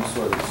have some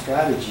sort of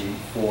strategy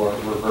for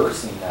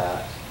reversing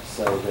that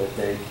so that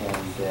they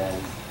can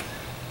then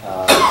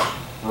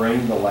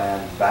bring the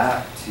land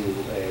back to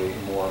a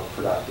more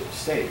productive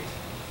state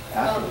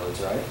afterwards,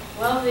 right?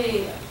 Well,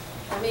 the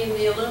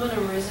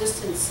aluminum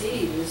resistant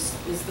seed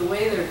is the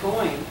way they're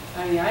going.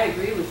 I mean, I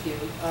agree with you,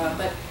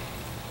 but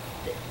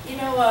you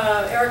know,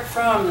 Eric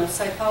Fromm, the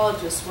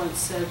psychologist, once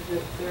said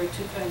that there are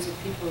two kinds of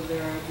people.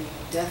 There are the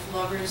death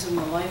lovers and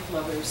the life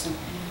lovers, and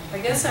I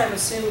guess I've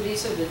assumed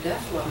these are the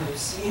death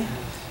lovers.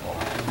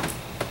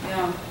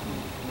 Yeah.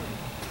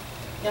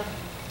 Yeah.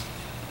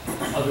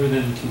 Other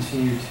than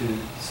continue to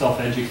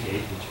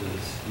self-educate, which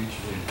is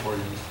hugely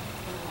important,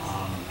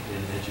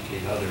 and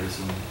educate others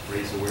and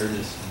raise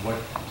awareness, what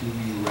do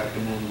you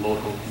recommend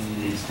local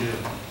communities do?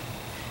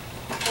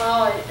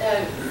 Well,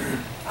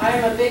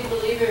 I'm a big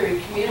believer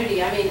in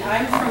community. I mean,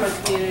 I'm from a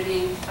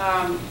community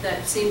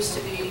that seems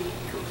to be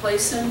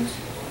complacent,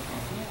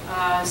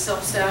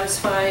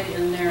 self-satisfied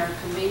in their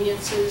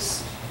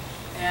conveniences,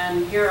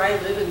 and here I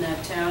live in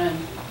that town,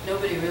 and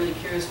nobody really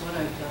cares what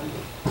I've done.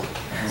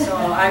 So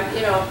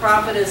you know,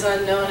 profit is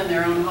unknown in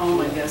their own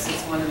home. I guess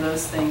it's one of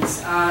those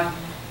things.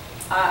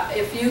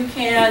 If you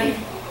can,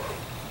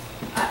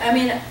 I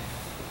mean,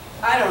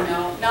 I don't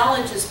know.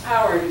 Knowledge is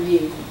power to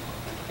me.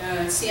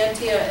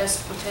 Scientia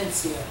est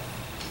potentia.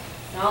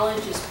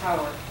 Knowledge is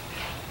power.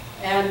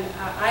 And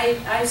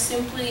I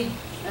simply,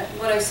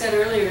 what I said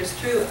earlier is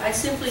true, I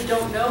simply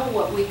don't know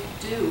what we could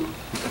do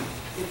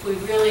if we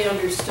really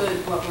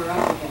understood what we're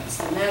up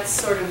against. And that's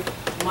sort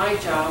of my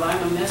job.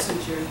 I'm a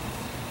messenger.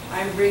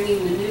 I'm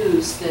bringing the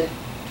news that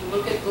to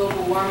look at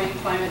global warming,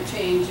 climate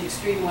change,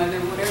 extreme weather,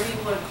 whatever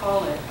you want to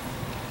call it,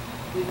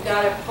 we've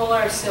got to pull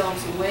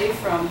ourselves away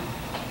from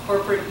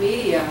corporate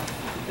media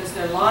because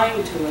they're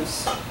lying to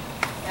us.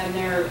 And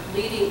they're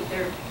leading,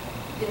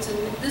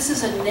 this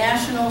is a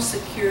national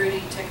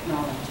security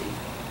technology.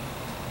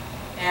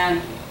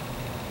 And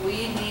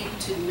we need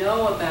to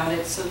know about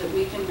it so that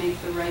we can make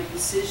the right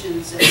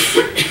decisions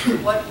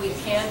and what we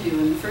can do.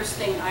 And the first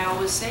thing I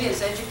always say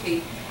is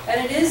educate.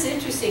 And it is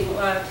interesting,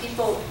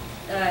 people,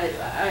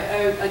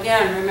 I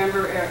again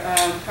remember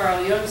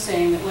Carl Jung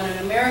saying that when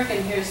an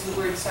American hears the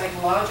word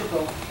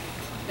psychological,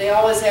 they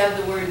always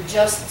add the word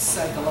just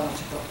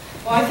psychological.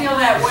 Well, I feel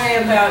that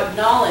way about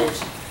knowledge.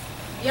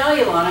 Yeah,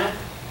 Elana,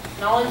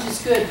 knowledge is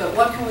good, but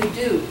what can we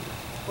do?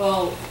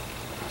 Well,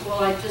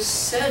 I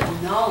just said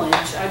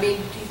knowledge. I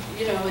mean,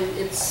 you know,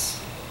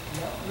 it's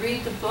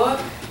read the book.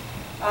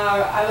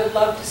 I would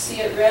love to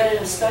see it read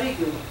in a study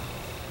group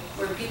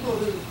where people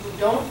who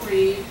don't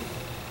read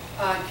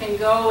can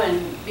go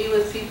and be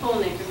with people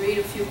and they can read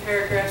a few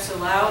paragraphs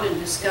aloud and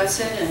discuss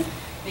it and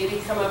maybe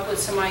come up with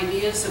some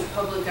ideas of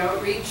public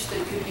outreach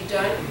that could be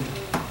done.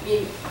 I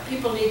mean,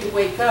 people need to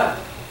wake up.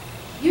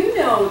 You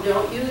know,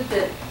 don't you,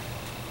 that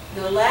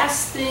the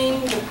last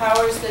thing the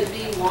powers that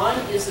be want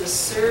is a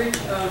surge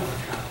of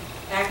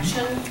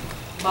action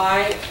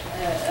by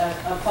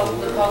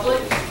the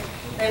public.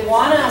 They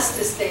want us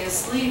to stay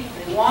asleep.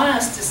 They want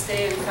us to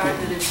stay in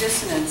cognitive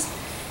dissonance.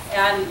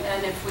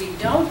 And if we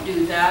don't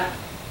do that,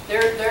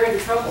 they're in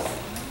trouble.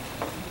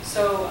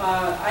 So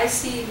I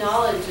see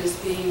knowledge as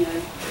being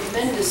a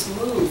tremendous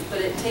move, but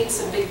it takes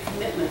a big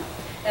commitment.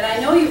 And I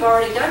know you've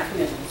already got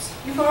commitments.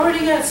 You've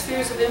already got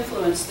spheres of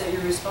influence that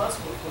you're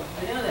responsible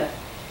for. I know that.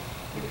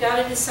 You've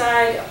got to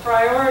decide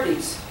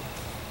priorities.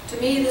 To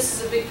me, this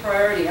is a big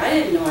priority. I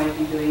didn't know I'd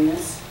be doing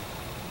this,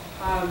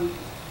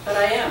 but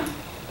I am.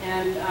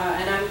 And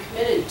I'm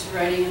committed to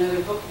writing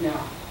another book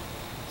now.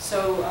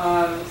 So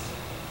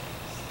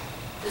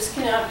this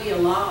cannot be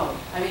allowed.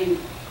 I mean,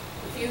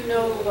 if you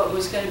know what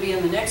was going to be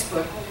in the next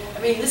book, I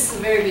mean, this is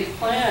a very big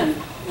plan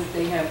that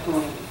they have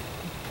going.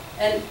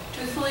 And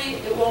truthfully,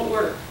 it won't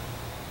work.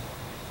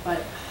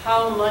 But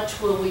how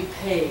much will we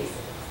pay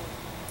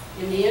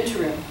in the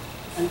interim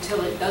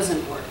until it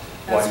doesn't work?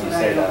 That's what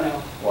I don't know.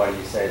 Why do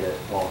you say that it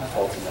won't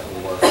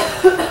ultimately work?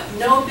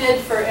 No bid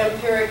for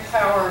empiric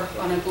power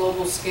on a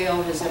global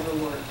scale has ever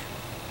worked.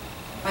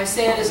 I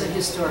say it as a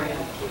historian.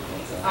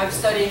 I've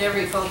studied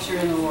every culture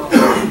in the world.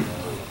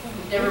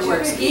 It never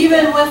works,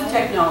 even with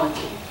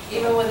technology,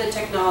 even with a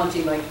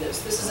technology like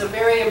this. This is a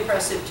very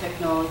impressive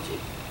technology.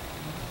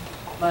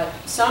 But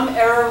some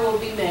error will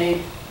be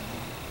made,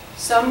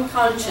 some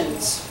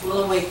conscience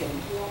will awaken.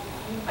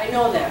 I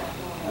know that.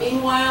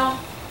 Meanwhile,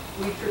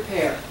 we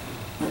prepare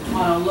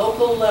on a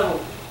local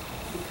level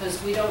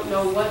because we don't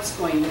know what's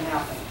going to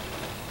happen.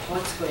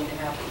 What's going to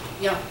happen?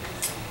 Yeah.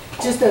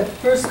 Just a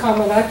first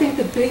comment. I think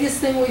the biggest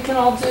thing we can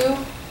all do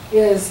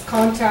is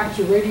contact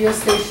your radio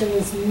station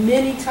as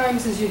many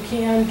times as you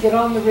can. Get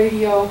on the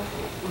radio,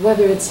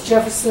 whether it's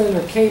Jefferson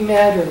or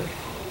KMED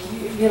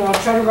or, you know,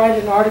 try to write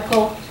an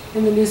article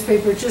in the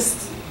newspaper.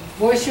 Just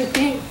voice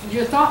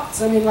your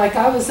thoughts. I mean, like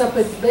I was up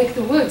at Lake of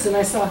the Woods and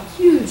I saw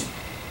huge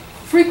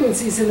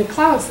frequencies in the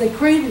clouds, they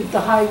created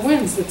the high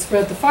winds that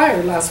spread the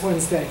fire last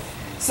Wednesday.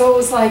 So it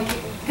was like,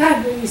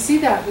 God, when you see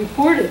that,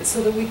 report it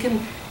so that we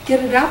can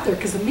get it out there,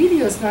 because the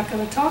media is not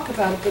going to talk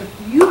about it, but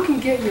you can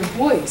get your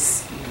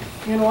voice,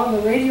 you know, on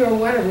the radio or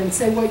whatever, and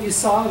say what you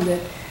saw, and that,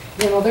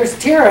 you know, there's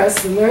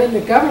terrorists and they're in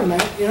the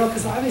government, you know,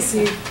 because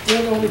obviously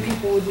they're the only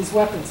people with these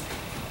weapons.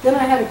 Then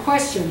I had a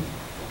question.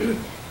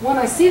 When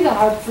I see the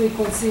HAARP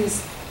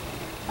frequencies,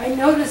 I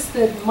notice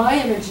that my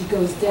energy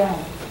goes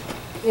down.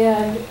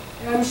 And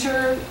I'm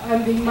sure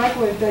I'm being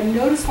microwaved. I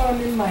notice when I'm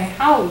in my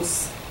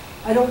house,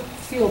 I don't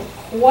feel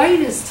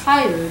quite as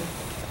tired.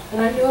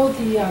 And I know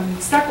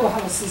the stucco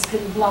houses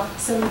can block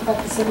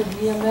 75% of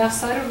the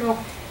EMFs. I don't know.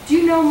 Do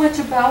you know much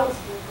about,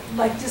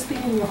 like, just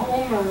being in your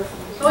home or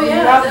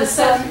out the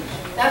sun?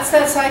 That's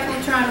that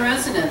cyclotron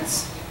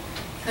resonance.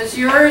 Because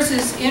yours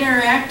is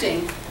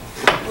interacting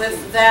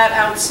with that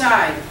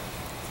outside.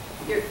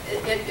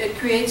 It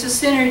creates a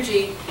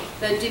synergy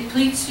that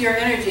depletes your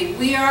energy.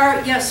 We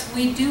are, yes,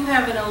 we do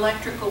have an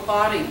electrical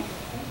body,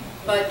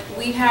 but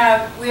we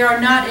are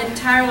not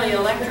entirely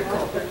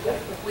electrical.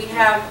 We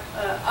have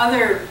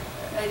other,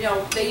 you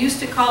know, they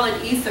used to call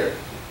it ether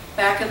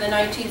back in the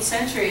 19th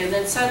century, and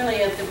then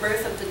suddenly at the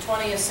birth of the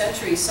 20th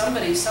century,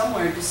 somebody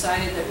somewhere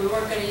decided that we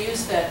weren't going to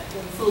use that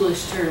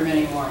foolish term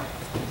anymore.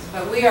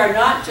 But we are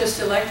not just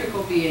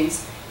electrical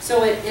beings,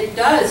 so it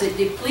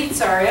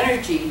depletes our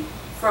energy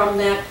from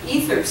that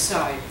ether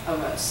side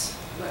of us.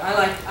 I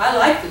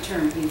like the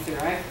term ether.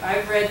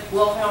 I've read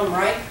Wilhelm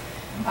Reich.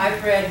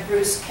 I've read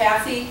Bruce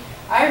Cathy.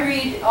 I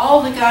read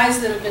all the guys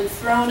that have been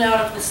thrown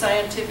out of the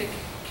scientific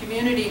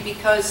community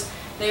because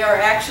they are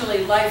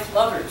actually life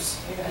lovers,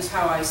 is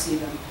how I see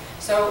them.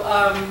 So,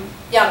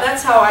 yeah,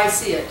 that's how I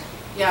see it.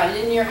 Yeah,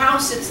 in your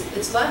house,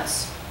 it's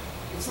less.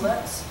 It's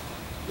less.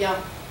 Yeah.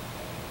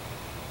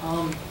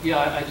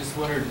 Yeah, I just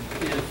wondered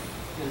if,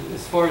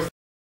 as far as the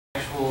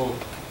actual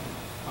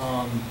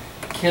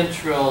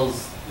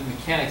chemtrails, the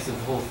mechanics of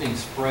the whole thing,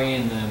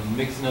 spraying them,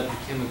 mixing up the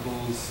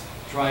chemicals,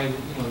 driving,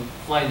 you know,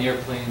 flying the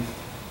airplanes,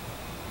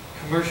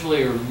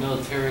 commercially or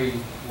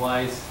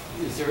military-wise,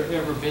 has there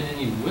ever been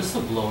any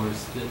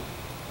whistleblowers that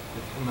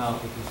come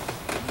out with this?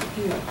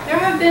 There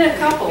have been a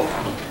couple,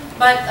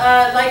 but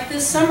like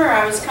this summer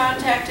I was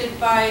contacted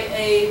by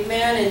a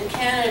man in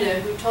Canada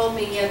who told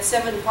me he had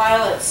 7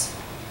 pilots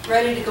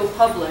ready to go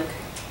public,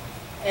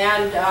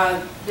 and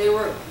we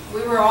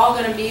were all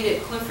going to meet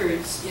at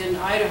Clifford's in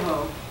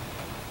Idaho,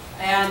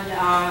 and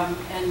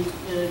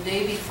the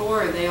day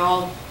before they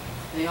all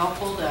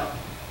pulled out.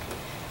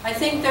 I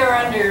think they're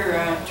under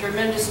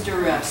tremendous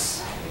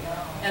duress,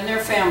 and their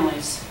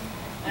families.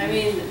 I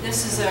mean,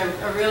 this is a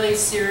really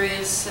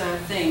serious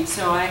thing.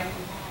 So I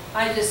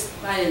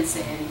didn't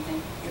say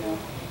anything. You know,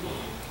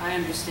 I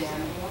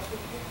understand.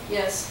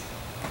 Yes.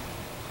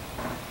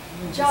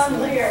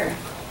 John Lear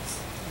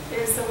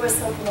is a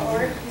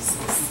whistleblower. He's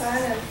the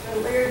son of the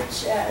Lear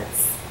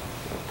Jets,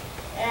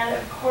 and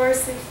of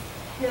course, if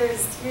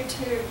his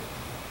YouTube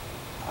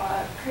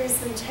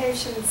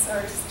presentations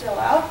are still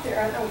out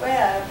there on the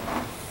web,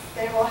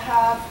 they will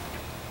have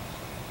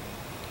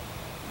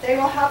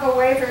a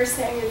waiver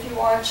saying if you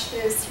watch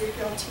this, you're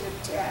guilty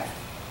of death.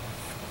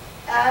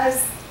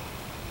 As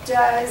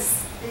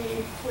does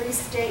the police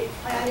state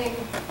planning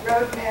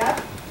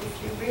roadmap.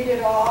 If you read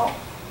it all,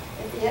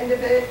 at the end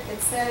of it, it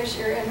says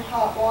you're in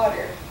hot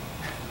water.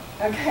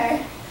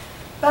 Okay?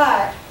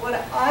 But what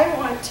I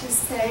want to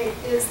say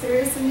is there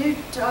is a new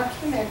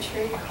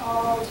documentary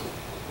called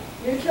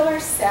Nuclear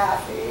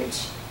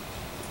Savage,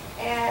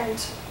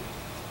 and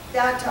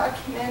that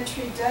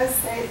documentary does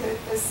say that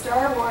the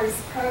Star Wars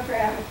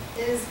program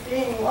is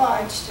being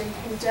launched and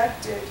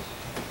conducted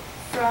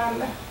from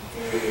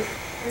the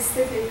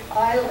Pacific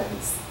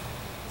Islands.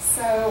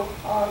 So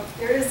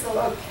there is a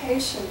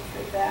location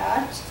for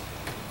that.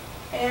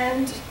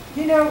 And,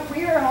 you know,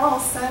 we are all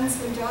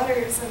sons and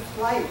daughters of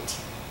light.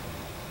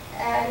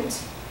 And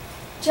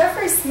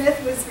Jeffrey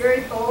Smith was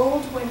very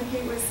bold when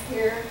he was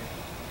here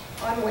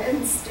on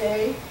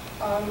Wednesday,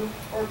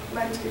 or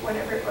Monday,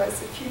 whenever it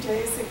was, a few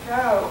days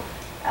ago,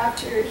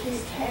 after he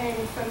came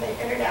from the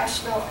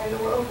international and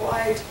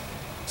worldwide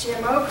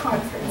GMO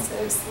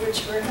conferences,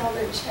 which were held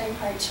in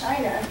Shanghai,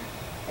 China,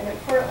 and in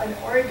Portland,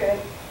 Oregon.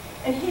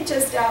 And he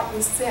just out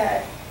and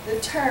said the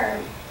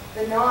term,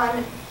 the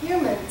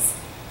non-humans.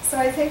 So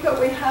I think what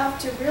we have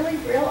to really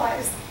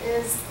realize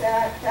is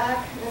that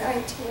back in the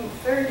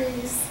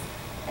 1930s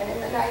and in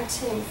the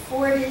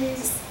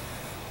 1940s,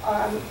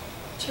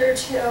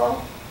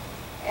 Churchill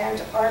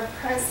and our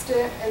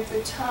president at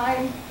the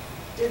time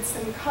did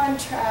some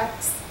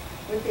contracts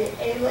with the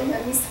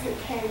aliens who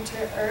came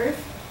to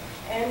Earth,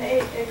 and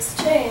they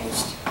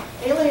exchanged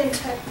alien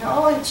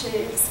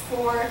technologies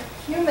for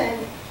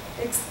human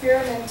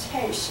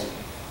experimentation.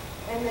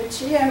 And the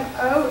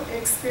GMO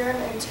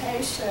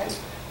experimentation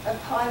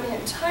upon the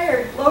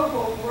entire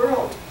global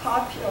world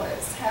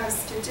populace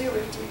has to do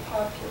with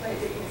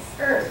depopulating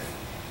the Earth.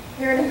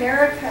 Here in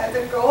America,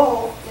 the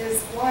goal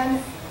is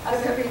 1 out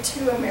of every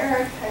 2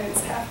 Americans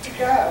have to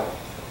go.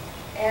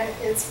 And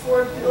it's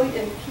 4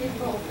 billion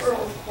people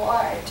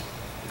worldwide.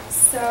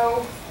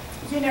 So,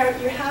 you know,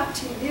 you have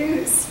to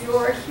use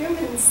your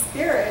human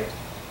spirit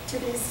to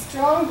be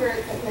stronger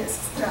than this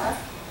stuff,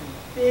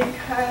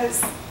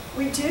 because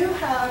we do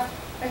have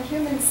a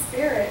human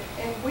spirit,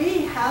 and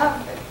we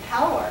have the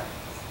power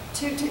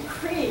to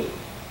decree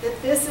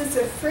that this is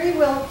a free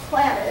will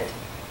planet,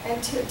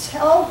 and to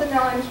tell the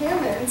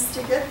non-humans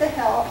to get the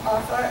hell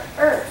off our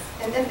Earth.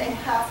 And then they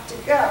have to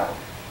go,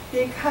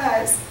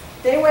 because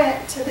they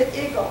went to the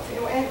eagle, they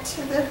went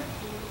to the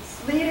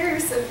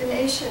leaders of the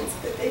nations,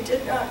 but they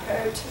did not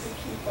go to the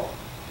people.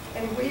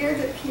 And we are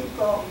the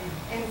people,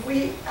 and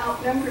we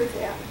outnumber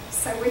them.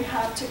 So we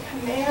have to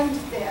command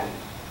them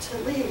to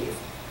leave.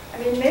 I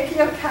mean,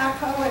 Mikio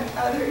Kaku and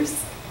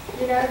others,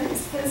 you know,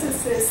 these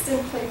physicists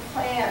simply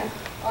plan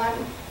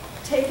on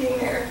taking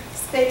their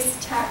space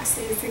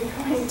taxis and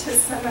going to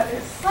some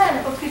other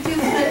planet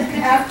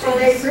after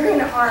they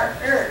ruin our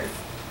Earth.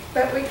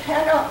 But we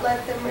cannot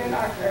let them ruin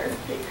our Earth,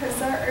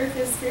 because our Earth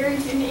is very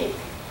unique.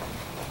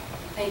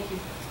 Thank you.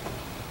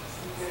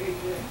 Very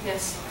good.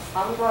 Yes.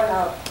 I'm going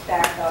to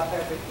back up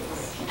everything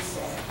that you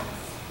said.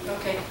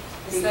 Okay.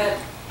 Is that?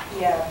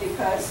 Yeah,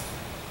 because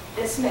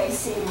this may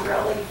seem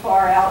really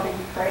far out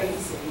and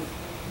crazy,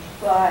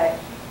 but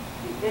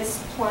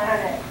this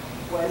planet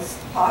was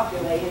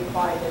populated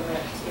by the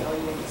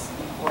reptilians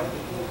before the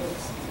human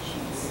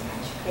species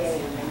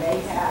came, and they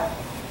have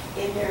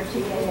in their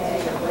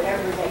DNA or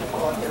whatever they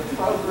call it, their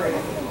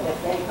programming,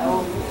 that they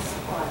own this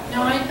planet.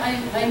 No,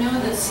 I know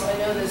this,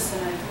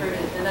 and I've heard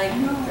it, and I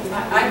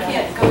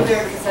can't go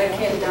there because I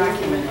can't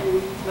document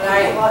it. But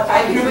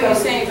I hear what you're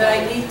saying, but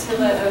I need to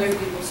let other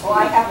people speak. Well,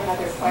 I have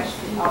another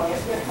question. I'll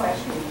ask you a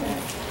question then.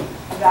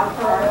 About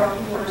for our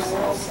own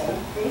personal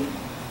safety,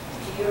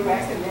 do you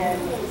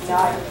recommend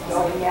not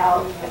going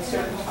out at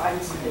certain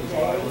times of the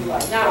day?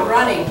 Like Not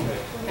running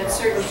at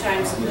certain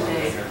times of the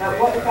day. Now,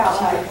 what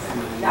about like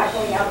not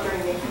going out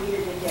during the heat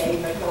of the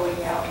day, but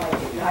going out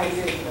like at night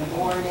or in the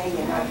morning,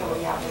 and not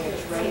going out when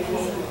it's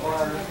raining,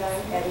 or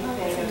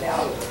anything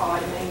about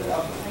timing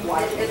of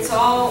what? It's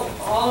all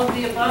of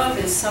the above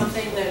is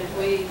something that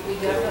we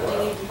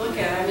definitely need to look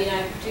at. I mean,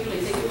 I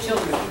particularly think of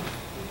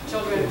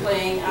children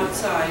playing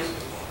outside.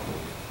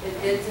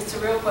 It's a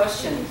real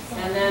question.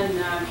 And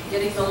then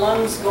getting the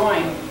lungs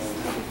going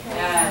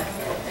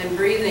and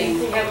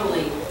breathing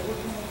heavily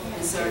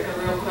is a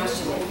real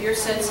question. If you're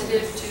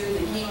sensitive to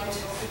the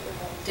heat,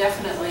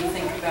 definitely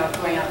think about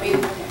going out. I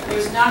mean,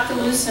 there's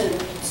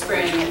noctilucent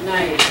spraying at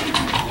night.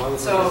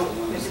 So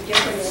There's a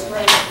different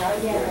spray at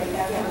night.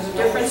 there's a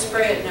different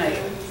spray at night.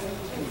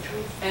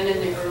 And in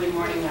the early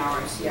morning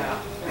hours,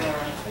 yeah.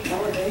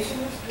 Elevation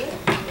is good.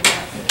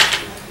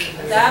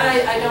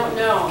 That I don't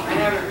know. I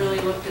haven't really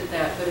looked at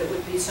that, but it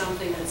would be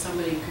something that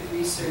somebody could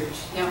research.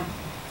 Yeah.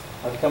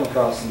 I've come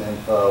across some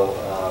info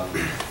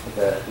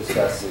that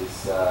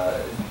discusses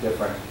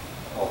different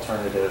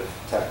alternative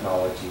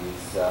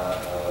technologies,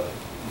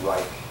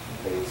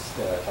 Reich-based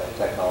type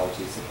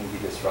technologies that can be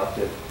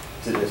disruptive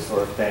to this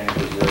sort of thing.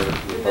 Does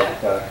your book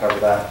cover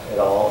that at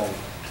all? And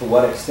to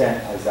what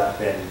extent has that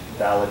been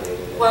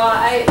validated? Well,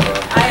 I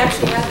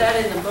actually had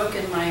that in the book,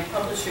 and my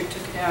publisher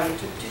took it out. He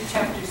took 2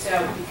 chapters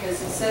out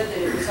because he said that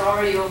it was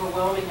already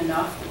overwhelming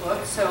enough, the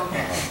book. So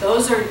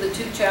those are the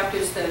 2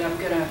 chapters that I'm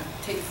going to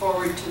take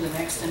forward to the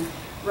next. And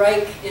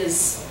Reich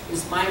is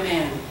my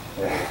man.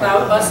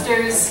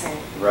 Cloudbusters,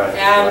 Right.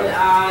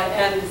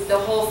 And the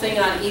whole thing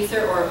on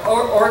ether or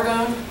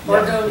orgone.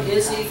 Orgone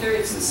is ether.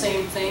 It's the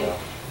same thing.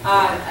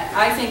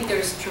 I think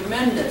there's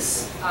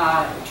tremendous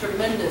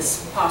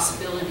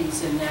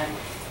possibilities in that.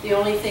 The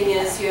only thing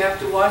is you have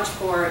to watch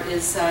for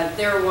is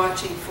they're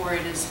watching for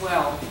it as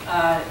well.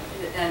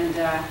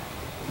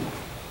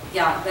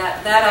 Yeah,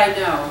 that I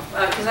know,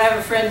 because I have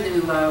a friend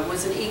who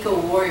was an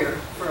eco-warrior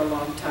for a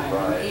long time.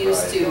 Right, he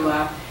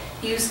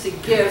used to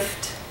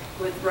gift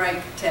with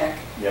Reich Tech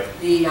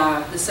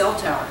the cell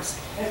towers,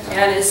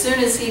 and as soon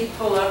as he'd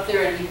pull up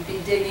there and he'd be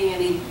digging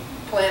and he'd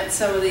plant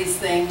some of these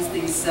things,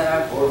 these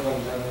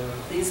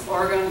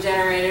orgone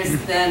generators,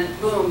 then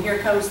boom, here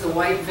comes the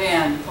white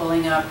van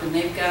pulling up, and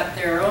they've got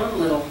their own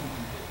little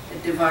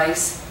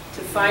device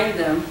to find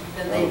them,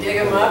 and they dig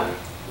them up,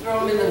 throw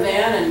them in the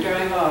van, and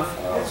drive off.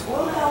 That's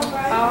Wilhelm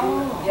Reich.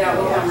 Oh. Yeah,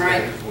 Wilhelm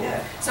Reich.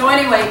 Yeah. So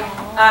anyway,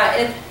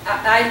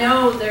 I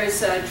know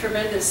there's a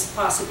tremendous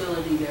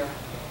possibility there.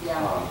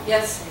 Yeah.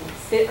 Yes?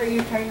 Are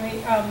you talking to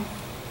me?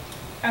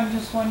 I'm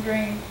just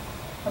wondering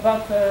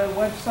about the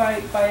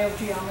website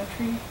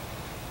Biogeometry.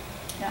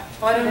 Yeah.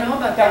 Oh, I don't know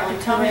about that one.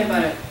 Tell me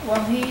about it.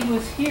 Well, he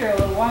was here a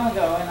little while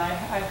ago, and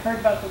I heard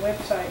about the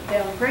website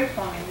down the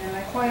grapevine, and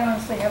I quite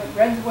honestly haven't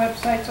read the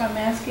website, so I'm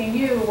asking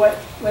you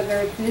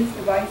whether these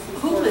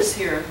devices. Who was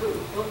here?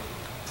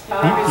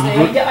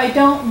 I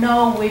don't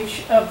know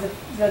which of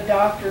the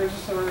doctors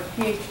or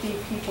PhD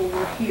people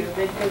were here.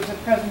 There was a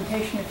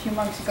presentation a few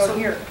months ago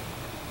here.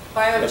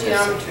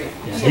 Biogeometry.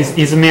 Yeah,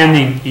 he's a man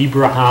named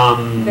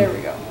Abraham. There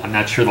we go. I'm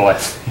not sure the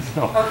last name.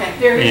 No. Okay.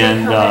 There is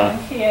a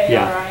K-A-R-I-M.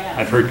 Yeah,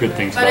 I've heard good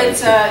things but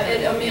about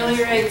it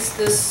ameliorates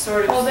this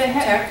sort of well, they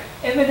tech.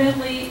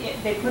 Evidently,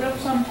 they put up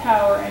some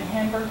tower in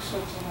Hamburg,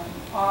 Switzerland,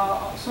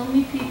 so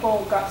many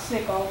people got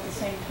sick all at the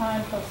same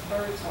time, plus the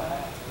birds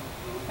left.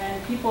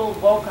 And people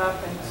woke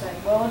up and said,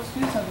 well, let's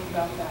do something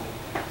about that.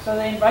 So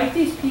they invite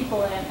these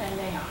people in and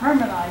they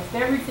harmonized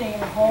everything in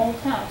the whole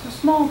town. It's a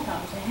small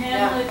town, it's a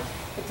hamlet,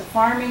 it's a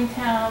farming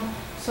town,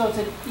 so it's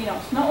a,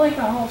 it's not like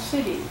a whole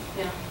city.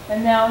 Yeah.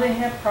 And now they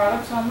have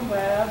products on the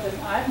web,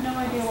 and I have no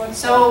idea what.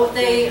 So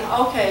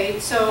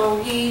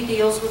so he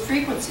deals with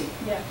frequency.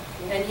 Yeah.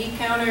 And he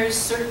counters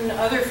certain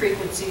other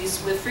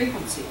frequencies with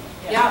frequency.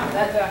 Yeah,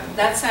 Yeah,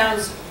 that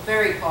sounds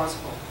very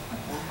plausible.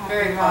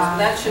 Very plausible.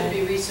 That should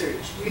be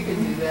researched. We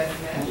can do that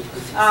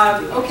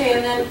now. Okay,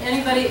 and then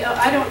anybody,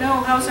 I don't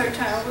know, how's our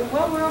time?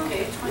 Well, we're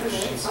okay, 20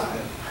 minutes.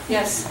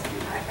 Yes.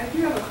 I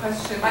do have a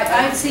question.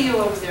 I see you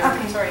over there.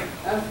 Okay. Sorry.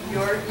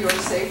 Of your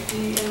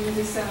safety in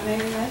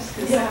disseminating this?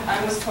 Because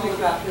I was told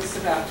about this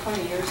about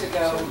 20 years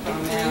ago from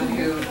a man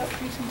who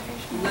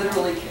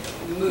literally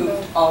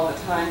moved all the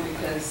time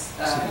because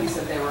he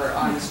said they were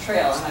on his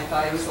trail, and I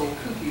thought he was a little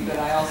kooky, but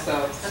I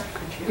also,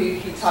 he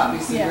taught me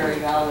some very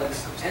valid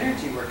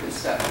energy work and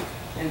stuff,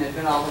 and had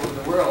been all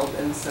over the world,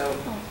 and so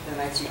then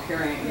I keep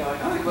hearing it going,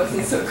 oh, he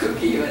wasn't so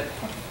kooky, but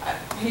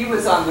he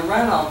was on the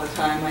run all the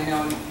time, I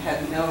know, and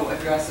had no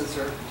addresses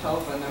or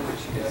telephone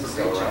numbers you could ever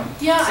reach him.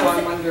 Yeah, so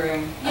I'm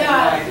wondering, I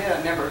have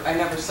no idea, I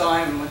never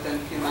saw him within a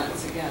few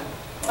months again.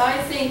 I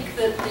think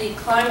that the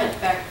climate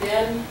back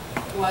then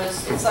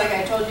was, it's like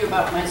I told you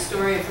about my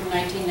story from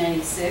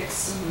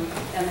 1996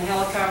 and the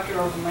helicopter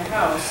over my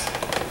house.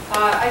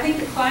 I think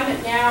the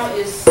climate now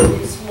is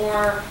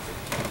more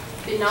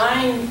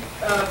benign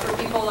for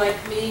people like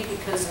me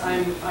because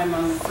I'm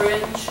on the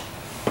fringe.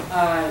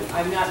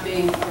 I'm not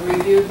being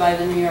reviewed by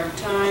the New York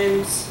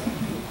Times.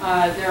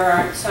 There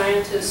are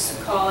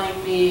scientists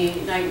calling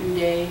me night and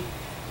day.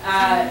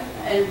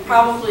 And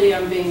probably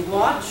I'm being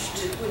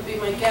watched, would be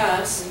my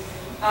guess.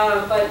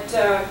 But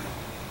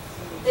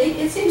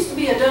it seems to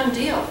be a done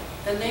deal.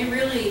 And they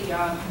really,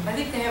 I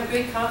think they have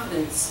great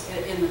confidence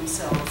in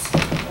themselves.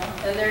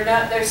 And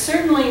they're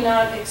certainly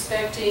not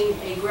expecting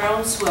a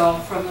groundswell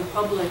from the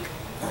public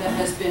that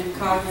has been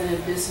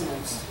cognitive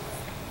dissonance.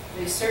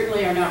 They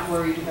certainly are not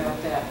worried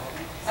about that.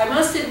 I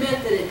must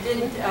admit that it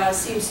did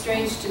seem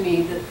strange to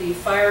me that the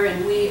fire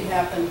in Weed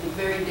happened the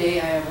very day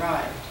I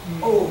arrived.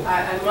 Oh,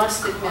 I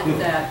must admit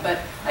that, but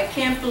I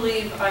can't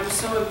believe I'm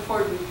so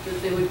important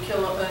that they would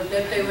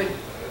that they would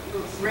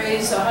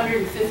raise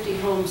 150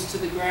 homes to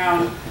the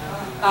ground.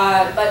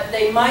 But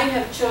they might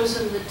have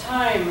chosen the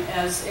time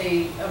as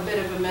a bit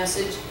of a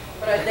message.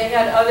 But they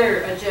had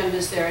other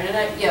agendas there,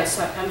 and yes,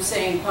 I'm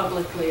saying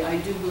publicly, I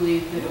do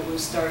believe that it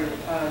was started,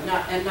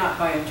 not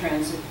by a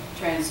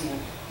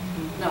transient.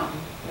 No,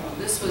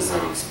 this was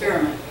an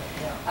experiment.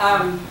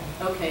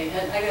 Okay,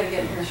 and I got to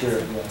get her. Sure.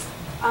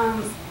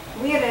 Yeah.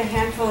 We had a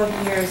handful of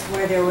years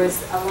where there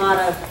was a lot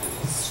of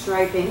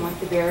striping, like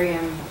the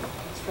barium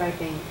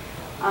striping.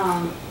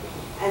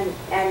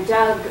 And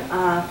Doug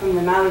from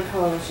the Maui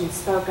Coalition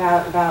spoke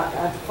out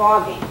about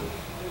fogging.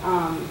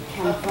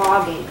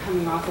 Fogging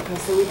coming off the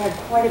coast. So we've had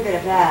quite a bit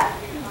of that.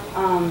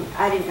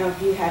 I didn't know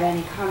if you had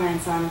any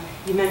comments on,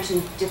 you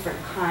mentioned different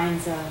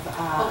kinds of...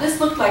 well, this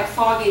looked like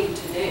fogging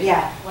today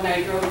when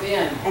I drove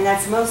in. And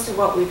that's most of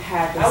what we've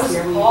had this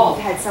year. We've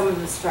had some of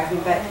the striping,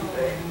 but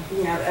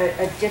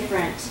a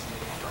different,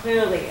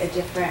 clearly a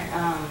different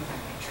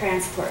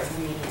transport of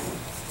the medium.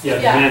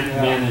 Yeah,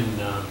 the man in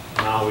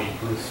Maui,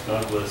 Bruce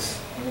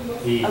Douglas,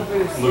 he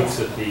looks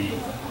at the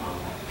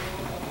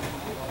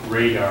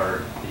radar,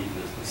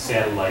 the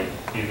satellite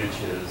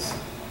images,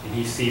 and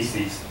he sees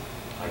these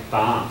like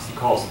bombs. He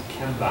calls them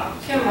chem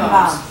bombs. Chem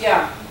bombs,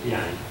 yeah.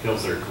 Yeah, he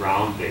feels they're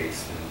ground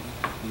based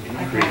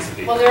and creates a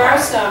big. Well, there are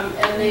some,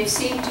 and they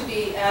seem to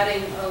be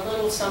adding a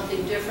little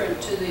something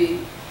different to the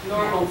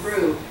normal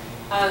brew.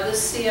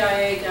 This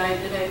CIA guy,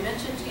 did I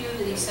mention to you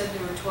that he said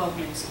there were 12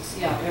 mixes?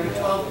 Yeah, there were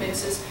 12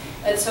 mixes.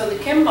 And so the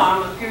chem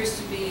bomb appears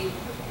to be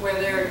where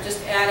they're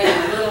just adding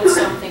a little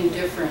something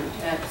different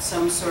at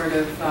some sort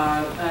of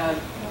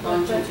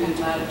longitude,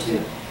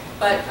 latitude.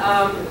 But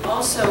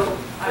also,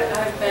 I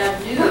have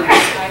bad news.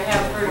 I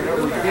have heard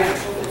a rumor, I don't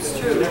know if it's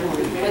true,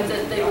 but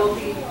that they will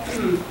be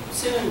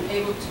soon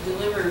able to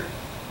deliver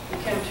the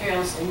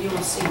chemtrails and you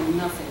will see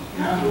nothing.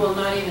 You will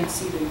not even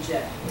see them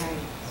jet.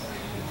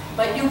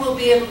 But you will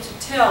be able to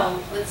tell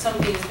that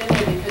something's been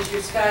there because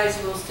your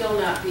skies will still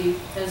not be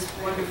as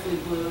wonderfully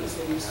blue as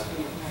they used to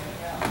be.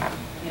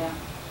 Yeah.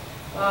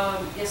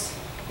 Yes?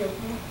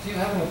 Do you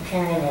have an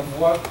opinion of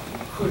what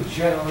could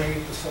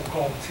generate the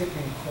so-called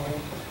tipping point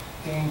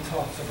Dean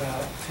talks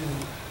about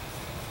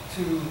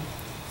to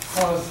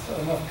cause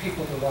enough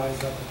people to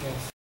rise up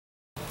against it?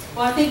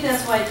 Well, I think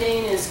that's why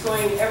Dane is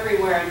going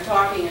everywhere and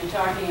talking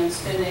and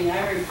spending, I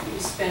heard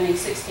he's spending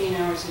 16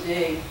 hours a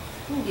day,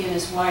 he and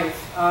his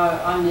wife,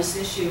 on this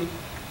issue.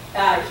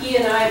 He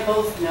and I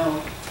both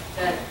know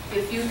that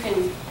if you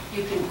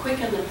can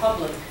quicken the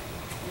public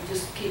and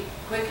just keep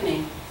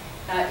quickening,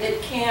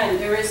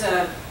 there is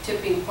a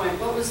tipping point.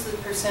 What was the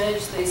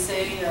percentage they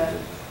say?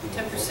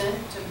 10%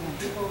 of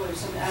people or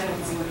something, I don't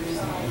know what it is.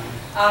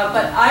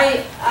 But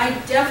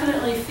I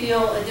definitely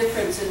feel a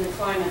difference in the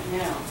climate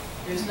now.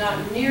 There's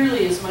not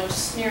nearly as much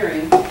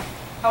sneering.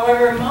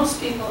 However, most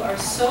people are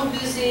so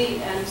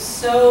busy and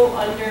so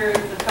under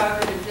the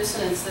cognitive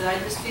dissonance that I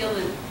just feel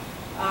that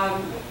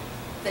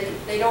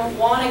they don't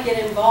want to get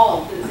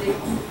involved.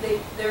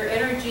 Their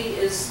energy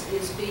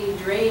is being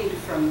drained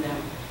from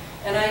them.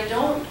 And I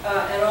don't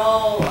at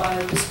all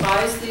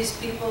despise these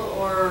people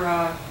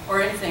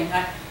or anything.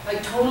 I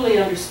totally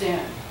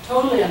understand,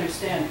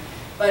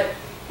 But,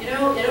 you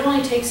know, it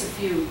only takes a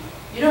few.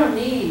 You don't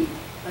need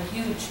a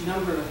huge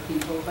number of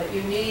people, but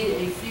you need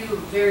a few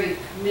very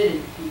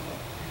committed people.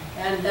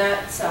 And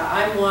that's,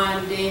 I'm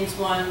one, Dane's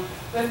one.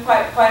 We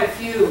have quite a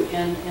few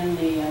in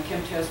the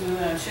Chemtrails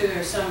movement. I'm sure there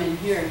are some in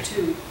here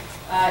too.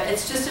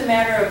 It's just a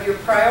matter of your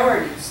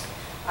priorities.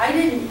 I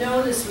didn't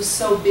know this was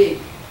so big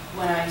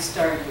when I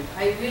started.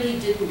 I really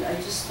didn't. I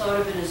just thought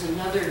of it as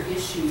another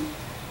issue.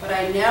 But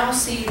I now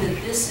see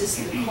that this is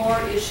the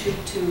core issue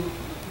to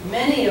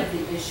many of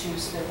the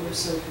issues that we're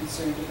so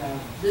concerned about.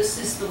 This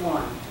is the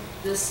one.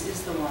 This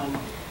is the one.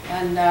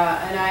 And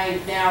I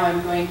now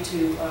am going to,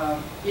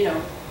 you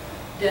know,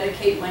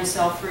 dedicate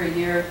myself for a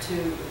year to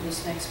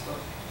this next book.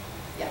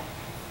 Yeah.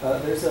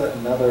 There's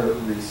another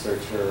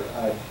researcher,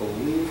 I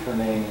believe her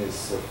name is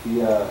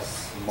Sophia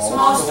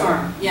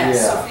Smallstorm. Yes,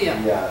 yeah,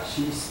 Sophia. Yeah,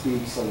 she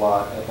speaks a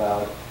lot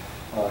about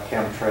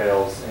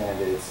chemtrails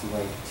and its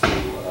link to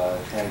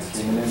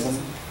transhumanism.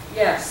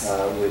 Yes.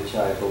 Which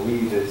I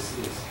believe is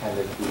kind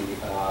of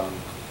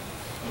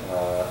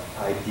the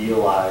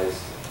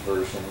idealized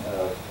version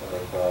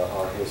of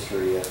our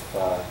history.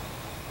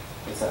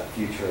 What's that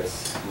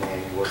futurist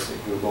name? He works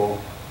at Google.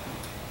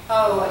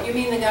 Oh, you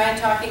mean the guy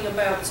talking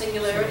about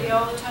singularity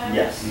all the time?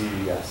 Yes,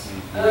 yes.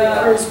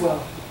 Kurzweil.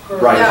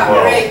 Right.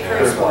 Yeah, Ray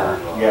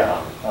Kurzweil.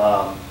 Yeah.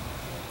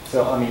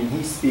 So, I mean,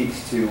 he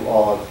speaks to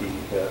all of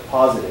the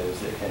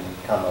positives that can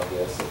come of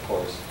this, of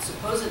course.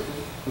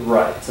 Supposedly.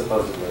 Right,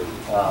 supposedly.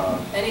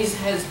 And he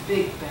has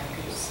big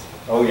backers.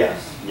 Oh,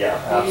 yes. Yeah,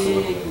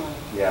 absolutely. Big money.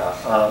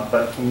 Yeah.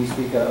 But can you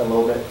speak a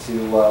little bit to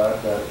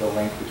the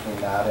link between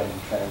that and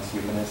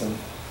transhumanism?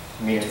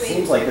 I mean, it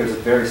seems like there's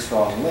a very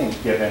strong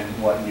link given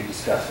what you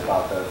discussed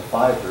about the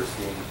fibers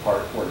being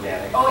part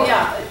organic. Oh,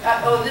 yeah.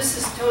 Oh, this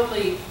is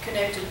totally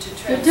connected to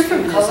transhumanism. They're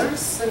different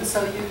colors, and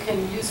so you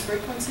can use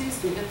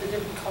frequencies to get the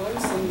different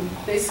colors. And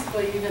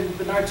basically, even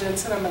Bernard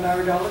Jensen, I'm an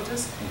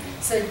iridologist,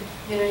 said,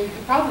 you know, you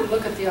could probably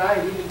look at the eye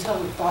and even tell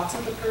the thoughts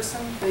of the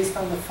person based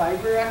on the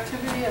fiber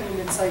activity. I mean,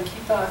 it's like he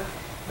thought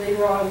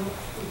later on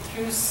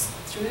through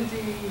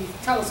the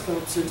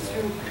telescopes or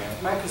through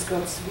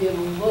microscopes to be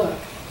able to look.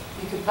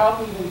 You could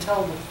probably even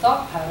tell the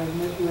thought pattern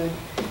that would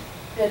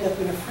end up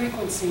in a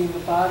frequency in the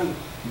body.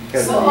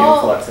 Because so of the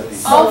influx of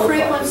these all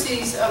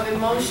frequencies of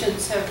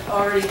emotions have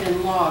already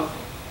been logged.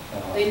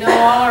 They know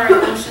all our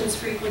emotions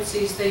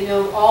frequencies. They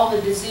know all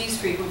the disease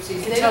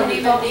frequencies. They don't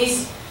even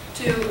need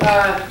to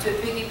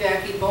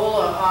piggyback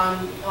Ebola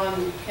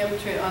on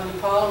chemtrail on the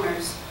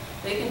polymers.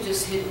 They can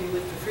just hit you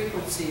with the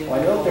frequency. Well,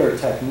 I know there are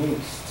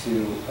techniques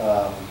to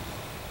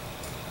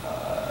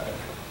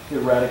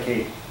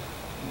eradicate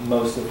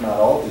most, if not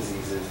all,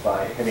 diseases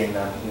by hitting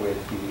them with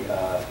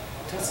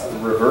the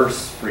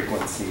reverse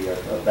frequency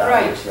of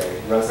that which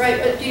they resonate.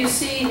 Right, but do you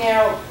see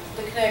now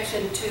the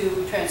connection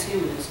to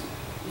transhumanism?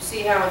 You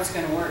see how it's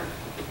going to work?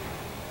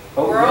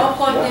 Oh, we're all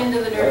plugged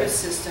into the nervous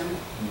system.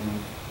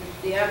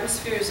 The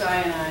atmosphere is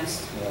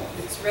ionized.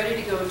 It's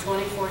ready to go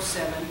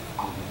 24/7.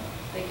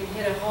 They can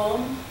hit a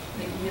home,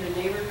 they can hit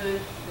a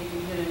neighborhood, they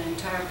can hit an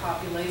entire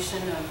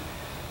population of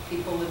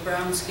people with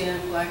brown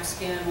skin, black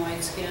skin,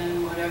 white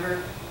skin,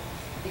 whatever.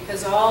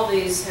 Because all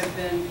these have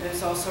been,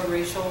 there's also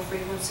racial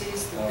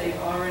frequencies that they've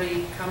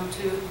already come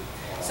to.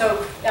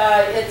 So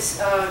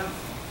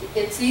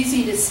it's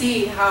easy to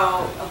see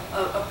how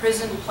a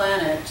prison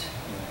planet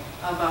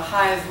of a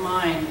hive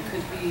mind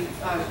could be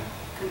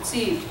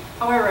conceived.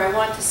 However, I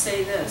want to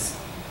say this.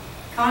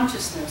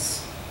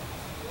 Consciousness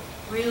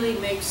really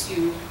makes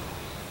you,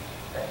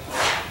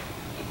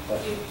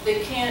 they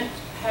can't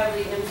have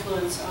the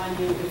influence on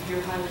you if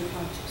you're highly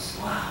conscious.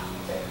 Wow.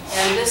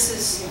 And this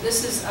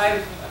is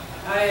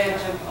I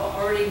have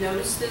already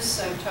noticed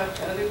this. I've talked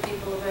to other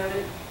people about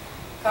it.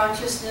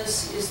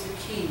 Consciousness is the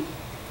key,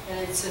 and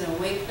it's an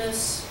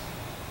awakeness.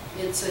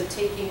 It's a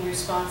taking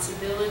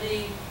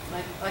responsibility,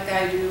 like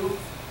I do.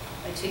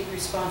 I take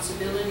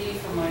responsibility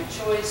for my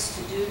choice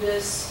to do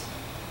this.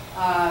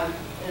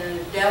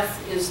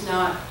 Death is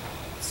not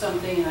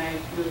something I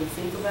really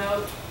think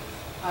about.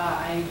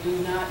 I do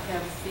not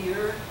have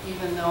fear,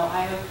 even though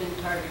I have been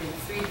targeted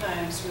 3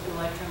 times with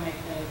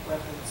electromagnetic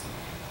weapons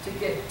to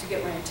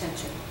get my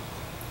attention.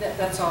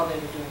 That's all they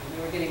were doing.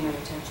 They were getting my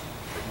attention.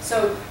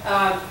 So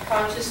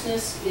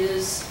consciousness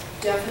is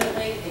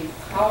definitely a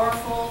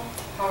powerful,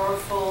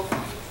 powerful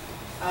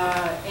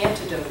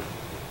antidote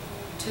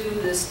to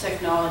this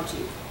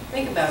technology.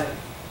 Think about it.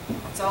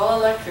 It's all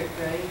electric,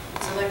 right?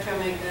 It's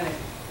electromagnetic.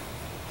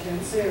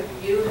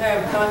 You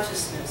have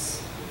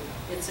consciousness.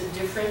 It's a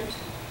different,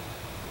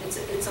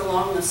 it's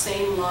along the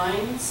same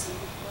lines,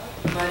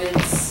 but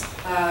it's,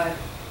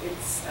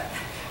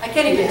 I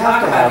can't even You have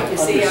talk to about have it, you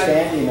see.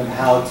 understanding of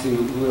how to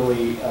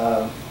really,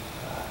 I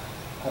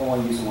don't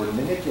want to use the word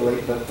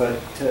manipulate, but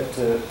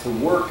to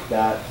work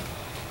that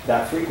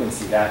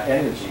frequency, that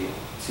energy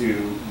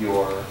to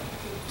your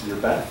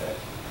benefit,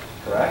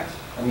 correct?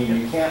 I mean,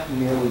 you can't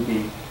merely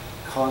be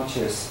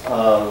conscious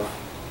of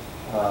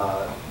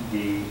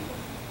the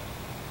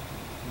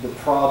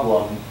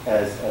problem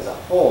as a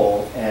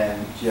whole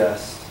and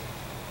just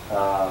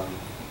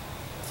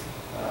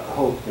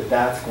hope that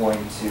that's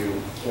going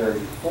to carry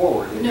you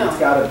forward. No. It's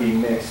got to be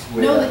mixed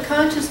with. No, the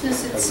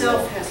consciousness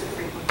itself real- has a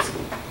frequency.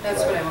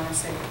 That's what I want to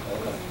say.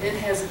 Okay. It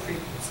has a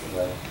frequency,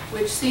 Right.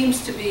 which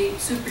seems to be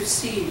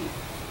supersede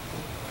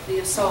the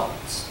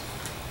assaults.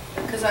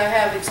 Because I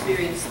have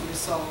experienced the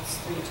assaults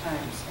 3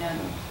 times, and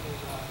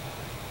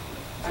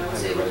I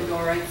was able to go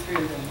right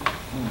through them.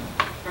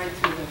 Right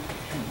through them.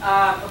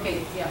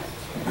 Okay, yeah.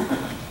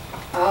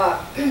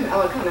 I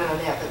want to comment on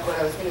that, but what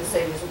I was going to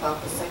say was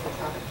about the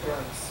psychotropic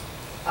drugs.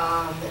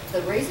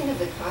 The raising of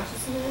the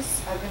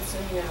consciousness, I've been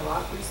studying that a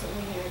lot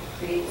recently, and it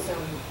creates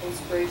some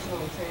inspirational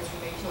and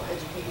transformational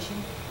education,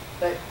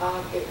 but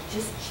it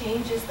just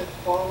changes the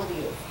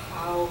quality of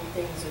how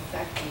things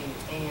affect you,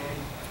 and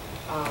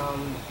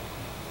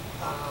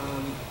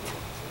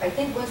I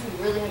think once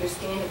we really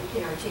understand it, we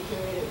can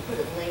articulate it and put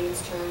it in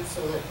layman's terms so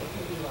that it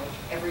can be like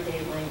everyday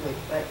language,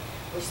 but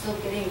we're still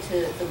getting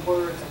to the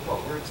words of what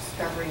we're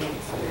discovering and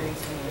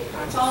experiencing in the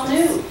consciousness. It's all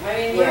new. I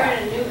mean, we're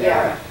in a new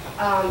era.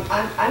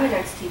 I'm an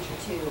ex-teacher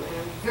too, and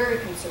I'm very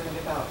concerned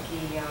about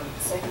the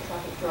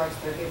psychotropic drugs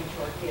that are given to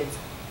our kids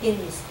in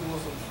the schools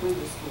and through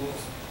the schools,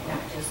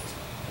 not just,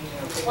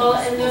 they Well,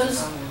 go to and schools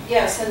those, on them.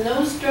 yes, and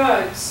those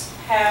drugs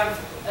have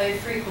a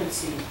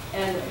frequency,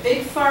 and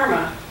Big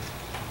Pharma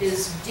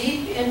is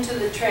deep into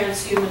the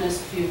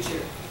transhumanist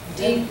future,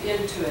 deep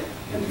into it,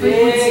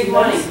 big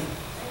money.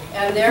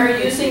 And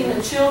they're using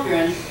the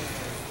children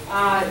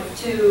I'm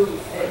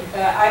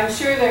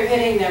sure they're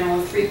hitting them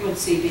with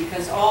frequency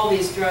because all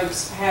these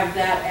drugs have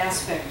that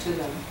aspect to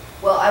them.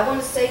 Well, I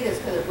want to say this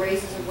because it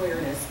raises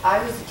awareness.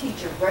 I was a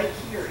teacher right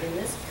here in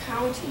this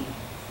county,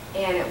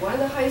 and at one of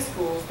the high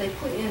schools, they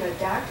put in a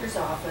doctor's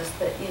office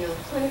that,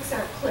 clinics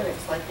aren't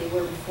clinics like they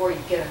were before. You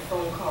get a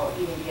phone call,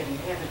 even to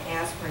have an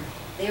aspirin.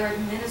 They are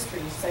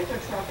administering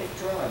psychotropic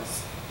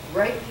drugs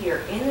right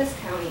here in this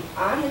county,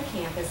 on the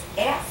campus,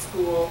 at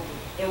school.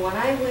 And when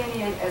I went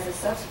in as a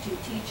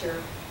substitute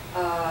teacher,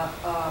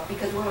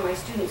 because one of my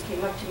students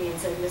came up to me and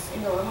said, Miss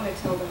Engel, I want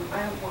to tell them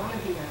I don't want to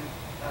be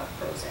on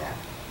Prozac.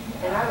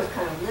 And I was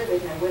kind of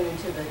livid, and I went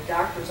into the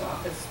doctor's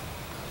office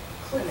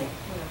clinic,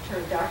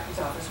 turned doctor's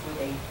office where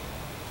they,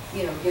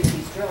 give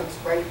these drugs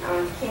right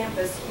on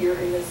campus here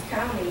in this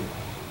county.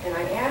 And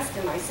I asked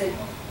him, I said,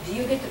 do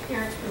you get the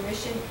parents'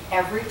 permission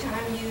every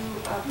time you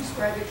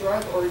prescribe a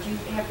drug, or do you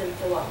have them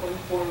fill out one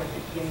form at the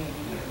beginning of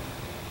the year?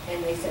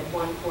 And they said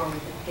one form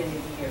at the beginning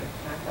of the year.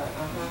 And I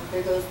thought,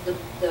 there goes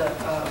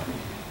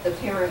the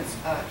parents'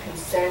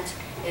 consent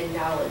and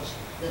knowledge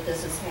that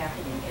this is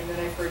happening. And then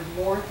I've heard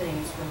more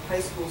things from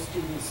high school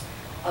students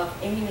of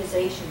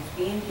immunizations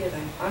being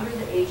given under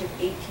the age of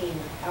 18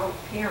 without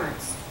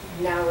parents'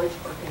 knowledge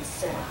or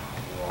consent.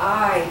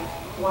 I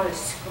want to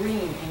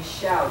scream and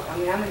shout. I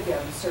mean, I'm going to get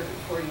on the circuit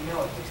before you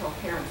know it to tell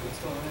parents what's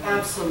going on.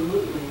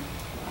 Absolutely.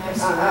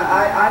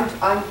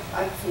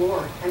 I'm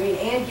floored. I mean,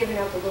 and giving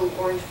out the little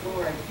orange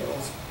fluoride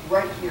pills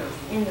right here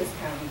in this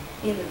county,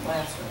 in the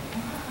classroom.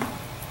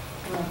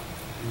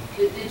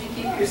 Did you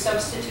keep your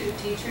substitute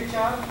teacher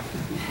job?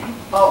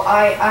 Oh,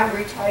 I'm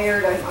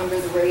retired. I'm under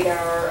the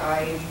radar.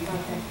 Okay.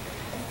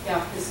 Yeah,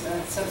 because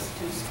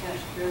substitutes can't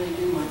really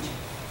do much.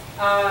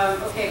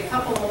 Okay, a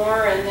couple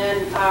more, and then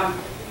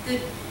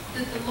did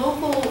the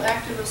local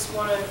activists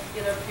want to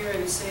get up here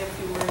and say a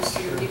few words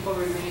to the people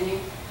remaining?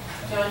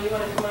 John, you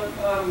want to come up?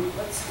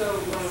 Let's go.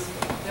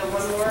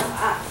 One more.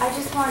 I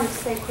just wanted to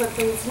say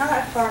quickly, it's not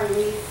a far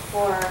relief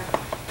for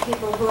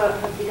people who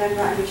have begun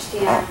to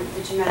understand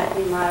the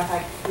genetically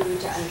modified food,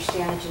 to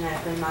understand the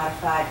genetically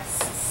modified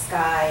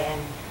sky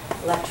and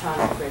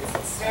electronic grid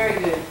system. Very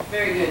good,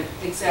 very good.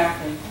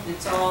 Exactly.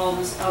 It's all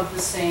of the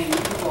same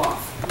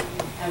cloth.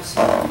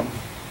 Absolutely.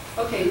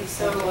 Okay,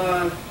 so,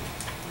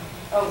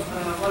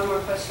 one more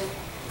question.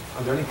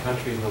 Are there any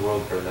countries in the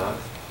world that are not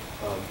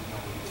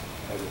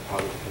as a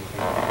product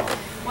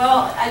of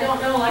Well, I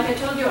don't know. Like I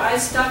told you, I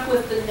stuck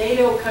with the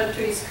NATO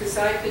countries because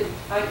I could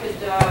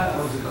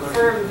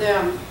affirm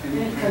them.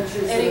 Any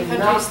countries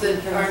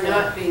that are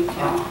not being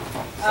counted.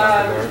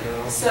 South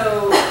America?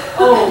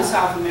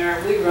 South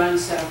America. We run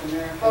South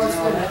America. Oh, it's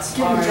been That's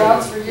getting hard.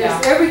 droughts for years.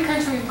 Yeah. Every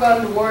country we've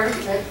gone to war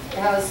that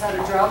has had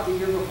a drought the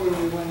year before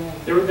we went in.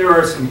 There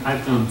are some,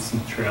 I've done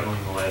some traveling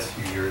the last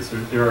few years.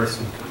 There are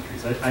some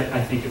countries.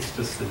 I think it's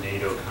just the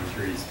NATO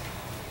countries.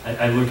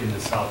 I look into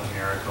South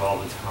America all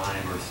the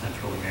time, or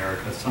Central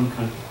America. Some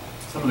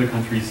of the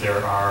countries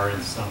there are,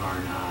 and some are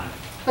not.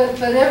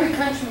 But every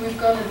country we've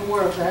gone into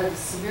war had a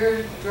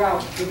severe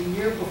drought for the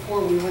year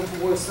before we went to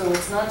war, so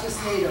it's not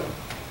just NATO.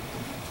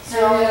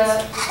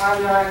 Syria,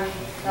 Iraq,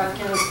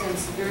 Afghanistan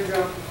severe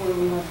drought before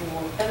we went to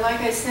war. And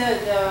like I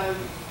said,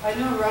 I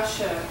know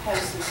Russia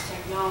has this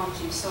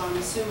technology, so I'm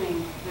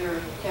assuming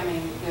they're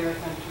coming their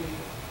country,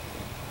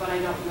 but I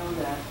don't know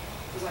that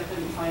because I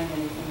couldn't find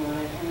anything on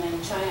it. And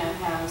then China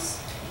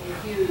has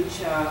a huge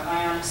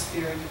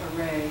ionospheric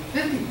array.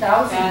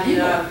 50,000 And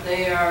people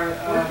they are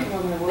working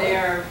on their work. they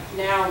are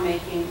now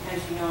making,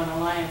 as you know, an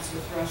alliance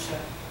with Russia.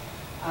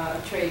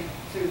 Trade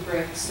through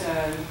BRICS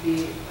would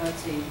be,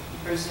 let's see,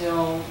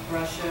 Brazil,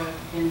 Russia,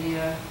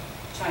 India,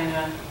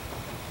 China,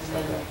 and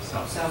then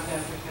South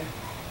Africa.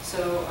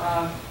 So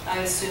I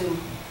assume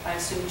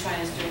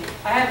China's doing.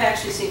 I have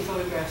actually seen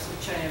photographs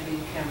of China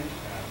being counted,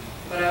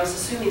 but I was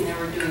assuming they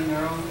were doing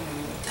their own thing.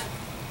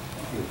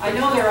 I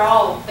know they're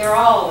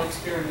all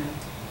experimenting.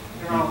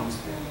 They're all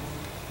experimenting.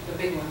 The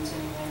big ones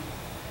anyway.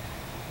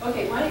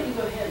 Okay, why don't you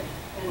go ahead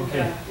and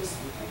Okay. just.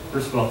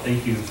 First of all,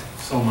 thank you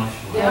so much.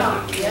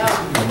 Yeah,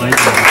 yeah.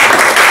 Enlightening